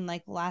of doing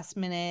like last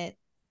minute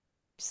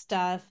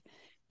stuff.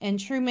 And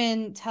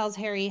Truman tells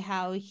Harry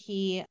how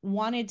he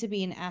wanted to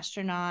be an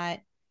astronaut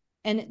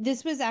And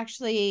this was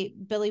actually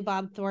Billy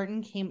Bob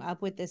Thornton came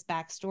up with this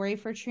backstory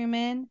for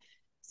Truman.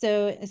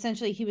 So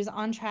essentially he was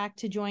on track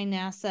to join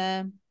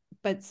NASA,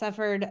 but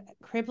suffered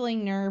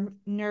crippling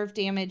nerve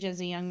damage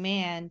as a young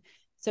man.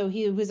 So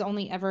he was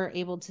only ever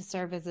able to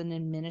serve as an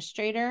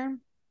administrator.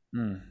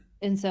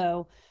 And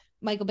so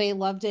Michael Bay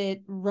loved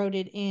it, wrote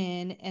it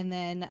in, and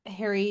then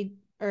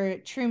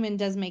Truman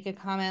does make a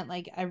comment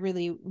like, I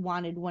really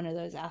wanted one of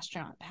those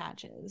astronaut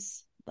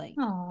patches. Like,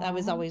 Aww. That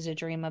was always a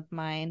dream of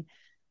mine.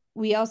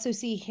 We also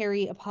see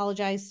Harry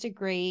apologize to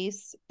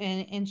Grace,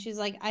 and she's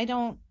like, I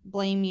don't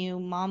blame you.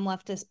 Mom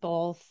left us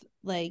both.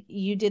 Like,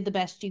 you did the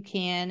best you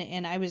can,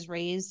 and I was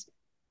raised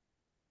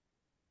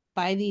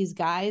by these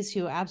guys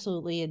who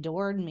absolutely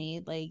adored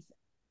me. Like,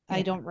 yeah.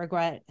 I don't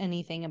regret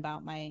anything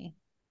about my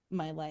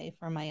life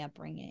or my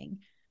upbringing.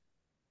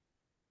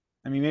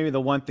 I mean, maybe the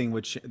one thing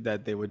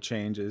that they would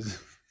change is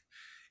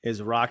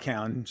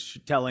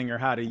Rockhound telling her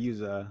how to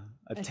use a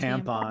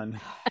tampon.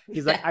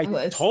 He's like,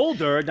 I told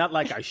her, not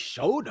like I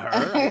showed her.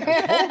 I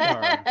told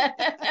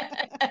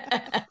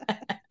her.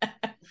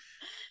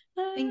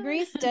 And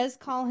Grace does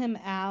call him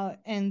out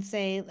and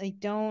say, like,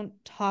 don't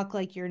talk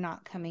like you're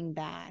not coming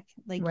back.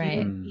 Like,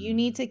 right. you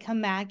need to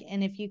come back.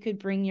 And if you could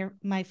bring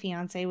my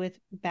fiance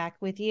back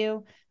with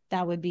you,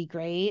 that would be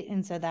great.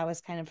 And so that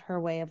was kind of her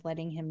way of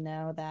letting him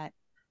know that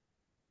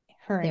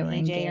her and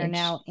AJ are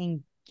now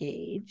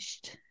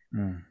engaged.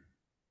 And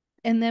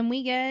then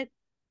we get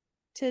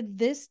to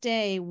this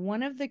day,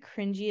 one of the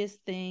cringiest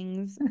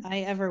things I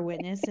ever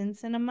witnessed in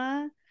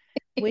cinema,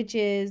 which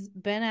is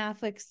Ben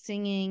Affleck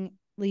singing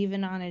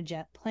Leaving on a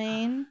Jet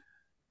Plane.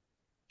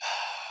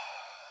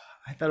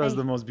 I thought it was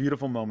the most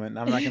beautiful moment.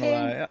 I'm not going to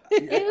lie.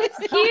 It was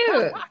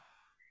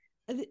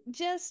cute.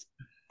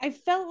 I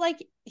felt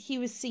like he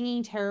was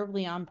singing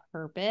terribly on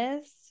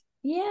purpose.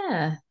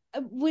 Yeah.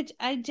 Which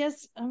I'm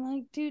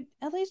like, dude,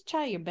 at least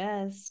try your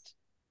best.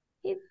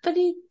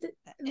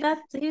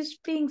 He's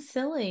being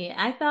silly.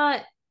 I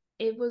thought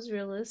it was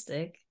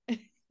realistic.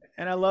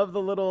 And I love the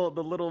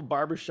little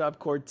barbershop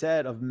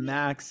quartet of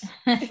Max,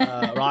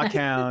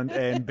 Rockhound,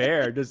 and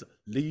Bear just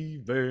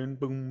leaving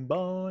boom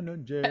on a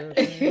jet.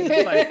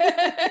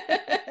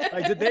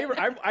 Like did they?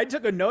 I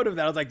took a note of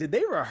that. I was like, did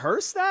they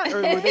rehearse that,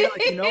 or were they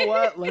like, you know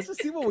what? Let's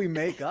just see what we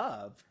make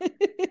up.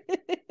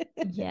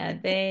 Yeah,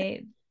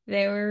 they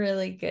were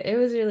really good. It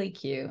was really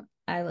cute.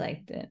 I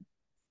liked it.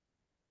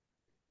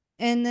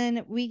 And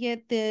then we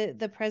get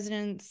the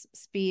president's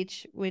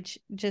speech, which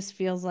just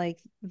feels like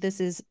this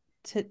is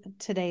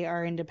today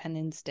our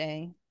Independence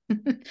Day.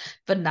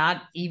 But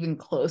not even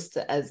close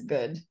to as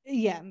good.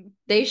 Yeah.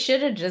 They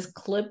should have just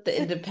clipped the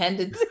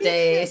Independence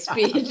Day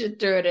speech and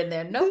threw it in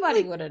there.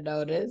 Nobody would have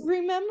noticed.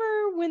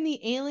 Remember when the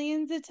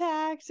aliens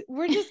attacked?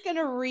 We're just going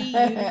to reuse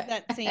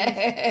that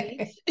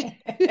same speech.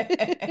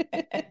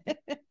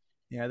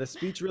 Yeah, the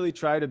speech really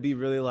tried to be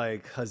really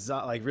like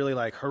huzzah, like really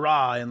like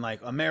hurrah and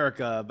like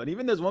America. But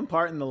even there's one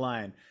part in the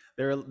line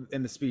there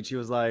in the speech, he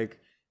was like,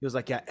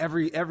 yeah,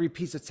 every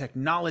piece of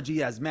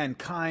technology as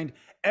mankind,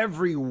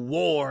 every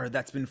war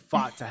that's been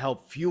fought to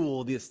help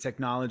fuel this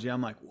technology.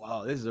 I'm like,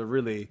 wow, this is a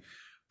really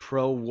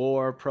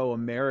pro-war,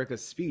 pro-America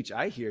speech.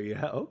 I hear you.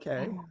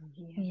 Okay. Oh,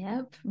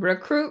 yep.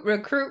 Recruit.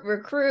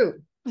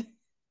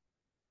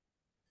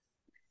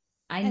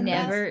 I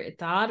never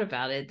thought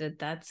about it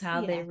that's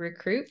how they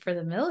recruit for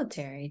the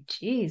military.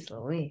 Jeez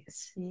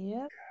Louise.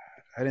 Yep.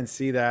 I didn't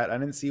see that. I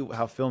didn't see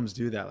how films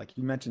do that. Like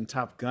you mentioned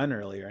Top Gun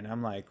earlier, and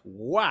I'm like,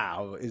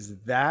 wow, is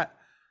that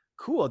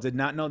cool? Did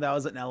not know that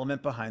was an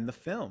element behind the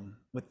film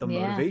with the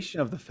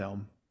motivation of the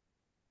film.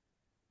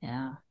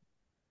 Yeah.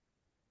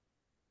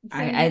 So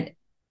go ahead.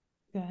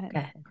 Go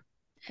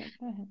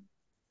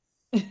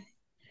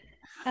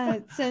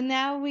ahead. So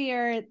now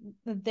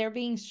they're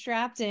being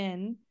strapped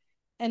in.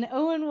 And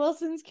Owen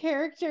Wilson's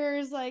character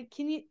is like,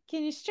 can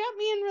you strap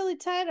me in really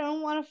tight? I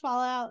don't want to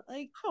fall out.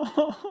 Like,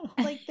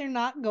 like they're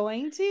not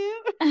going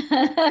to. He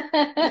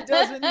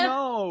doesn't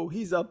know.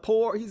 He's not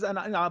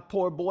a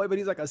poor boy, but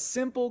he's like a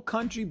simple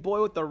country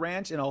boy with a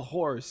ranch and a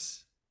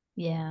horse.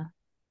 Yeah.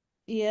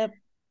 Yep.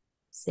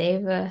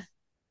 Save a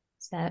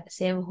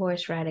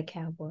horse, ride a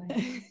cowboy.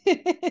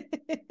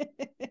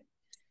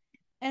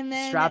 And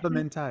then strap him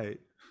in tight.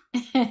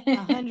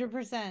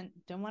 100%.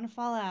 Don't want to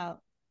fall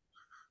out.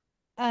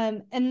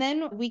 And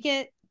then we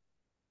get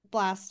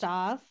blast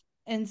off.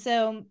 And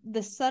so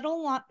the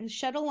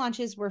shuttle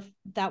launches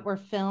that were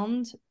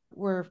filmed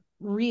were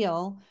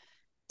real.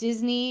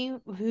 Disney,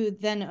 who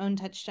then owned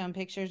Touchstone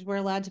Pictures, were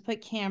allowed to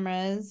put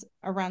cameras,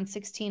 around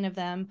 16 of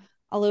them,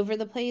 all over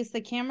the place.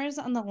 The cameras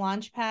on the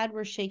launch pad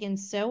were shaken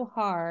so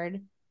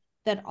hard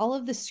that all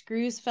of the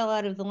screws fell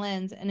out of the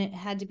lens, and it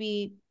had to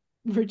be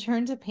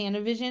returned to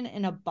Panavision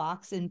in a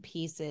box in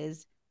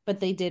pieces, but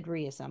they did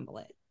reassemble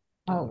it.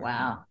 Oh,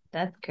 wow.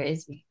 That's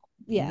crazy.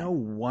 Yeah. No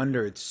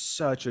wonder it's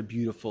such a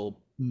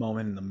beautiful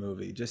moment in the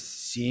movie.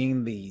 Just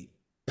seeing the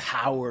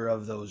power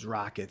of those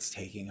rockets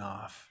taking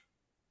off.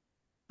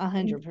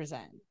 100%.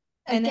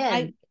 And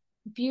again,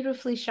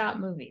 beautifully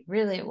shot movie.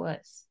 Really, it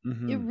was.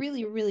 Mm-hmm. It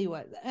really, really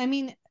was. I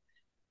mean,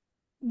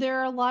 there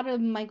are a lot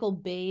of Michael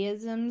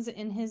Bay-isms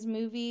in his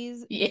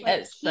movies.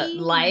 Yes, the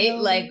light,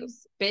 like,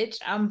 bitch,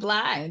 I'm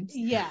blind.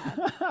 Yeah.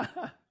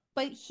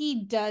 But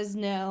he does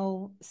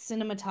know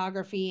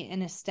cinematography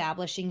and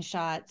establishing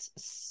shots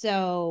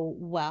so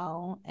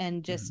well,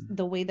 and just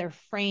the way they're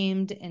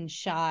framed and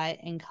shot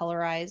and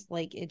colorized,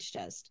 like it's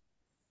just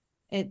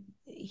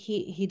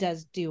he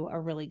does do a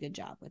really good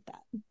job with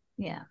that.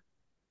 Yeah.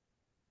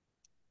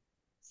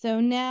 So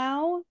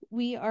now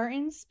we are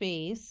in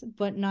space,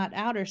 but not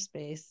outer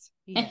space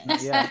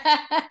yet. Yeah.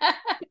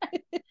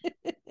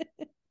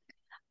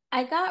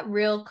 I got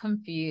real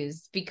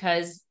confused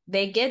because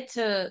they get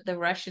to the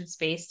Russian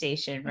space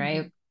station,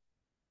 right?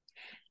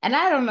 And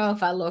I don't know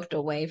if I looked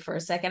away for a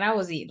second. I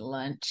was eating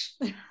lunch.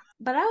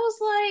 But I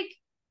was like,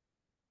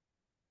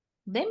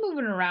 they're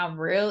moving around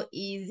real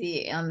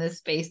easy on this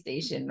space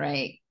station,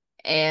 right?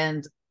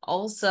 And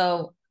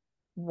also,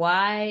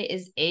 why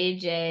is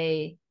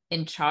AJ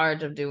in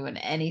charge of doing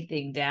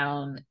anything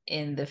down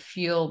in the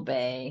fuel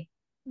bay?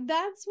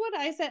 That's what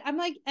I said. I'm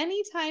like,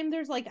 anytime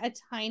there's like a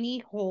tiny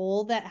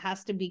hole that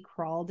has to be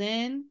crawled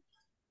in,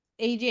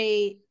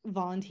 AJ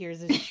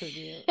volunteers as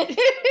tribute.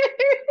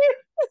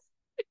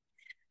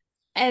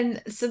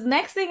 And so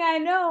next thing I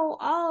know,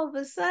 all of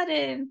a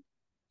sudden,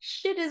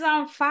 shit is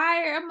on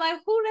fire. I'm like,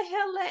 who the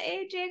hell let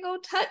AJ go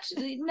touch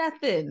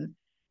nothing?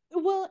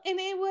 Well, and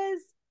it was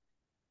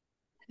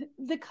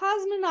the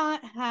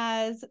cosmonaut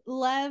has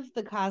Lev,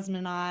 the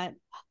cosmonaut.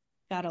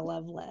 Gotta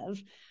love Lev.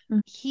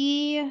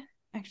 He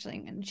actually,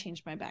 I'm going to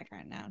change my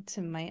background now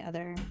to my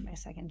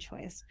second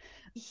choice.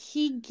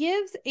 He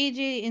gives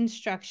AJ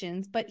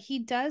instructions, but he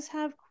does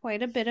have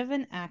quite a bit of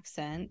an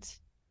accent,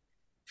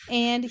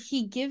 and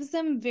he gives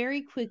them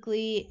very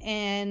quickly,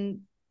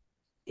 and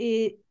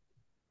it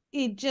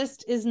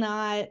just is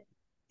not.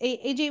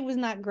 AJ was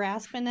not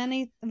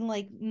grasping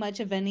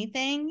much of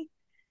anything,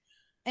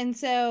 and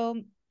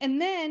so, and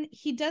then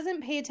he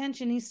doesn't pay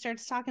attention. He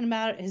starts talking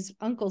about his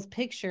uncle's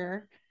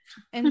picture.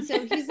 And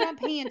so he's not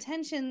paying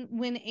attention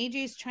when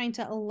AJ's trying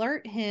to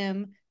alert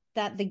him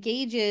that the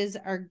gauges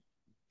are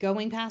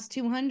going past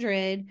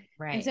 200.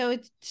 Right. And so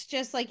it's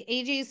just like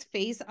AJ's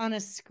face on a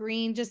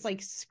screen, just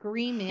like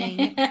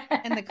screaming,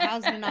 and the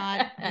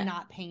cosmonaut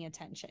not paying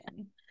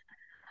attention.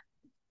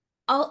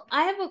 Oh,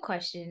 I have a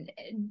question.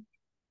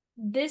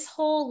 This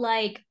whole,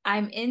 like,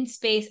 I'm in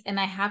space and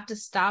I have to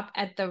stop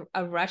at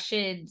a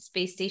Russian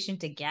space station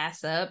to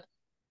gas up.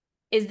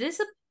 Is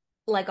this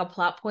like a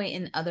plot point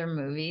in other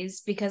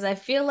movies? Because I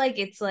feel like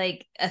it's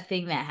like a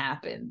thing that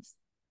happens,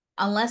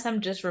 unless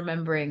I'm just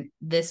remembering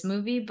this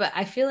movie, but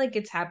I feel like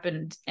it's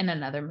happened in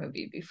another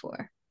movie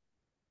before.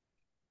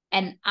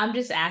 And I'm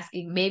just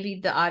asking,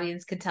 maybe the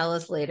audience could tell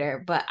us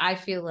later, but I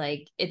feel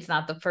like it's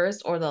not the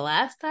first or the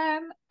last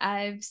time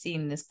I've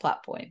seen this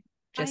plot point.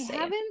 Just saying.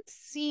 Haven't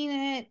seen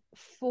it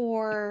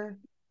for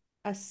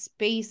a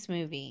space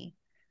movie,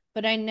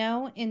 but I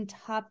know in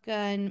Top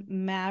Gun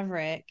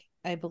Maverick,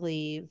 I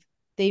believe,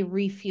 they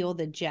refuel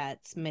the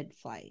jets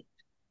mid-flight.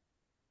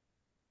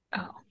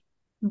 Oh,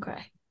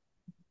 okay.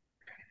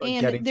 Or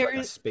getting to like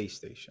a space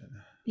station.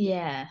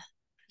 Yeah.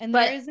 And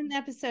there is an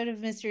episode of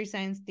Mystery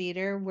Science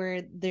Theater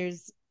where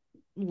there's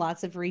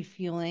lots of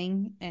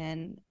refueling,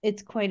 and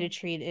it's quite a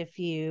treat. If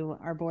you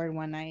are bored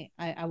one night,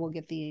 I will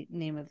get the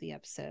name of the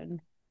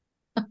episode.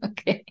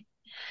 Okay.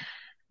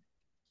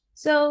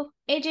 So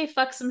AJ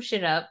fucks some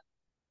shit up,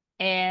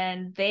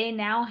 and they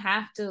now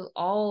have to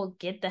all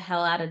get the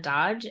hell out of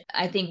Dodge.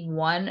 I think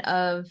one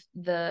of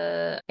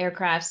the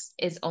aircrafts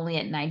is only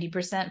at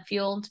 90%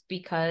 fueled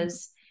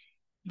because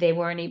they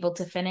weren't able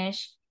to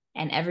finish,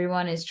 and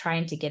everyone is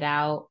trying to get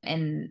out,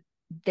 and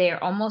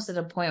they're almost at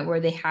a point where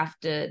they have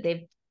to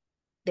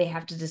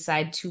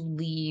decide to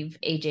leave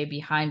AJ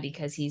behind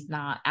because he's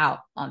not out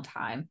on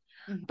time.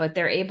 But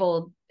they're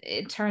able,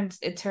 it turns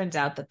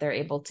out that they're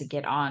able to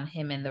get on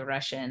him in the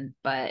Russian,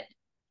 but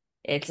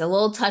it's a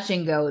little touch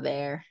and go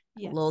there.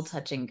 Yes. A little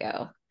touch and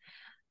go.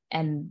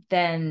 And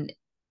then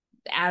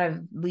out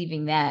of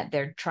leaving that,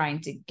 they're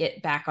trying to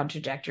get back on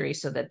trajectory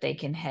so that they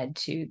can head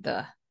to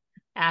the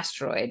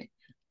asteroid.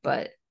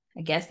 But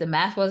I guess the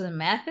math wasn't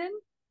mathing.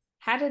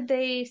 How did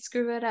they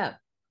screw it up?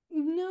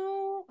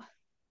 No.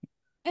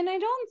 And I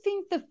don't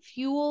think the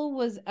fuel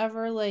was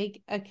ever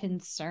like a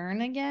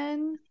concern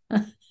again.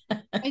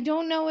 I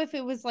don't know if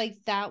it was like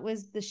that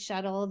was the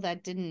shuttle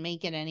that didn't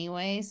make it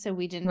anyway, so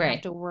we didn't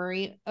have to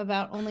worry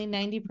about only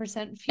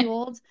 90%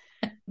 fueled.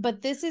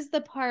 But this is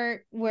the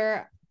part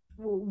where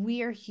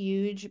we are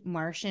huge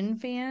Martian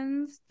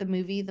fans, the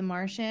movie The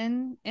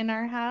Martian, in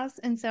our house.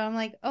 And so I'm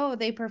like, oh,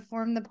 they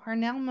performed the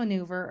Parnell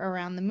maneuver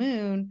around the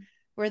moon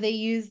where they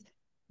use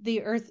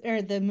the Earth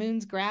or the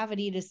moon's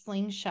gravity to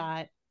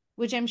slingshot,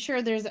 which I'm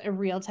sure there's a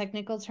real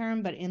technical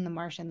term, but in The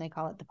Martian, they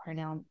call it the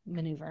Parnell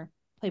maneuver,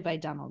 played by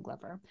Donald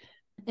Glover.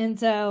 And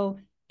so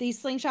they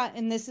slingshot,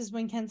 and this is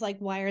when Ken's like,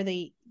 why are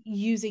they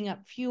using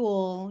up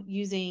fuel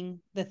using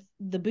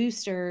the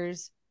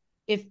boosters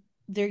if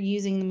they're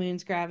using the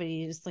moon's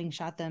gravity to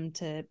slingshot them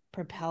to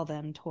propel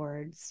them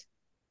towards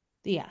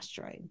the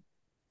asteroid?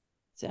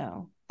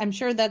 So I'm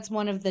sure that's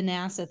one of the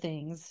NASA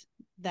things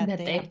that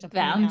they have to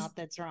point out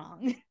that's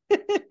wrong.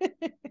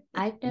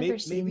 I've never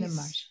seen The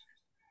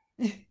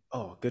Martian.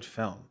 Oh, good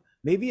film.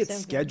 Maybe it's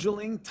So good.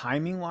 scheduling,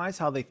 timing wise,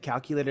 how they've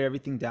calculated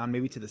everything down,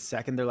 maybe to the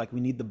second. They're like,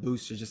 we need the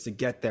boosters just to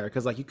get there.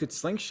 Because like you could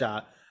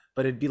slingshot,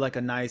 but it'd be like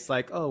a nice,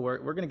 like, oh, we're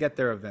going to get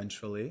there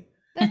eventually.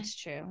 That's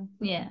true.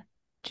 Yeah,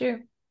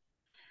 true.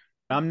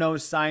 I'm no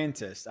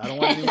scientist. I don't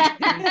want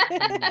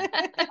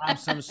to. I'm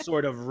some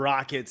sort of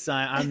rocket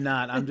science. I'm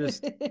not. I'm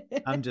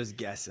just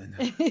guessing.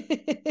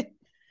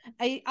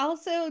 I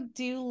also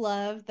do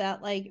love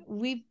that, like,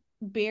 we've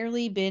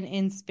barely been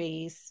in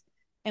space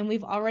and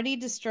we've already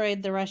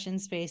destroyed the Russian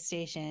space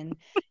station.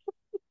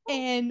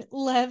 And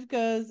Lev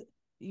goes,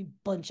 "You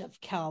bunch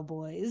of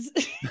cowboys."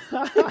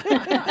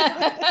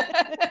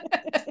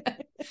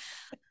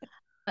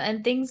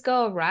 And things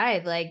go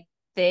awry. Like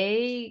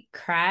they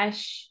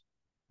crash,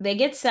 they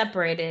get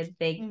separated,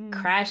 they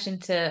crash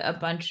into a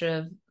bunch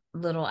of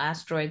little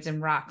asteroids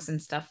and rocks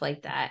and stuff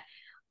like that.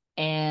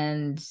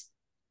 And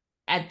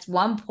at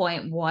one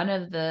point, one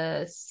of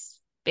the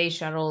space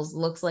shuttles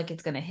looks like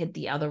it's going to hit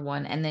the other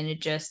one, and then it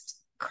just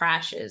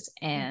crashes.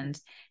 And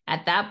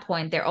at that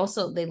point,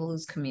 they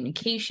lose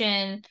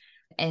communication,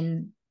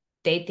 and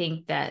they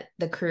think that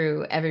the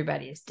crew,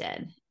 everybody is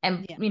dead.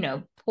 And,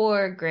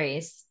 poor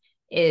Grace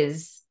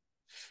is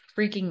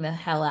freaking the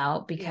hell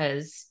out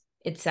because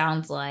it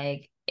sounds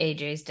like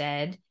AJ's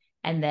dead.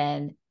 And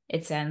then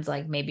it sounds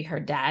like maybe her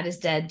dad is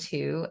dead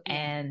too.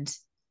 And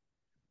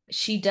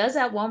she does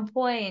at one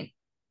point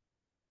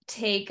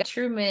take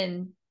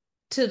Truman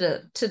to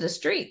the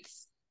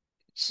streets.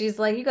 She's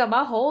like, "You got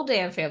my whole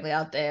damn family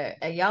out there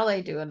and y'all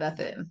ain't doing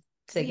nothing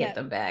to get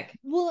them back."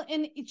 Well,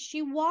 and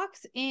she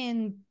walks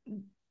in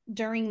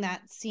during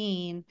that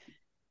scene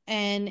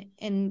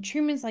and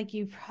Truman's like,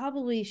 "You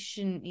probably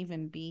shouldn't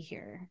even be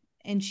here."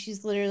 And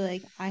she's literally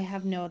like, "I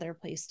have no other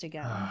place to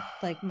go.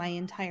 Like, my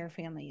entire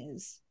family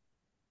is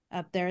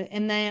up there."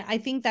 And then I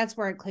think that's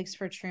where it clicks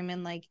for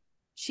Truman. Like,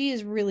 she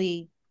is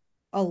really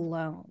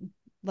alone.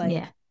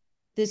 Like,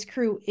 this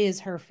crew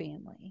is her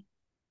family.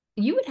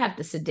 You would have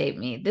to sedate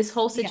me. This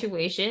whole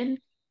situation,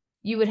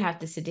 you would have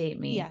to sedate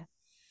me. Yeah.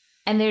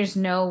 And there's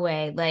no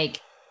way. Like,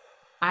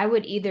 I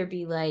would either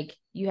be like,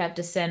 you have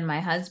to send my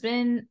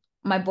husband,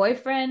 my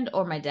boyfriend,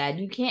 or my dad.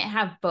 You can't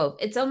have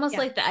both. It's almost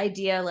like the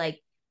idea, like,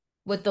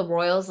 with the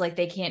royals, like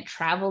they can't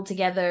travel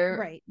together,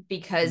 right?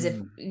 Because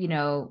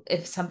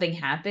if something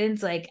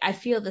happens, like I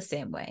feel the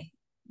same way.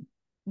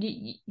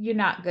 You're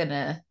not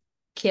gonna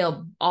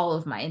kill all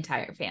of my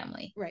entire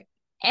family, right?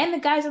 And the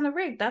guys on the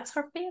rig, that's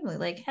her family.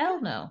 Like, hell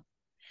no,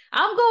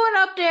 I'm going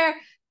up there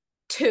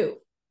too.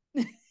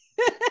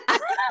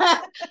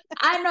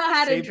 I know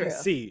how to drill.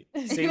 Save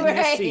me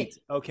a seat.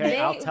 Okay,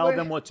 I'll tell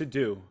them what to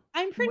do.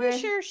 I'm pretty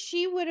sure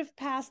she would have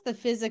passed the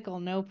physical,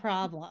 no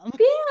problem.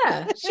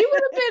 Yeah, she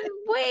would have been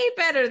way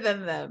better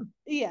than them.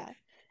 Yeah.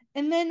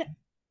 And then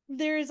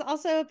there's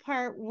also a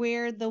part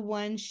where the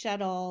one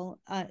shuttle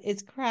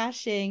is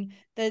crashing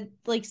that,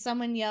 like,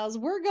 someone yells,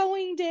 "We're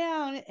going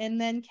down." And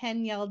then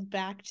Ken yelled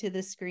back to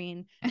the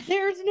screen,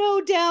 "There's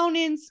no down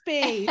in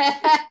space."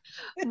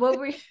 What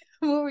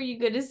were you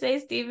going to say,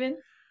 Steven?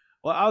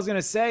 Well, I was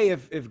gonna say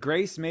if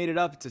Grace made it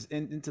up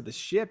into the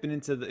ship and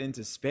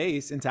into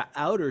space, into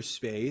outer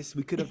space,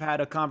 we could have had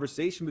a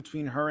conversation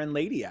between her and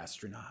Lady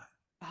Astronaut.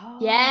 Oh,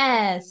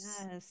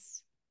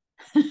 yes.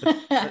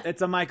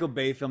 It's a Michael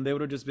Bay film. They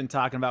would have just been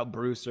talking about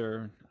Bruce,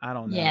 or I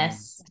don't know.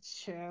 Yes,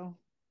 that's true.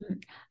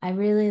 I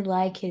really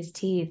like his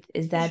teeth.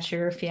 Is that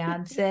your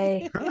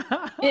fiance?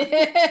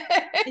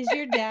 Is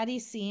your daddy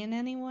seeing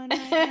anyone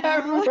right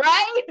now?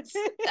 Right.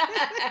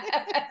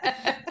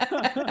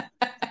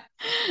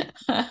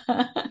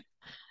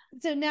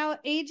 So now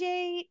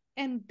AJ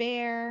and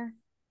Bear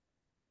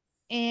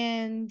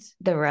and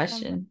the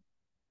Russian,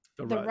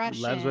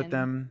 Lev's with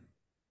them.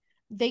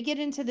 They get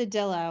into the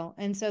Dillo,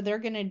 and so they're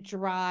gonna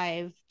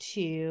drive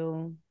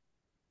to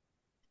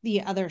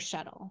the other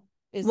shuttle.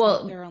 Is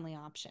like their only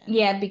option.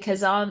 Yeah,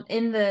 because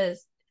in the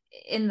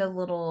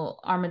little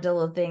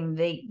armadillo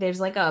thing, there's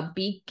like a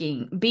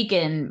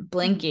beacon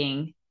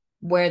blinking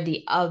where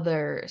the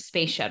other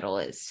space shuttle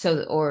is,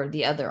 or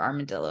the other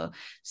armadillo.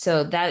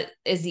 So that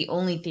is the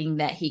only thing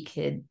that he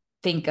could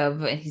think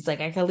of. And he's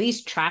like, I can at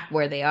least track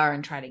where they are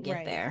and try to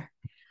get there.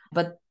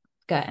 But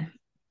go ahead.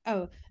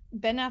 Oh,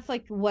 Ben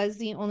Affleck was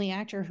the only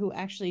actor who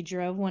actually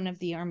drove one of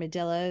the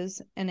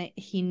armadillos, and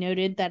he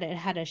noted that it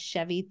had a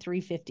Chevy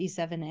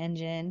 357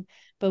 engine,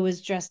 but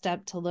was dressed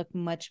up to look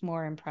much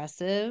more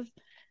impressive.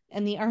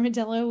 And the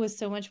armadillo was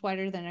so much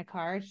wider than a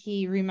car,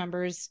 he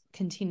remembers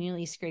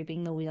continually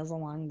scraping the wheels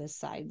along the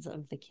sides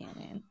of the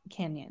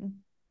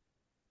canyon.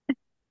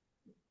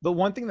 The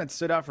one thing that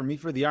stood out for me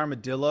for the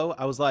armadillo,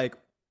 I was like,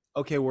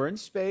 okay, we're in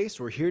space.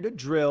 We're here to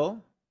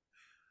drill.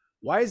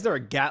 Why is there a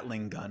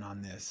Gatling gun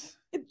on this?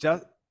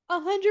 Just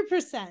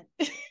 100%.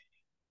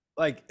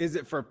 Like, is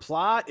it for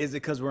plot? Is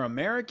it because we're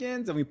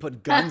Americans and we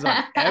put guns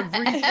on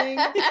everything?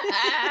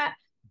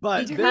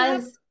 But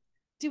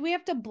do we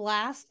have to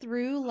blast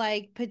through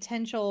like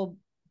potential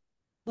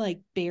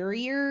like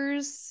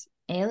barriers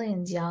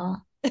Aliens, y'all.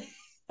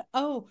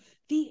 Oh,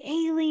 the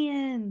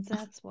aliens.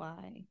 That's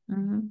why.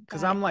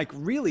 Because I'm like,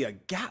 really, a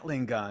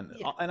Gatling gun?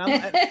 Yeah.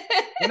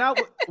 And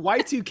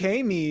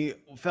Y2K me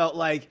felt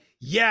like,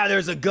 yeah,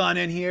 there's a gun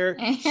in here.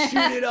 Shoot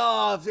it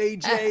off,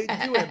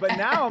 AJ, do it. But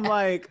now I'm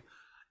like,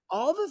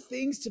 all the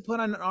things to put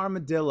on an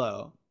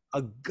armadillo,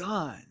 a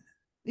gun.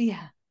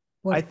 Yeah.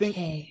 I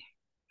think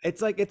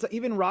it's like,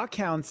 even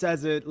Rockhound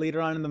says it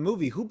later on in the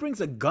movie. Who brings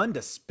a gun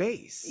to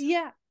space?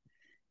 Yeah.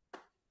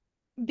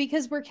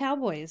 Because we're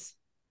cowboys.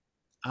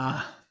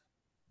 We're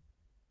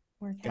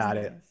cowboys. Got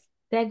it.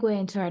 Segue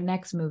into our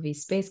next movie,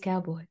 Space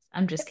Cowboys.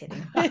 I'm just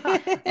kidding.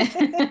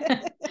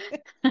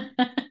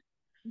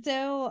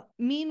 So,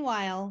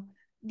 meanwhile,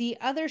 the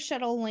other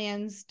shuttle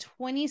lands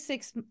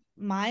 26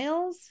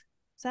 miles.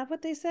 Is that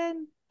what they said?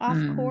 Off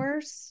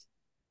course.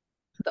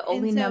 The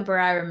only number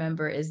I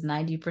remember is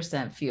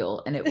 90%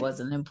 fuel, and it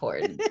wasn't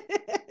important.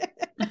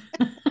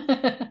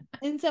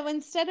 And so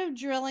instead of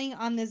drilling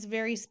on this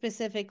very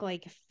specific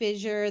like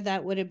fissure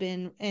that would have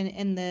been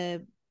and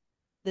the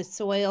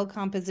soil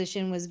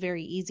composition was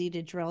very easy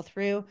to drill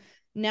through,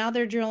 now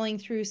they're drilling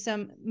through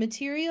some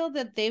material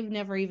that they've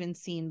never even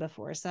seen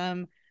before,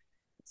 some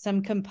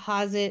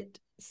composite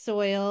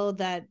soil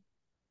that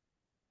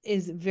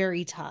is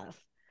very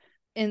tough.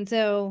 And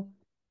so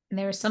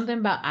there was something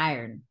about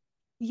iron.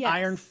 Yes.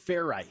 Iron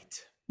ferrite.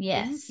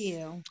 Yes. Thank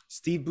you.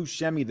 Steve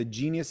Buscemi, the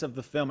genius of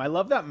the film. I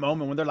love that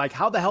moment when they're like,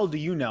 how the hell do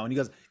you know? And he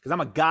goes, because I'm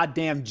a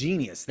goddamn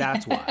genius.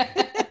 That's why.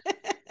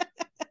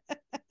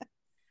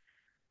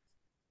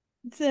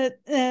 So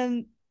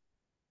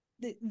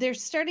they're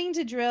starting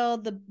to drill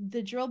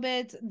the drill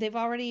bits. They've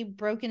already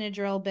broken a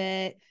drill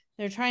bit.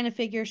 They're trying to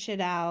figure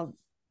shit out.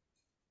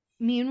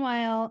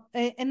 Meanwhile,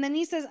 and then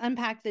he says,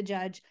 unpack the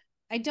judge.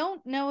 I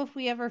don't know if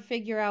we ever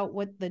figure out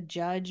what the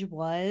judge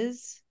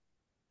was.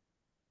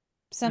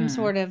 Some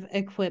sort of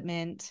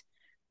equipment.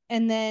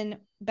 And then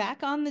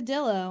back on the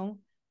Dillo,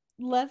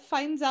 Lev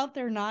finds out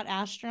they're not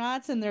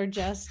astronauts and they're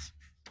just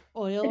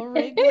oil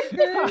rig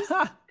workers.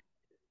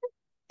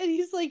 And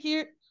he's like,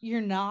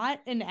 you're not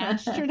an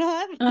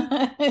astronaut?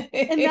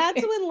 And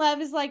that's when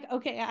Lev is like,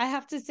 okay, I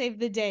have to save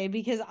the day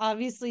because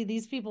obviously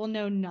these people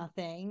know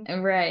nothing.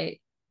 Right.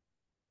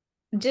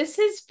 Just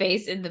his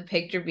face in the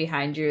picture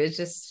behind you is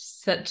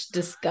just such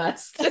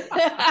disgust.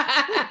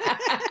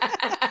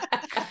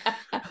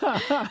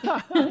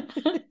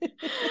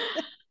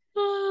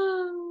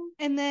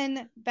 And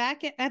then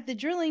back at the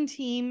drilling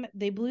team,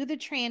 they blew the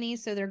tranny,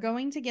 so they're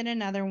going to get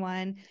another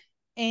one.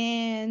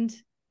 And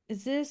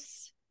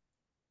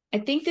I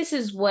think this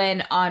is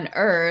when on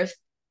Earth,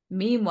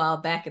 meanwhile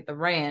back at the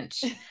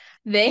ranch,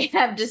 they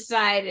have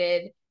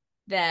decided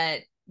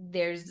that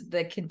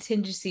the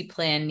contingency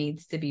plan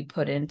needs to be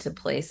put into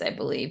place, I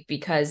believe,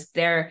 because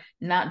they're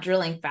not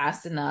drilling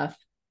fast enough.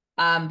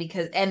 And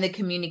the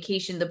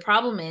communication, the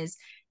problem is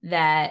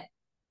that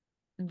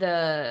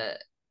the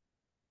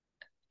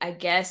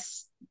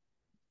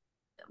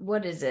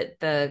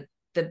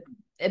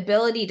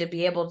ability to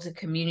be able to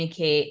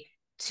communicate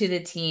to the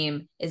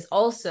team is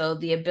also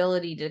the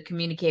ability to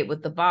communicate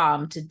with the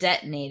bomb to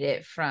detonate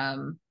it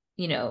from,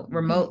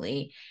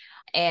 remotely.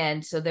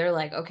 And so they're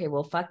like, okay,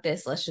 well, fuck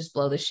this. Let's just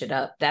blow this shit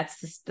up.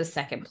 That's the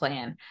second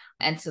plan.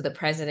 And so the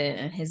president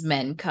and his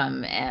men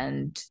come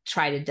and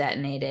try to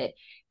detonate it.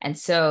 And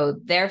so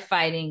they're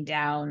fighting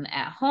down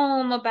at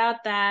home about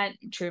that.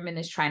 Truman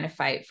is trying to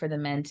fight for the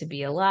men to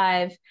be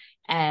alive.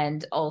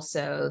 And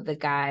also the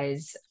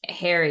guys,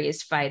 Harry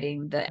is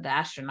fighting the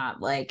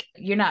astronaut, like,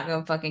 you're not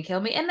going to fucking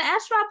kill me. And the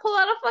astronaut pulled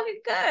out a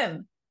fucking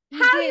gun.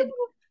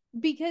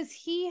 Because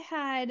he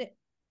had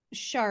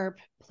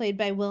Sharp, played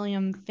by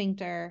William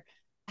Finkter,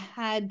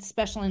 had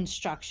special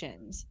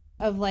instructions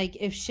of like,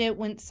 if shit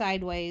went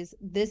sideways,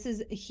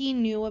 he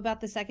knew about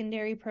the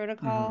secondary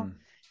protocol. Mm-hmm.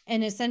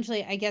 And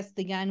essentially, I guess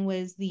the gun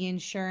was the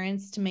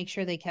insurance to make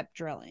sure they kept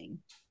drilling.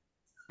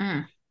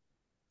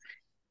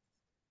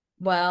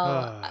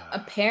 Well,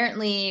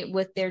 apparently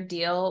with their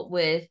deal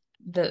with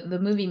the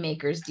movie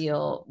makers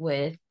deal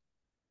with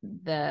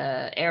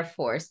the Air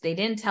Force, they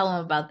didn't tell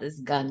them about this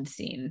gun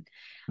scene.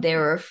 They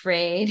were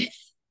afraid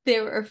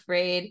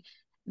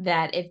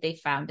that if they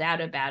found out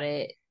about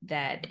it,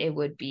 that it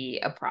would be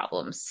a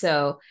problem.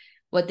 So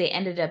what they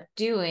ended up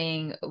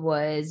doing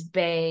was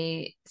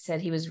Bay said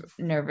he was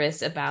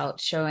nervous about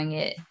showing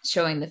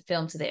the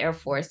film to the Air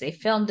Force. They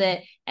filmed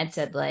it and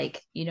said,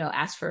 like,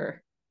 ask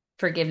for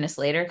forgiveness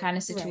later kind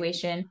of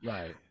situation.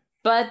 Right.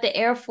 But the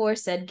Air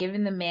Force said,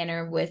 given the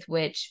manner with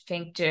which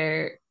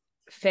Finkner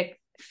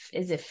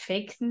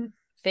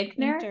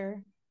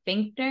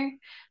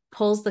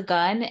pulls the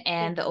gun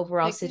and the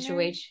overall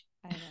situation.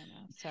 I don't know.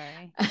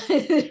 Sorry.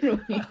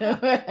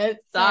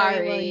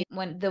 Sorry.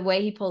 When the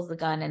way he pulls the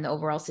gun and the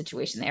overall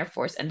situation, the Air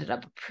Force ended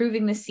up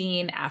approving the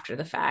scene after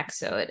the fact.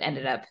 So it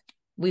ended up,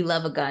 we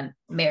love a gun,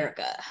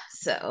 America.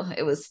 So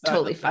it was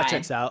totally fine. That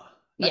checks out.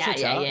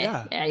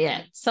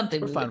 Yeah. Something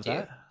we're we fine would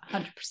with do.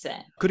 that.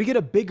 100%. Could he get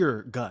a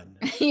bigger gun?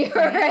 You're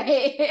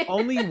right.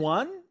 Only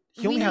one?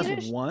 He only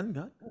has one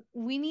gun?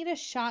 we need a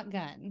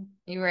shotgun.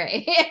 You're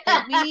right.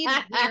 Like, we need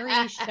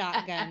Harry's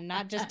shotgun,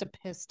 not just a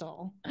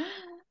pistol.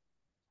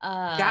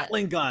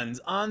 Gatling guns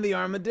on the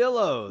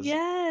armadillos.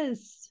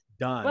 Yes.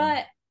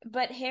 Done.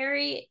 But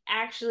Harry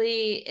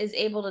actually is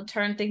able to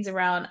turn things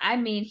around. I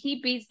mean, he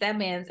beats that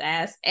man's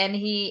ass, and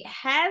he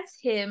has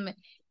him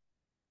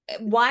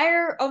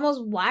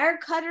almost wire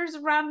cutters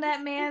around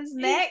that man's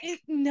neck.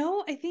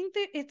 No, I think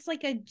that it's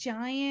like a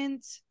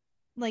giant,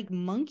 like,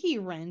 monkey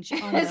wrench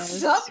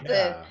almost. Something.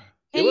 Yeah.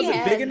 It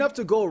wasn't big enough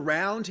to go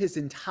around his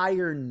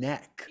entire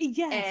neck.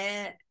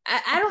 Yes.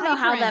 I don't know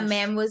how that wrench.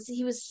 man was.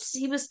 He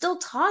was still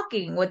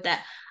talking with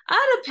that.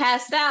 I'd have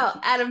passed out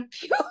out of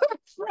pure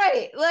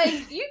fright.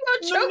 Like, you go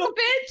choke a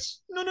bitch.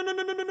 No.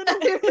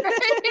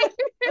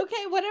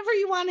 Okay, whatever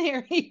you want,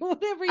 Harry.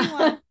 Whatever you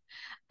want.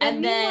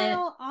 And then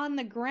on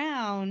the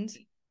ground,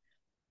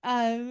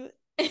 Truman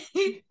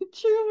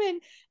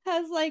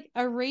has like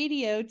a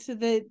radio to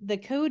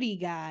the Cody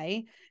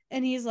guy,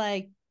 and he's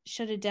like,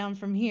 shut it down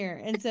from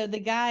here. And so the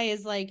guy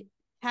is like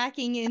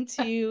hacking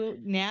into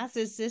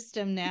NASA's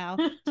system now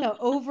to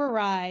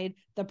override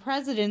the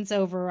president's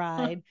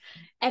override.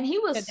 And he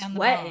was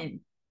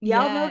sweating.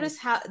 Y'all notice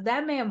how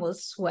that man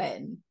was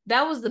sweating.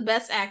 That was the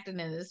best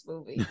acting in this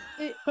movie.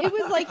 It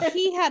was like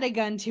he had a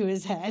gun to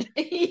his head.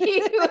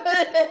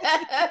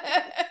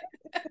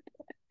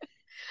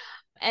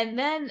 And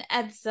then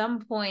at some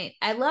point,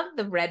 I love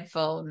the red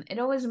phone. It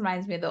always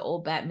reminds me of the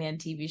old Batman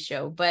TV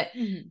show, but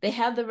they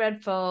have the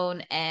red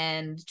phone,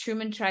 and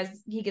Truman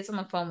he gets on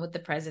the phone with the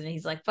president.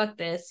 He's like, fuck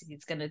this.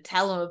 He's going to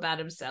tell him about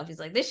himself. He's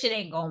like, this shit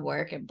ain't going to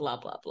work, and blah,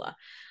 blah, blah.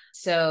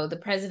 So the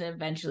president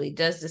eventually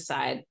does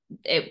decide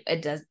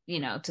it does,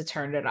 to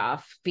turn it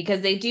off,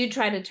 because they do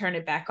try to turn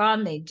it back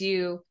on. They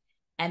do.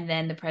 And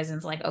then the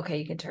president's like, okay,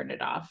 you can turn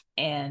it off.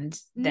 And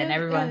then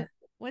everyone.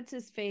 What's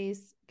his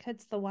face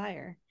it's the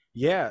wire.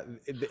 Yeah,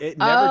 it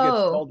never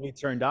gets told to be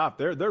turned off.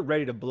 They're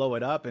ready to blow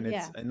it up, and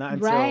it's not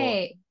until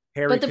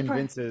Harry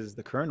convinces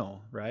the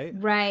colonel, right?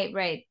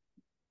 Right.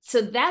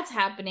 So that's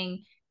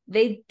happening.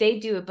 They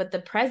do it, but the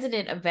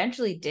president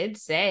eventually did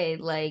say,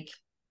 like,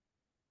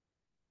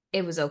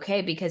 it was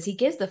okay, because he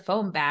gives the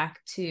phone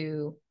back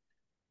to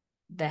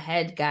the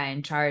head guy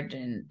in charge,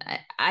 and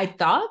I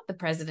thought the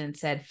president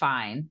said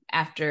fine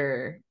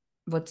after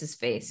what's his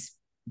face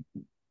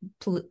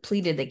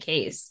pleaded the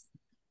case.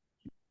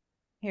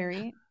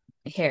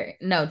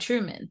 No,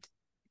 Truman.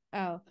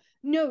 Oh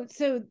no,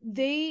 so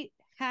they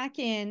hack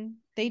in,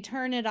 they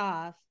turn it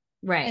off,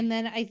 right? And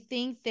then I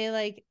think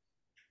they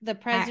the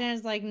president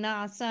is like,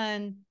 nah,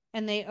 son,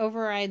 and they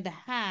override the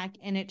hack,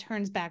 and it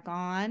turns back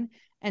on,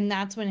 and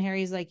that's when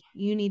Harry's like,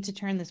 you need to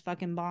turn this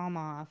fucking bomb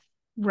off,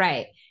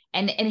 right?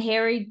 And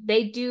Harry,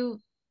 they do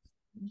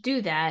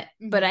that,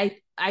 but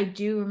I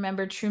do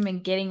remember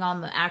Truman getting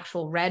on the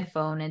actual red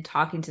phone and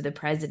talking to the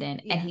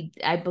president, and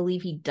I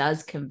believe he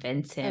does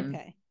convince him.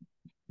 Okay.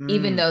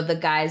 Even though the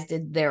guys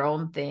did their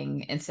own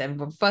thing and said,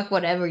 well, fuck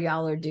whatever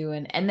y'all are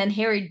doing. And then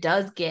Harry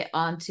does get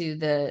onto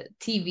the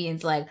TV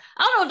and's like,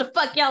 I don't know what the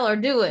fuck y'all are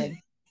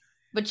doing,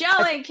 but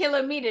y'all ain't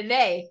killing me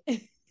today.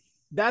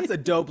 That's a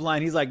dope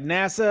line. He's like,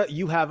 NASA,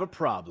 you have a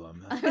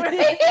problem.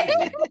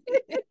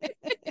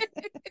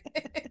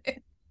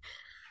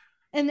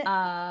 And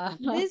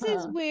this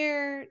is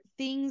where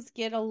things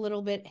get a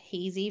little bit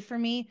hazy for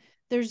me.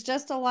 There's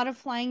just a lot of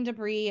flying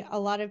debris, a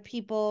lot of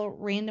people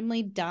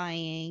randomly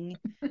dying.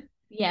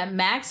 Yeah,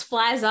 Max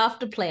flies off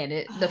the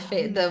planet,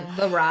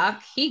 the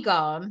rock. He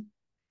gone.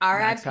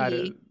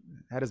 R.I.P.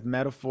 Had his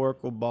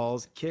metaphorical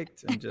balls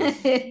kicked and just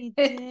He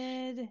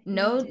did.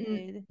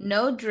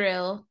 No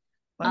drill.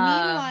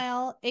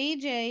 Meanwhile,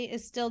 AJ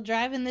is still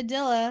driving the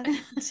Dilla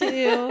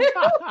to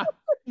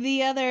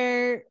the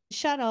other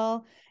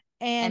shuttle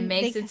and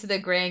makes it to the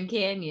Grand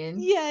Canyon.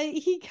 Yeah,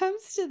 he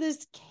comes to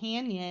this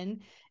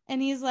canyon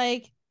and he's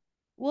like,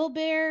 well,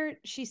 Bear,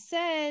 she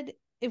said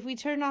if we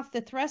turn off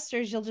the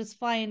thrusters, you'll just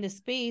fly into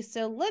space.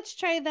 So let's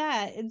try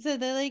that. And so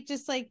they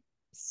just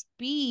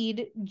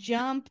speed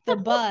jump the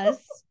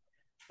bus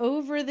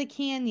over the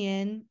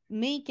canyon,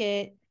 make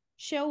it,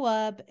 show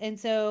up. And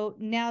so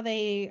now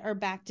they are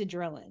back to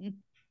drilling.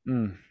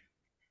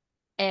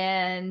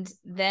 And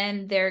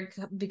then there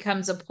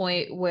becomes a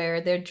point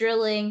where they're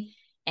drilling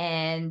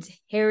and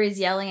Harry's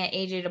yelling at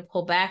AJ to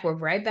pull back. We're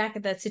right back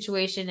at that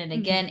situation. And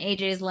again,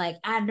 AJ's like,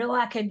 I know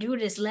I can do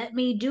this. Let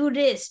me do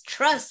this.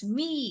 Trust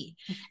me.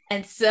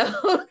 And so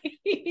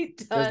he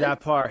does. There's that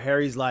part.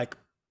 Harry's like,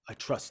 I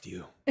trust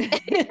you.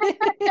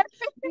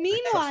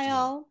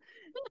 Meanwhile,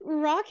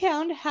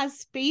 Rockhound has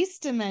space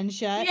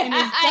dementia and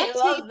is duct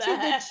taped to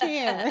the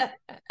chair.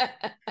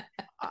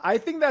 I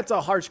think that's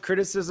a harsh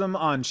criticism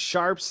on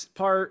Sharp's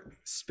part.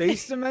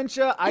 Space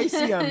dementia. I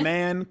see a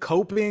man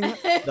coping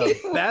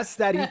the best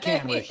that he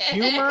can with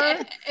humor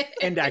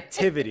and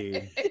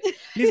activity.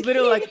 He's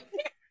literally like,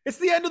 it's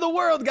the end of the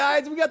world,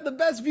 guys. We got the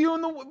best view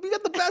we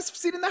got the best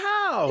seat in the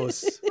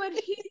house. But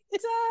he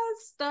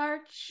does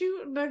start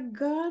shooting a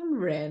gun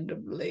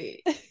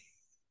randomly.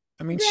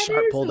 I mean,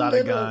 Sharp pulled out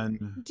a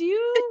gun.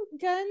 Do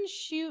guns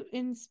shoot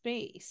in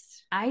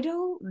space? I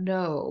don't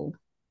know.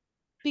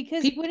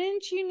 Because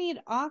wouldn't you need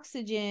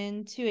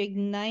oxygen to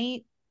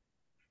ignite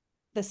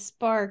the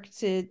spark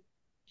to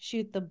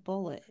shoot the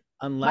bullet?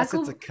 Unless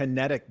it's a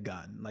kinetic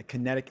gun, like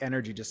kinetic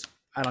energy, just,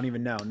 I don't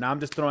even know. Now I'm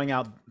just throwing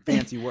out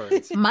fancy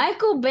words.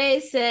 Michael Bay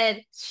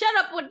said, shut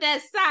up with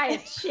that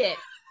science shit.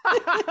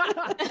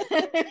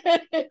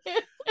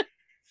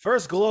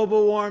 First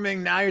global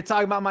warming, now you're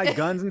talking about my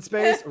guns in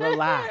space?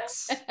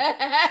 Relax.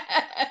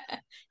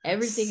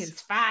 Everything is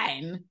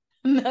fine.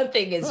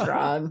 Nothing is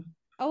wrong.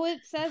 Oh, it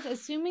says,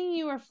 assuming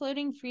you are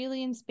floating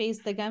freely in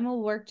space, the gun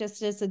will work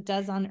just as it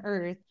does on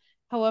Earth.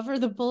 However,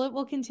 the bullet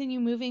will continue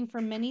moving for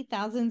many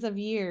thousands of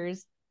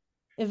years,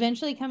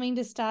 eventually coming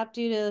to stop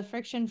due to the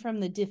friction from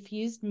the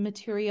diffused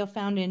material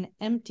found in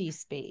empty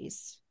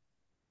space.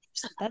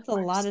 That's a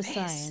lot of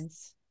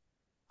science.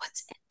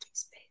 What's empty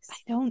space? I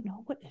don't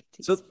know what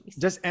empty So space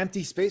is. just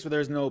empty space where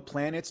there's no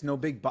planets, no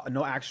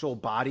no actual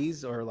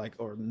bodies,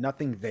 or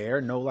nothing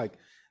there, no like.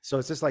 So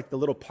it's just like the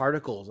little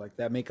particles like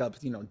that make up,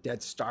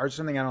 dead stars or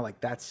something. I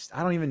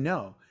don't even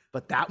know.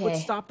 But that would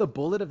stop the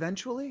bullet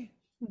eventually?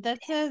 That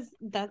says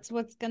that's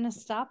what's gonna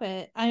stop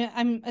it.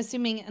 I'm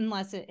assuming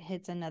unless it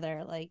hits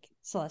another like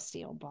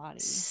celestial body.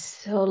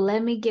 So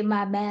let me get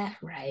my math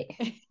right.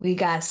 We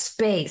got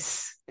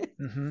space.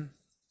 Mm-hmm.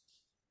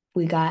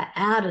 We got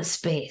outer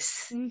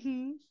space.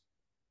 Mm-hmm.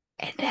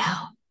 And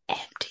now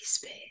empty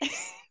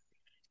space.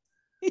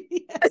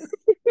 Yes,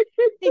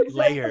 exactly.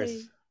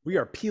 Layers. We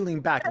are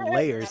peeling back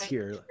layers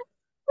here.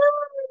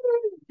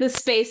 The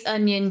space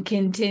onion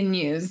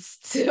continues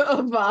to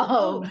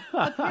evolve.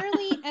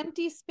 Apparently,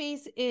 empty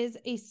space is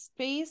a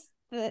space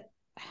that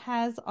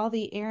has all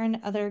the air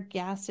and other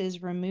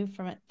gases removed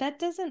from it. That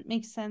doesn't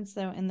make sense,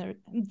 though.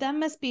 That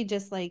must be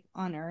just like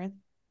on Earth.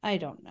 I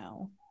don't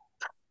know.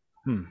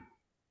 I don't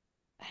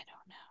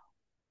know.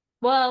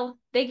 Well,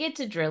 they get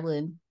to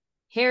drilling.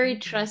 Harry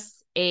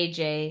trusts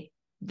AJ.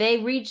 They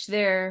reach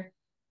their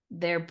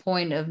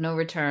point of no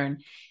return.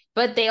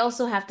 But they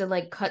also have to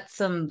like cut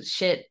some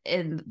shit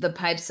in the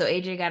pipes. So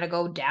AJ got to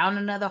go down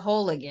another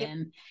hole again.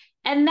 Yep.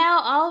 And now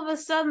all of a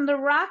sudden the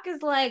Rock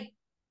is like,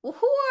 well,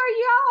 who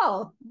are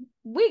y'all?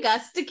 We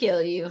got to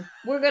kill you.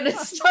 We're going to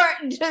start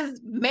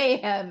just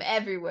mayhem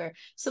everywhere.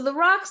 So the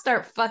Rock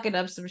start fucking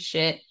up some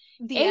shit.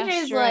 The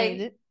AJ's asteroid.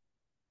 like,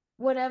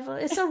 whatever.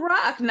 It's a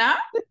rock, nah?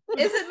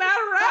 Is it not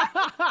a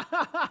rock?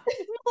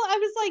 Well, I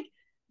was like,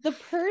 the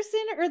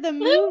person or the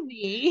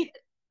movie?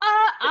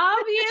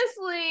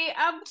 Obviously,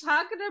 I'm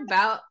talking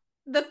about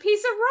the piece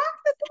of rock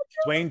that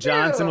they Dwayne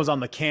Johnson was on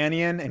the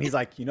canyon, and he's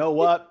like, you know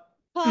what?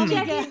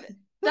 Jackie,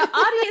 the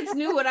audience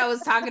knew what I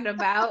was talking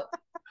about.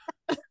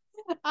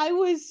 I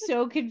was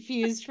so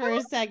confused for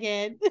a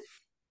second.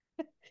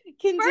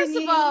 First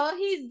of all,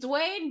 he's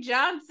Dwayne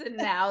Johnson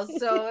now,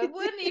 so it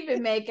wouldn't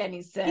even make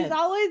any sense. He's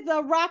always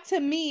the Rock to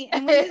me,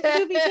 and when this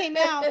movie came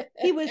out,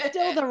 he was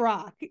still the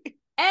Rock.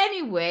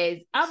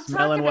 Anyways, I'm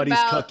smelling talking what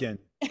about he's cooking.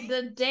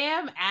 The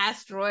damn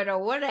asteroid or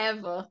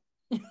whatever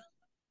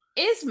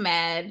is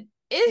mad.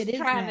 Is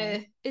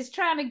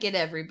trying to get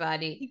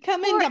everybody. You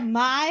come into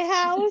my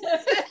house.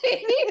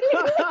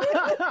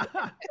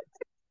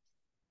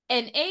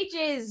 And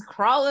AJ is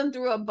crawling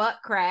through a butt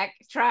crack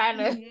trying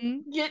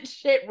to get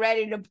shit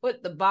ready to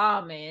put the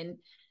bomb in.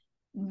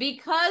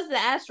 Because the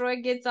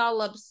asteroid gets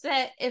all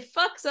upset, it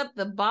fucks up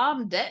the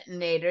bomb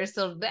detonator.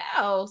 So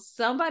now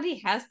somebody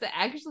has to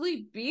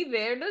actually be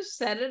there to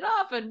set it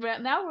off. And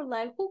now we're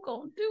like, who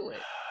gonna do it?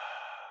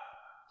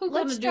 Who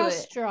gonna do it?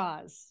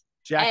 Straws.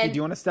 Jackie, do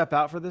you want to step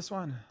out for this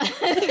one?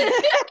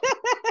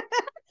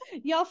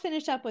 Y'all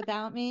finish up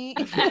without me.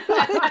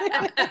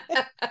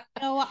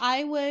 No,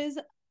 I was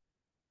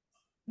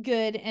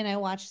good and I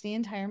watched the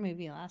entire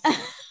movie last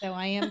night, so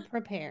I am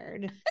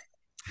prepared.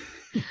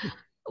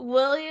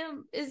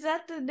 William, is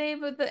that the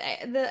name of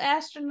the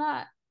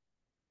astronaut?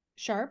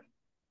 Sharp?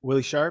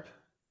 Willie Sharp?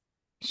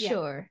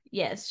 Sure.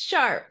 Yeah. Yes,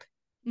 Sharp.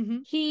 Mm-hmm.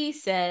 He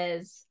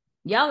says,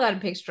 y'all gotta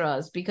pick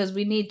straws because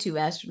we need 2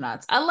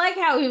 astronauts. I like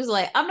how he was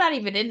like, I'm not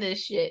even in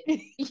this shit.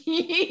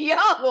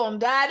 Y'all gonna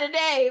die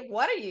today.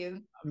 What are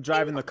you? I'm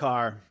driving the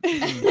car.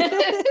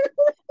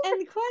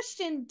 And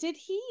question, did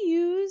he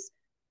use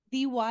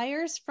the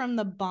wires from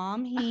the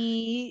bomb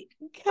he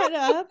cut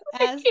up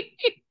as...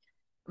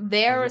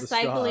 They're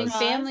recycling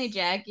family,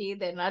 Jackie.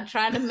 They're not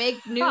trying to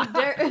make new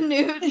dirt,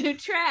 new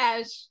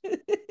trash.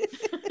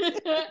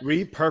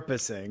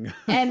 Repurposing.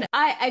 And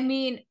I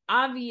mean,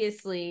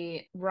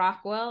 obviously,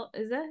 Rockwell,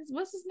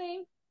 what's his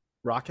name?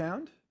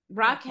 Rockhound?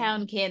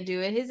 Rockhound can't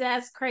do it. His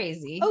ass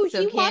crazy. Oh,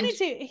 so he wanted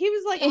to. He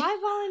was like, I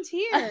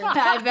volunteer.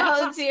 I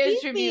volunteer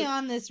to be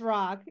on this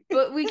rock.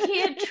 But we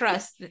can't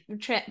trust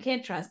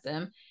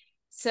him.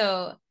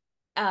 So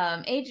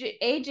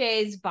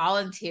AJ's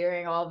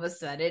volunteering all of a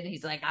sudden.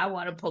 He's like, I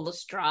want to pull a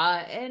straw.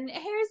 And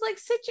Harry's like,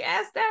 sit your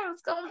ass down.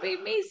 It's going to be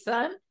me,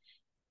 son.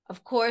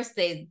 Of course,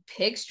 they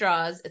pick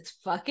straws. It's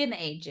fucking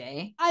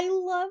AJ. I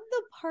love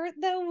the part,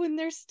 though, when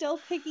they're still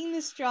picking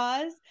the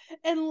straws.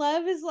 And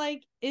Lev is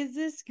like, is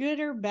this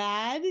good or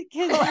bad?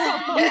 Because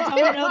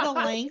you don't know the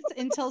lengths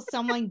until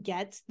someone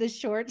gets the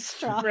short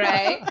straw.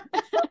 Right.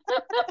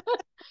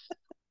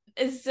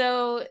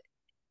 So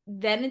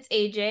then it's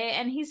AJ,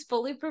 and he's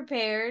fully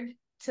prepared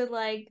to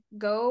like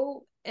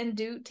go and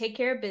take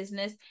care of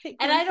business.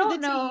 And I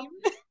don't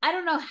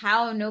know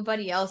how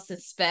nobody else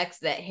suspects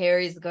that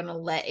Harry's gonna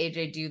let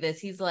AJ do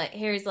this.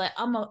 Harry's like,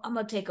 I'm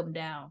gonna take him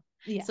down.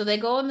 Yeah. So they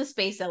go in the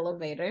space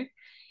elevator,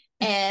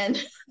 and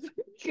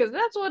because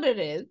that's what it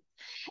is.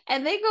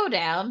 And they go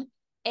down,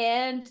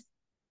 and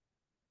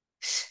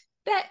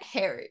that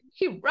Harry,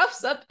 he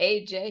roughs up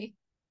AJ,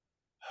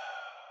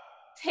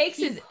 takes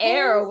his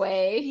air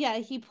away. Yeah,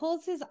 he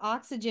pulls his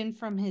oxygen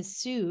from his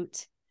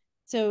suit.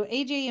 So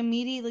AJ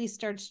immediately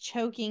starts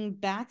choking,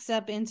 backs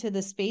up into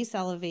the space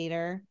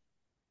elevator,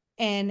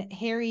 and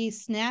Harry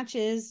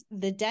snatches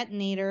the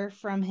detonator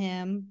from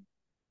him.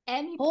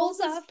 And he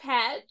pulls his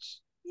patch.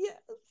 Yes.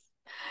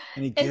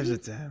 And he gives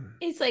it to him.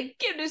 He's like,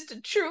 give this to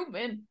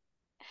Truman.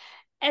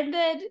 And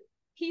then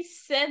he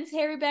sends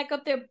Harry back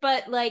up there.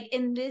 But like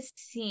in this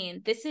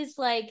scene, this is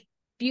like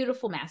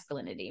beautiful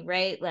masculinity,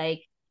 right?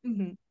 Like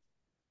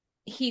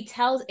he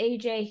tells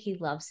AJ he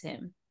loves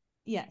him.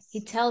 Yes.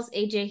 He tells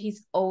AJ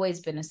he's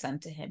always been a son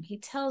to him. He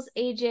tells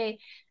AJ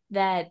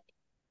that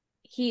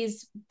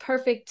he's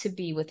perfect to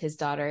be with his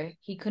daughter.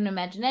 He couldn't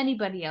imagine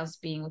anybody else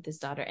being with his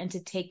daughter and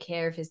to take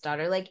care of his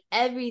daughter. Like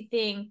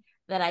everything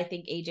that I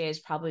think AJ has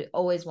probably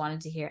always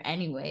wanted to hear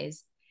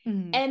anyways.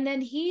 And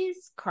then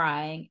he's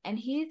crying and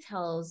he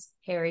tells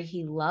Harry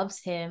he loves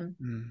him.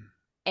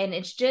 And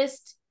it's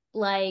just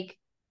like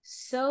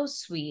so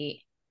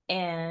sweet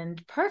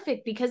and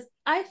perfect, because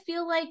I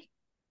feel like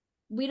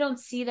we don't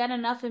see that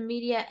enough in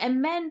media,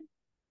 and men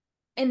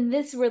in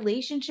this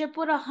relationship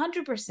would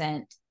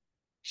 100%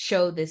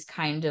 show this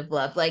kind of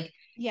love. Like,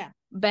 yeah,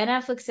 Ben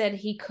Affleck said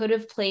he could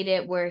have played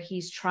it where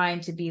he's trying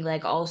to be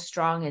like all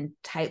strong and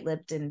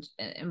tight-lipped and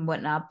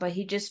whatnot, but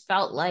he just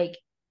felt like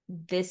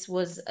this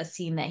was a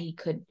scene that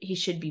he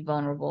should be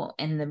vulnerable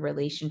in the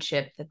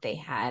relationship that they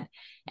had.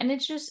 And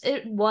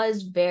it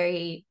was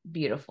very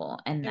beautiful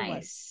and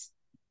nice.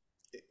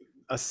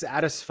 A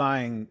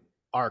satisfying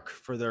arc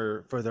for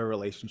their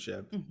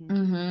relationship.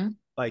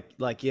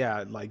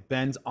 Like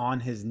Ben's on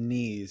his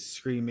knees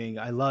screaming,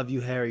 I love you,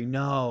 Harry,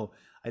 no,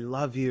 I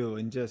love you,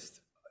 and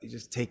just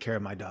take care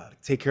of my dog,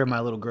 take care of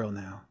my little girl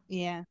now.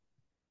 Yeah.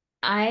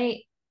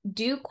 I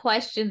do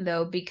question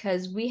though,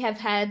 because we have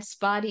had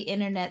spotty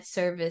internet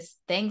service,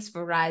 thanks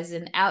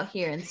Verizon, out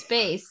here in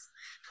space,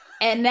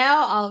 and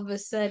now all of a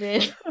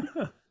sudden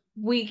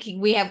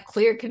we have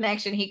clear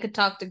connection. He could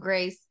talk to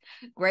Grace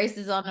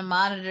is on the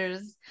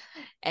monitors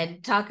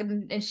and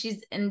talking,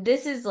 and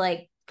this is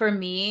like, for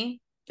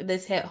me,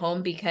 this hit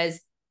home because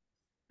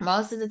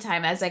most of the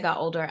time as I got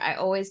older, I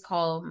always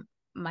call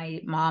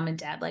my mom and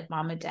dad like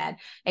mom and dad,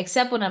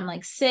 except when I'm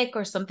like sick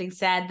or something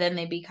sad, then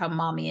they become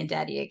mommy and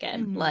daddy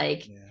again.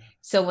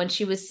 So when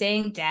she was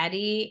saying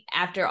daddy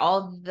after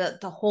all the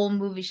whole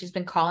movie, she's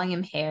been calling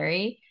him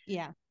Harry.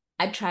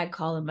 I tried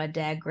calling my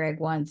dad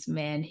Greg once,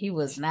 man. He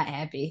was not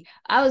happy.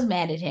 I was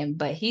mad at him,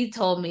 but he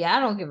told me,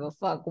 I don't give a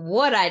fuck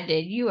what I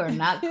did. You are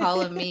not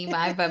calling me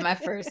by my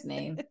first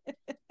name.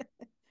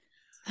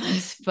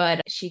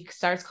 But she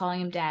starts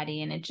calling him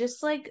daddy, and it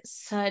just like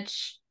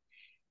such,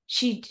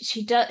 she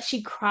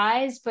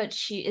cries, but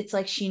it's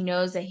like she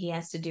knows that he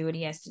has to do what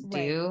he has to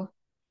do.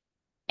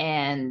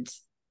 And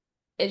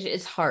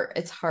it's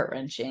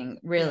heart-wrenching.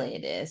 Really,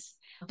 it is.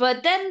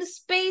 But then the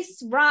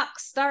space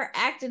rocks start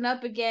acting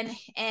up again,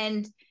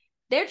 and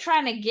they're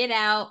trying to get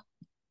out.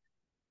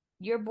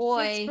 Your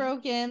boy, it's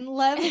broken.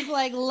 Lev is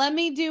like, let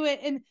me do it,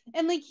 and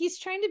like he's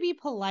trying to be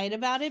polite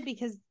about it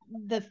because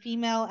the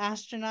female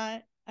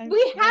astronaut.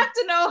 We have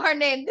to know her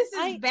name. This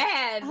is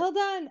bad. Hold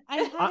on,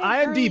 on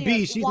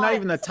IMDb, she's not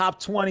even the top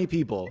 20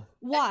 people.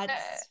 Watts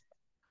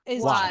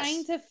is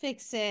trying to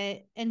fix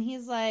it, and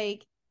he's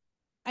like,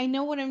 I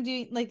know what I'm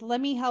doing. Like,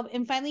 let me help.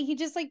 And finally, he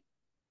just like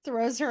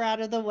throws her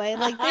out of the way.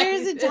 Like,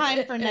 there's a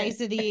time for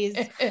niceties.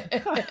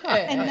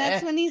 And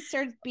that's when he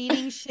starts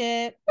beating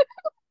shit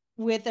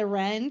with a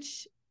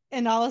wrench,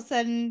 and all of a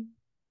sudden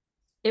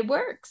it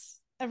works.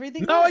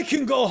 Everything now works. I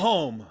can go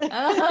home. Now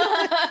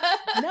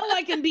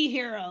I can be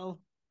hero.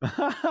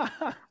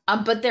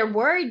 But they're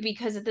worried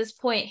because at this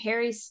point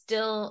Harry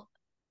still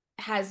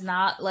is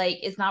not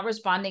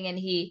responding, and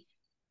he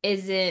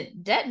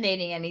isn't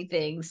detonating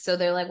anything. So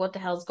they're like, what the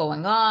hell's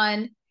going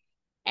on?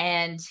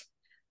 And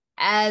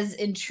as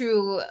in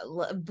true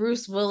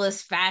Bruce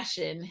Willis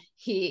fashion,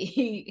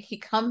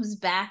 he comes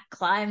back,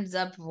 climbs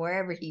up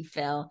wherever he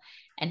fell,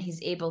 and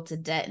he's able to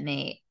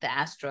detonate the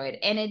asteroid.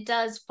 And it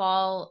does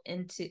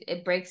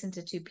it breaks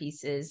into two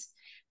pieces.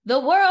 The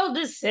world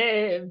is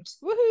saved.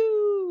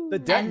 Woohoo! The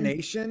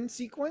detonation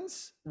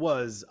sequence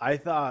I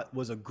thought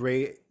was a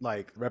great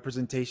like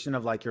representation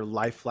of like your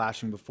life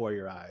flashing before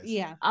your eyes.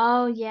 Yeah.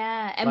 Oh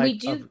yeah. And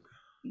like, go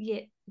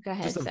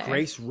ahead. Just of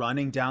Grace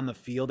running down the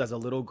field as a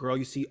little girl.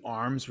 You see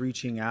arms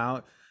reaching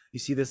out. You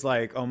see this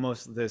like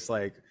almost this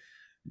like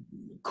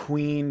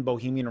Queen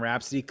Bohemian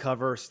Rhapsody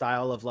cover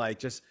style of like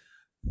just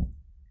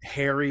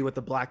Harry with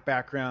the black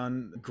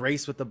background,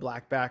 Grace with the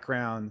black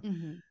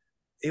background.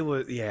 It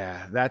was,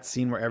 that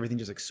scene where everything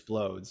just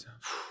explodes.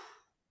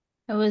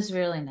 It was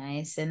really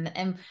nice.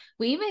 And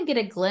we even get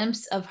a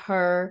glimpse of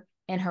her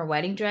in her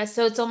wedding dress.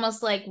 So it's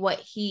almost like what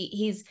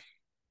he's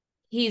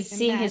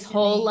seeing his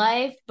whole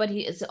life, but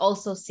he is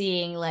also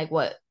seeing like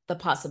what the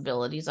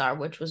possibilities are,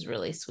 which was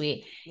really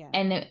sweet.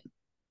 Yeah.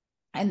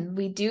 And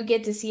we do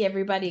get to see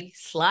everybody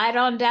slide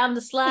on down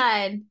the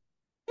slide.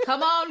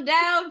 Come on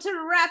down to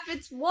the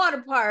Rapids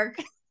Water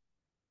Park.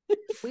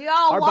 We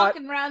all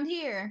walking around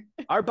here.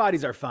 Our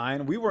bodies are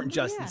fine. We weren't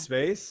just in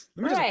space.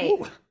 Right.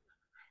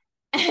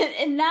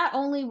 And not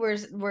only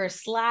we're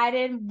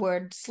sliding,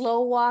 we're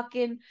slow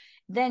walking.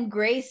 Then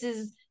Grace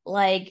is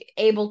like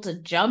able to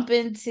jump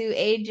into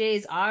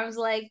AJ's arms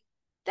like,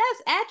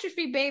 that's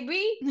atrophy,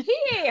 baby. He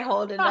ain't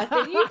holding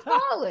nothing. You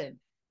falling.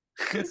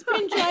 He's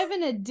been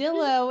driving a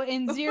Dillo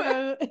in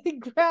zero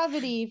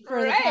gravity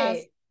for the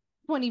past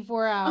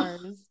 24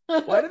 hours.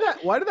 Why did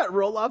that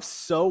roll off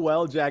so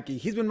well, Jackie?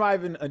 He's been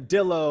driving a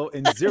Dillo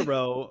in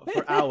zero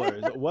for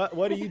hours.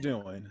 What are you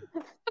doing?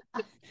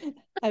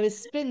 I was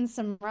spitting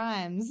some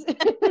rhymes.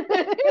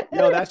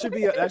 Yo, that should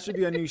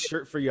be a new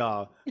shirt for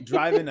y'all.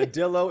 Driving a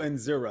Dillo in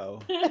zero.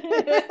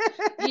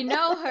 You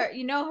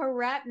know her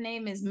rap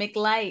name is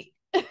McLight.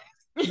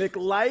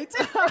 McLight?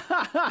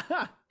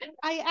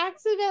 I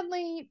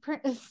accidentally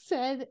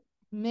said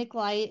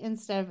McLight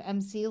instead of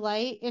MC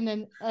Light in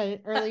an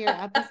earlier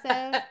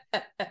episode,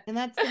 and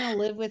that's gonna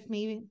live with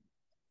me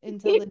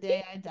until the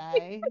day I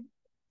die.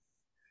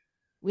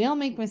 We all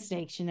make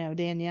mistakes, you know,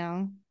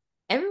 Danielle.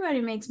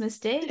 Everybody makes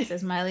mistakes,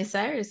 as Miley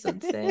Cyrus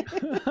would say.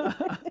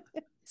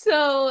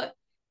 So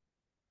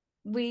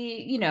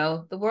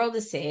the world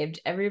is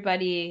saved.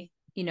 Everybody,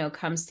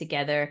 comes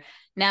together.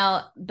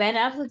 Now, Ben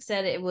Affleck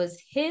said it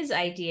was his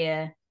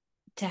idea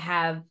to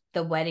have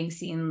the wedding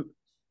scene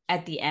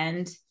at the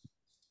end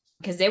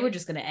because they were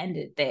just going to end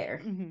it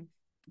there. Mm-hmm.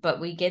 But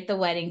we get the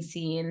wedding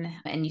scene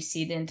and you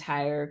see the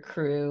entire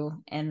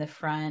crew in the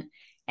front.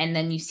 And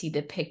then you see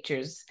the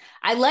pictures.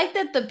 I like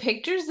that the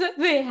pictures that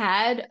they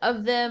had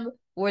of them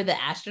were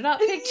the astronaut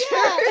pictures.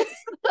 Yes.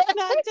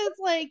 Not just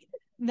like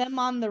them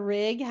on the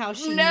rig, how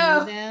she knew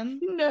them.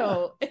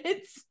 No,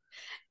 it's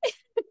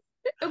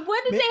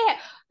when did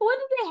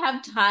they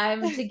have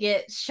time to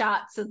get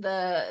shots of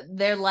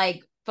their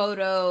like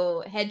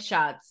photo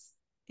headshots?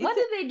 When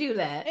did they do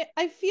that?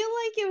 I feel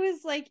like it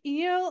was like,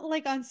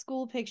 like on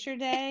school picture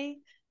day,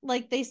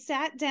 like they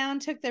sat down,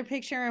 took their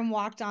picture and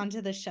walked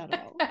onto the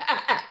shuttle.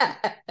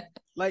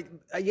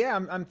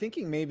 I'm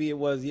thinking maybe it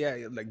was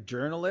like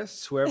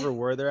journalists, whoever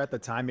were there at the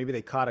time, maybe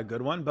they caught a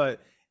good one,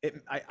 but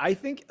I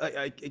think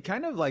it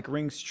kind of like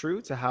rings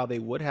true to how they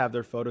would have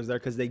their photos there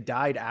because they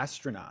died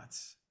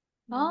astronauts.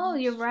 Oh,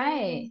 you're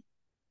right.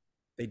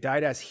 They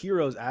died as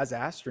heroes as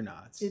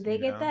astronauts. Did they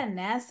get that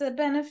NASA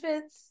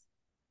benefits?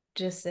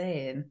 Just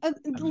saying.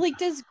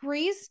 Does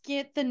Grace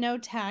get the no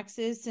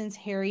taxes since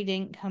Harry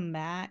didn't come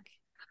back?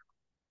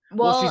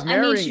 Well, she's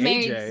marrying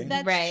AJ.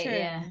 That's right,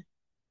 true.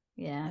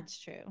 Yeah, that's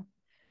true.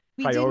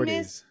 We Priorities. did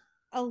miss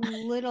a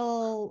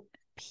little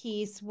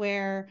piece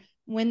where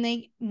when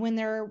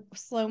they're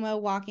slow-mo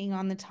walking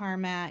on the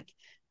tarmac,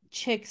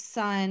 Chick's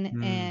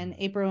son and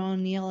April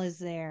O'Neil is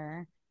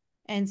there.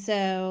 And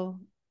so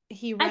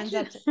he runs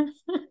up to...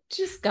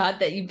 Just God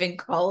that you've been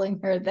calling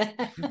her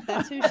that.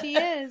 That's who she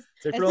is.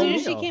 As soon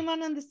as she came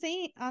on the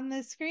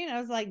screen, I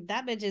was like,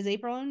 that bitch is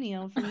April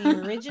O'Neil from the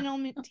original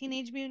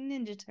Teenage Mutant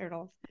Ninja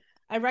Turtles.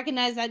 I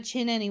recognize that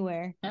chin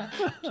anywhere.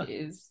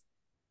 Jeez.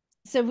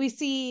 So we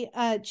see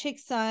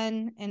Chick's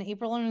son and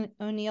April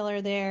O'Neil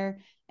are there,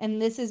 and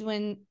this is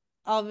when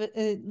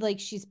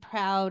she's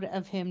proud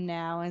of him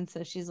now, and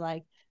so she's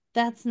like,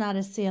 "That's not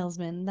a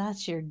salesman.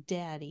 That's your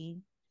daddy."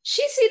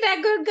 She see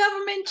that good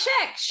government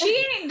check.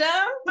 She ain't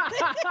dumb.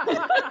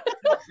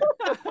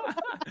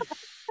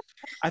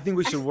 I think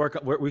we should work.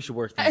 We should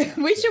work things out.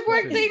 We should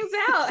work things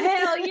out.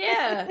 Hell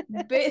yeah,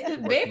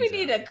 baby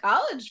need a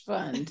college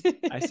fund.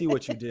 I see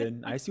what you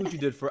did. I see what you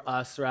did for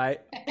us, right?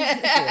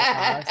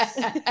 I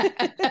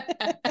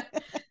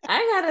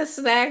gotta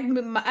snag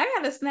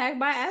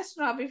my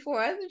astronaut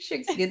before other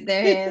chicks get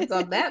their hands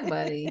on that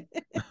money.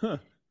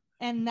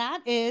 And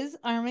that is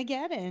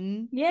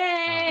Armageddon.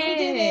 Yay! We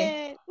did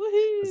it!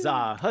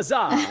 Woohoo!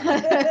 Huzzah!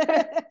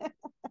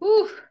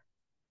 Woo.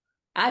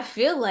 I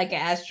feel like an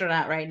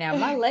astronaut right now.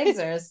 My legs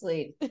are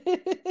asleep.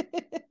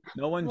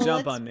 No one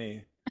jump on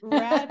me.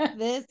 Wrap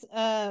this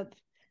up.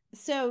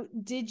 So,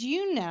 did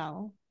you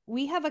know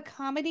we have a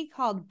comedy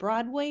called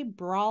Broadway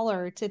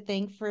Brawler to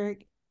thank for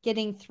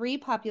getting 3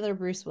 popular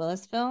Bruce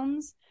Willis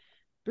films?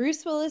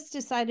 Bruce Willis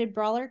decided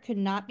Brawler could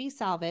not be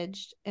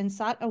salvaged and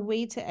sought a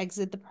way to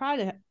exit the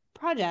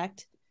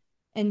project,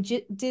 and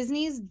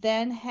Disney's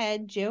then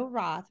head Joe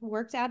Roth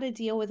worked out a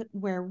deal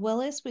where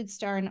Willis would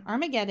star in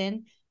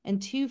Armageddon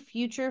and 2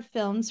 future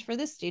films for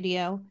the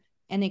studio.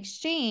 In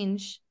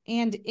exchange,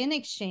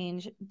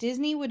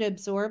 Disney would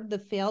absorb the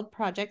failed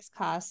project's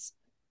costs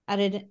as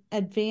an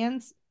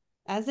advance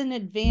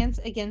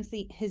against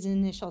his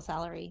initial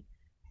salary.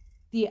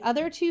 The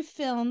other 2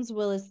 films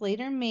Willis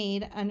later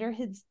made under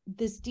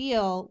this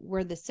deal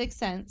were The Sixth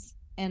Sense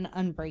and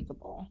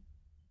Unbreakable.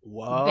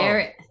 Wow.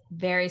 Very,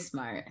 very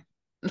smart.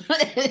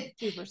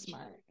 Super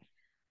smart.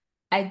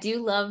 I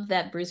do love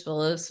that Bruce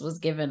Willis was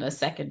given a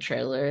second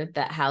trailer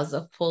that housed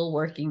a full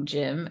working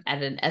gym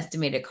at an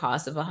estimated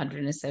cost of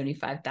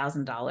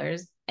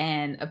 $175,000.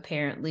 And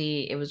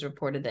apparently it was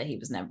reported that he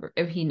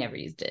never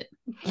used it.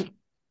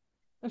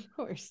 Of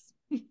course.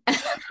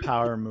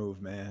 Power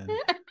move, man.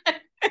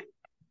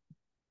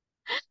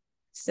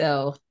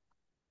 So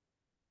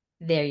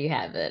there you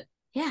have it.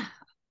 Yeah.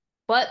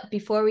 But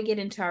before we get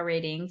into our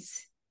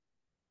ratings,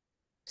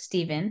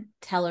 Steven,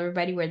 tell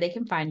everybody where they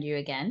can find you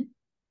again.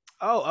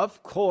 Oh,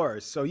 of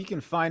course. So you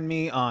can find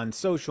me on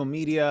social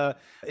media,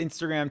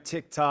 Instagram,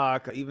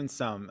 TikTok, even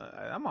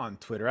I'm on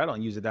Twitter. I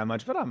don't use it that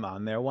much, but I'm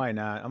on there. Why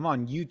not? I'm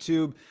on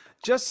YouTube.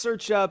 Just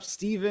search up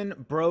Steven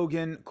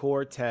Brogan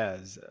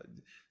Cortez.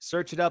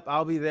 Search it up.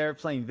 I'll be there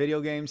playing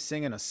video games,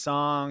 singing a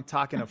song,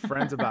 talking to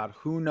friends about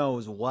who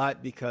knows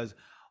what, because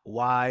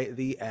why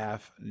the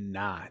F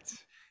not?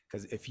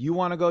 Because if you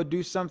want to go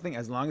do something,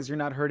 as long as you're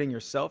not hurting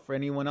yourself or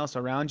anyone else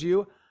around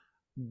you,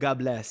 God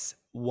bless.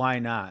 Why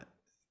not?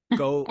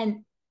 Go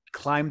and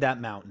climb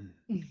that mountain.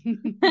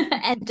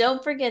 And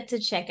don't forget to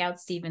check out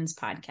Steven's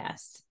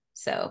podcast.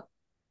 So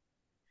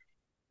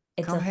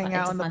come hang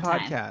out on the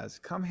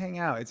podcast. Come hang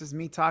out. It's just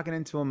me talking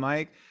into a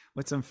mic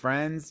with some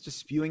friends, just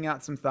spewing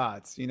out some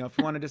thoughts. You know, if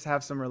you want to just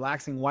have some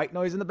relaxing white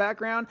noise in the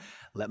background,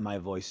 let my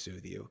voice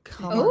soothe you.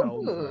 Come on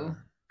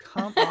over.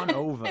 Come on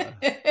over.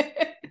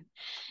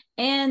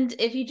 And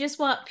if you just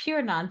want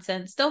pure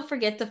nonsense, don't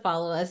forget to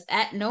follow us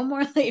at No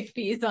More Late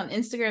Fees on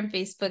Instagram,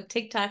 Facebook,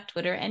 TikTok,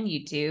 Twitter, and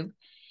YouTube.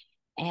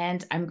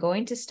 And I'm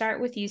going to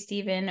start with you,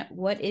 Steven.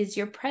 What is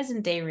your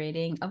present day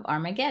rating of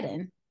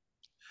Armageddon?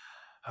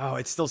 Oh,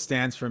 it still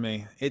stands for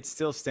me. It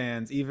still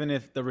stands, even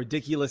if the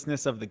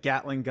ridiculousness of the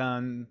Gatling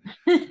gun,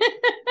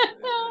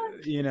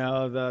 you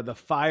know, the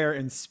fire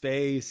in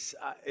space,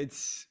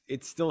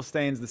 it still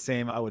stands the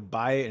same. I would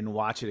buy it and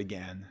watch it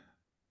again.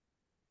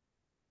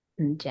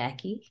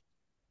 Jackie?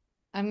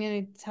 I'm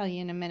going to tell you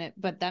in a minute,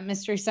 but that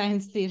Mystery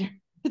Science Theater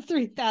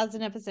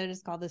 3000 episode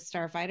is called The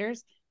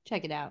Starfighters.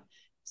 Check it out.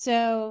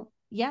 So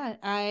yeah,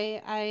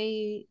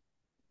 I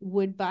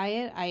would buy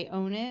it. I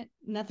own it.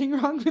 Nothing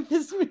wrong with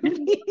this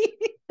movie.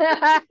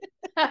 I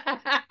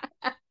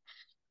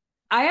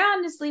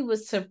honestly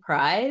was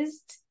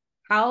surprised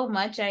how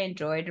much I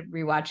enjoyed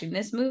rewatching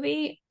this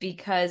movie,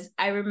 because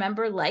I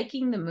remember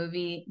liking the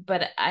movie,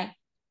 but I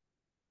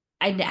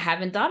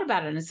haven't thought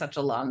about it in such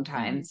a long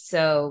time.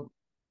 So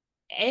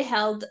it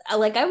held,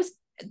 like, I was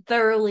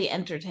thoroughly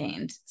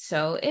entertained.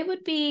 So I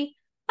would buy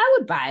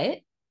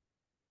it.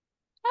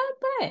 I would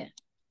buy it.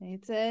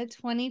 It's a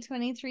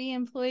 2023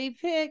 employee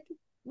pick.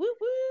 Woo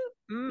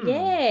woo.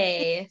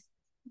 Yay.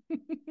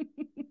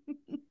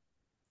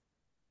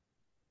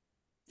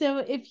 So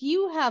if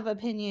you have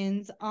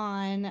opinions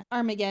on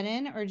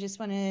Armageddon or just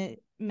want to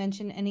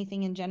mention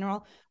anything in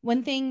general,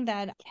 one thing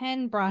that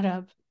Ken brought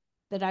up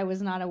that I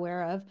was not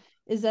aware of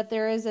is that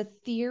there is a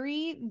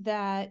theory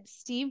that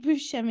Steve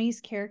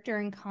Buscemi's character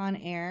in Con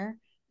Air,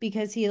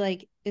 because he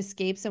like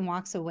escapes and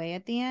walks away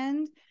at the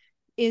end,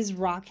 is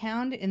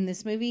Rockhound in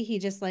this movie. He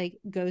just like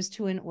goes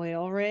to an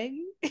oil rig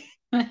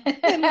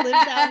and lives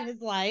out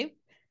his life.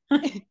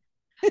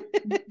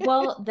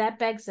 Well, that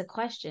begs the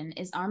question,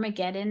 is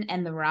Armageddon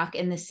and The Rock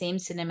in the same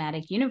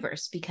cinematic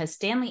universe? Because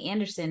Stanley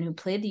Anderson, who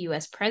played the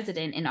U.S.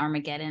 president in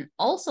Armageddon,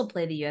 also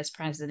played the U.S.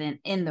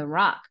 president in The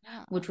Rock,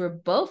 which were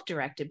both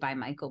directed by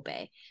Michael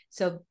Bay.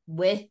 So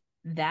with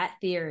that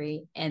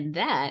theory and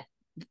that,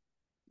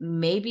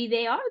 maybe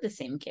they are the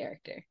same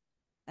character.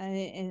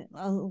 A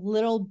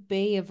little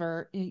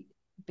Bayverse.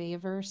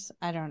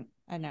 I don't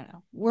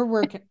know.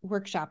 We're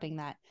workshopping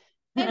that.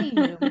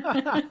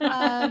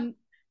 Anywho,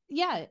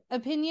 yeah,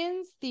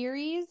 opinions,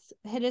 theories,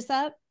 hit us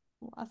up.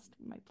 Lost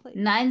my place.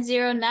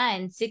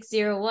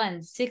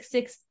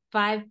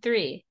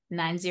 909-601-6653.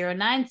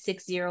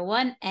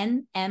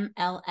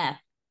 909-601-NMLF.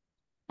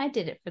 I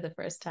did it for the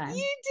first time.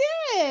 You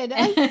did.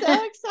 I'm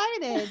so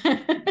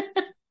excited.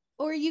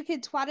 Or you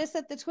could twat us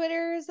at the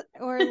Twitters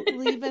or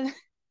leave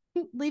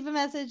a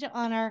message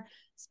on our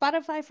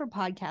Spotify for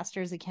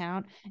Podcasters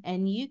account,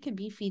 and you could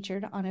be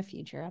featured on a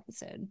future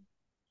episode.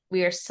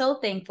 We are so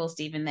thankful,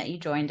 Steven, that you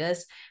joined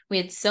us. We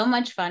had so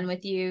much fun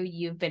with you.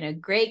 You've been a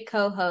great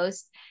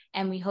co-host,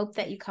 and we hope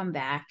that you come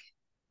back.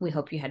 We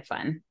hope you had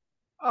fun.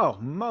 Oh,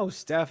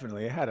 most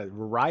definitely. I had a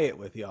riot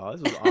with y'all.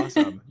 This was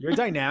awesome. Your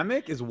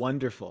dynamic is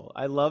wonderful.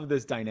 I love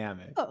this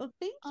dynamic. Oh,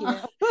 thank you.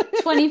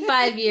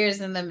 25 years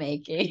in the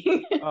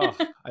making. Oh,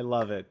 I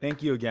love it.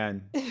 Thank you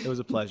again. It was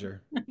a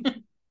pleasure.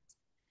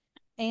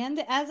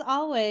 And as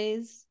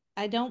always,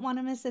 I don't want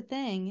to miss a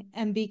thing,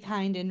 and be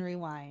kind and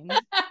rewind.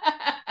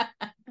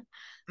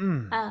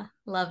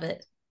 Love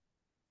it.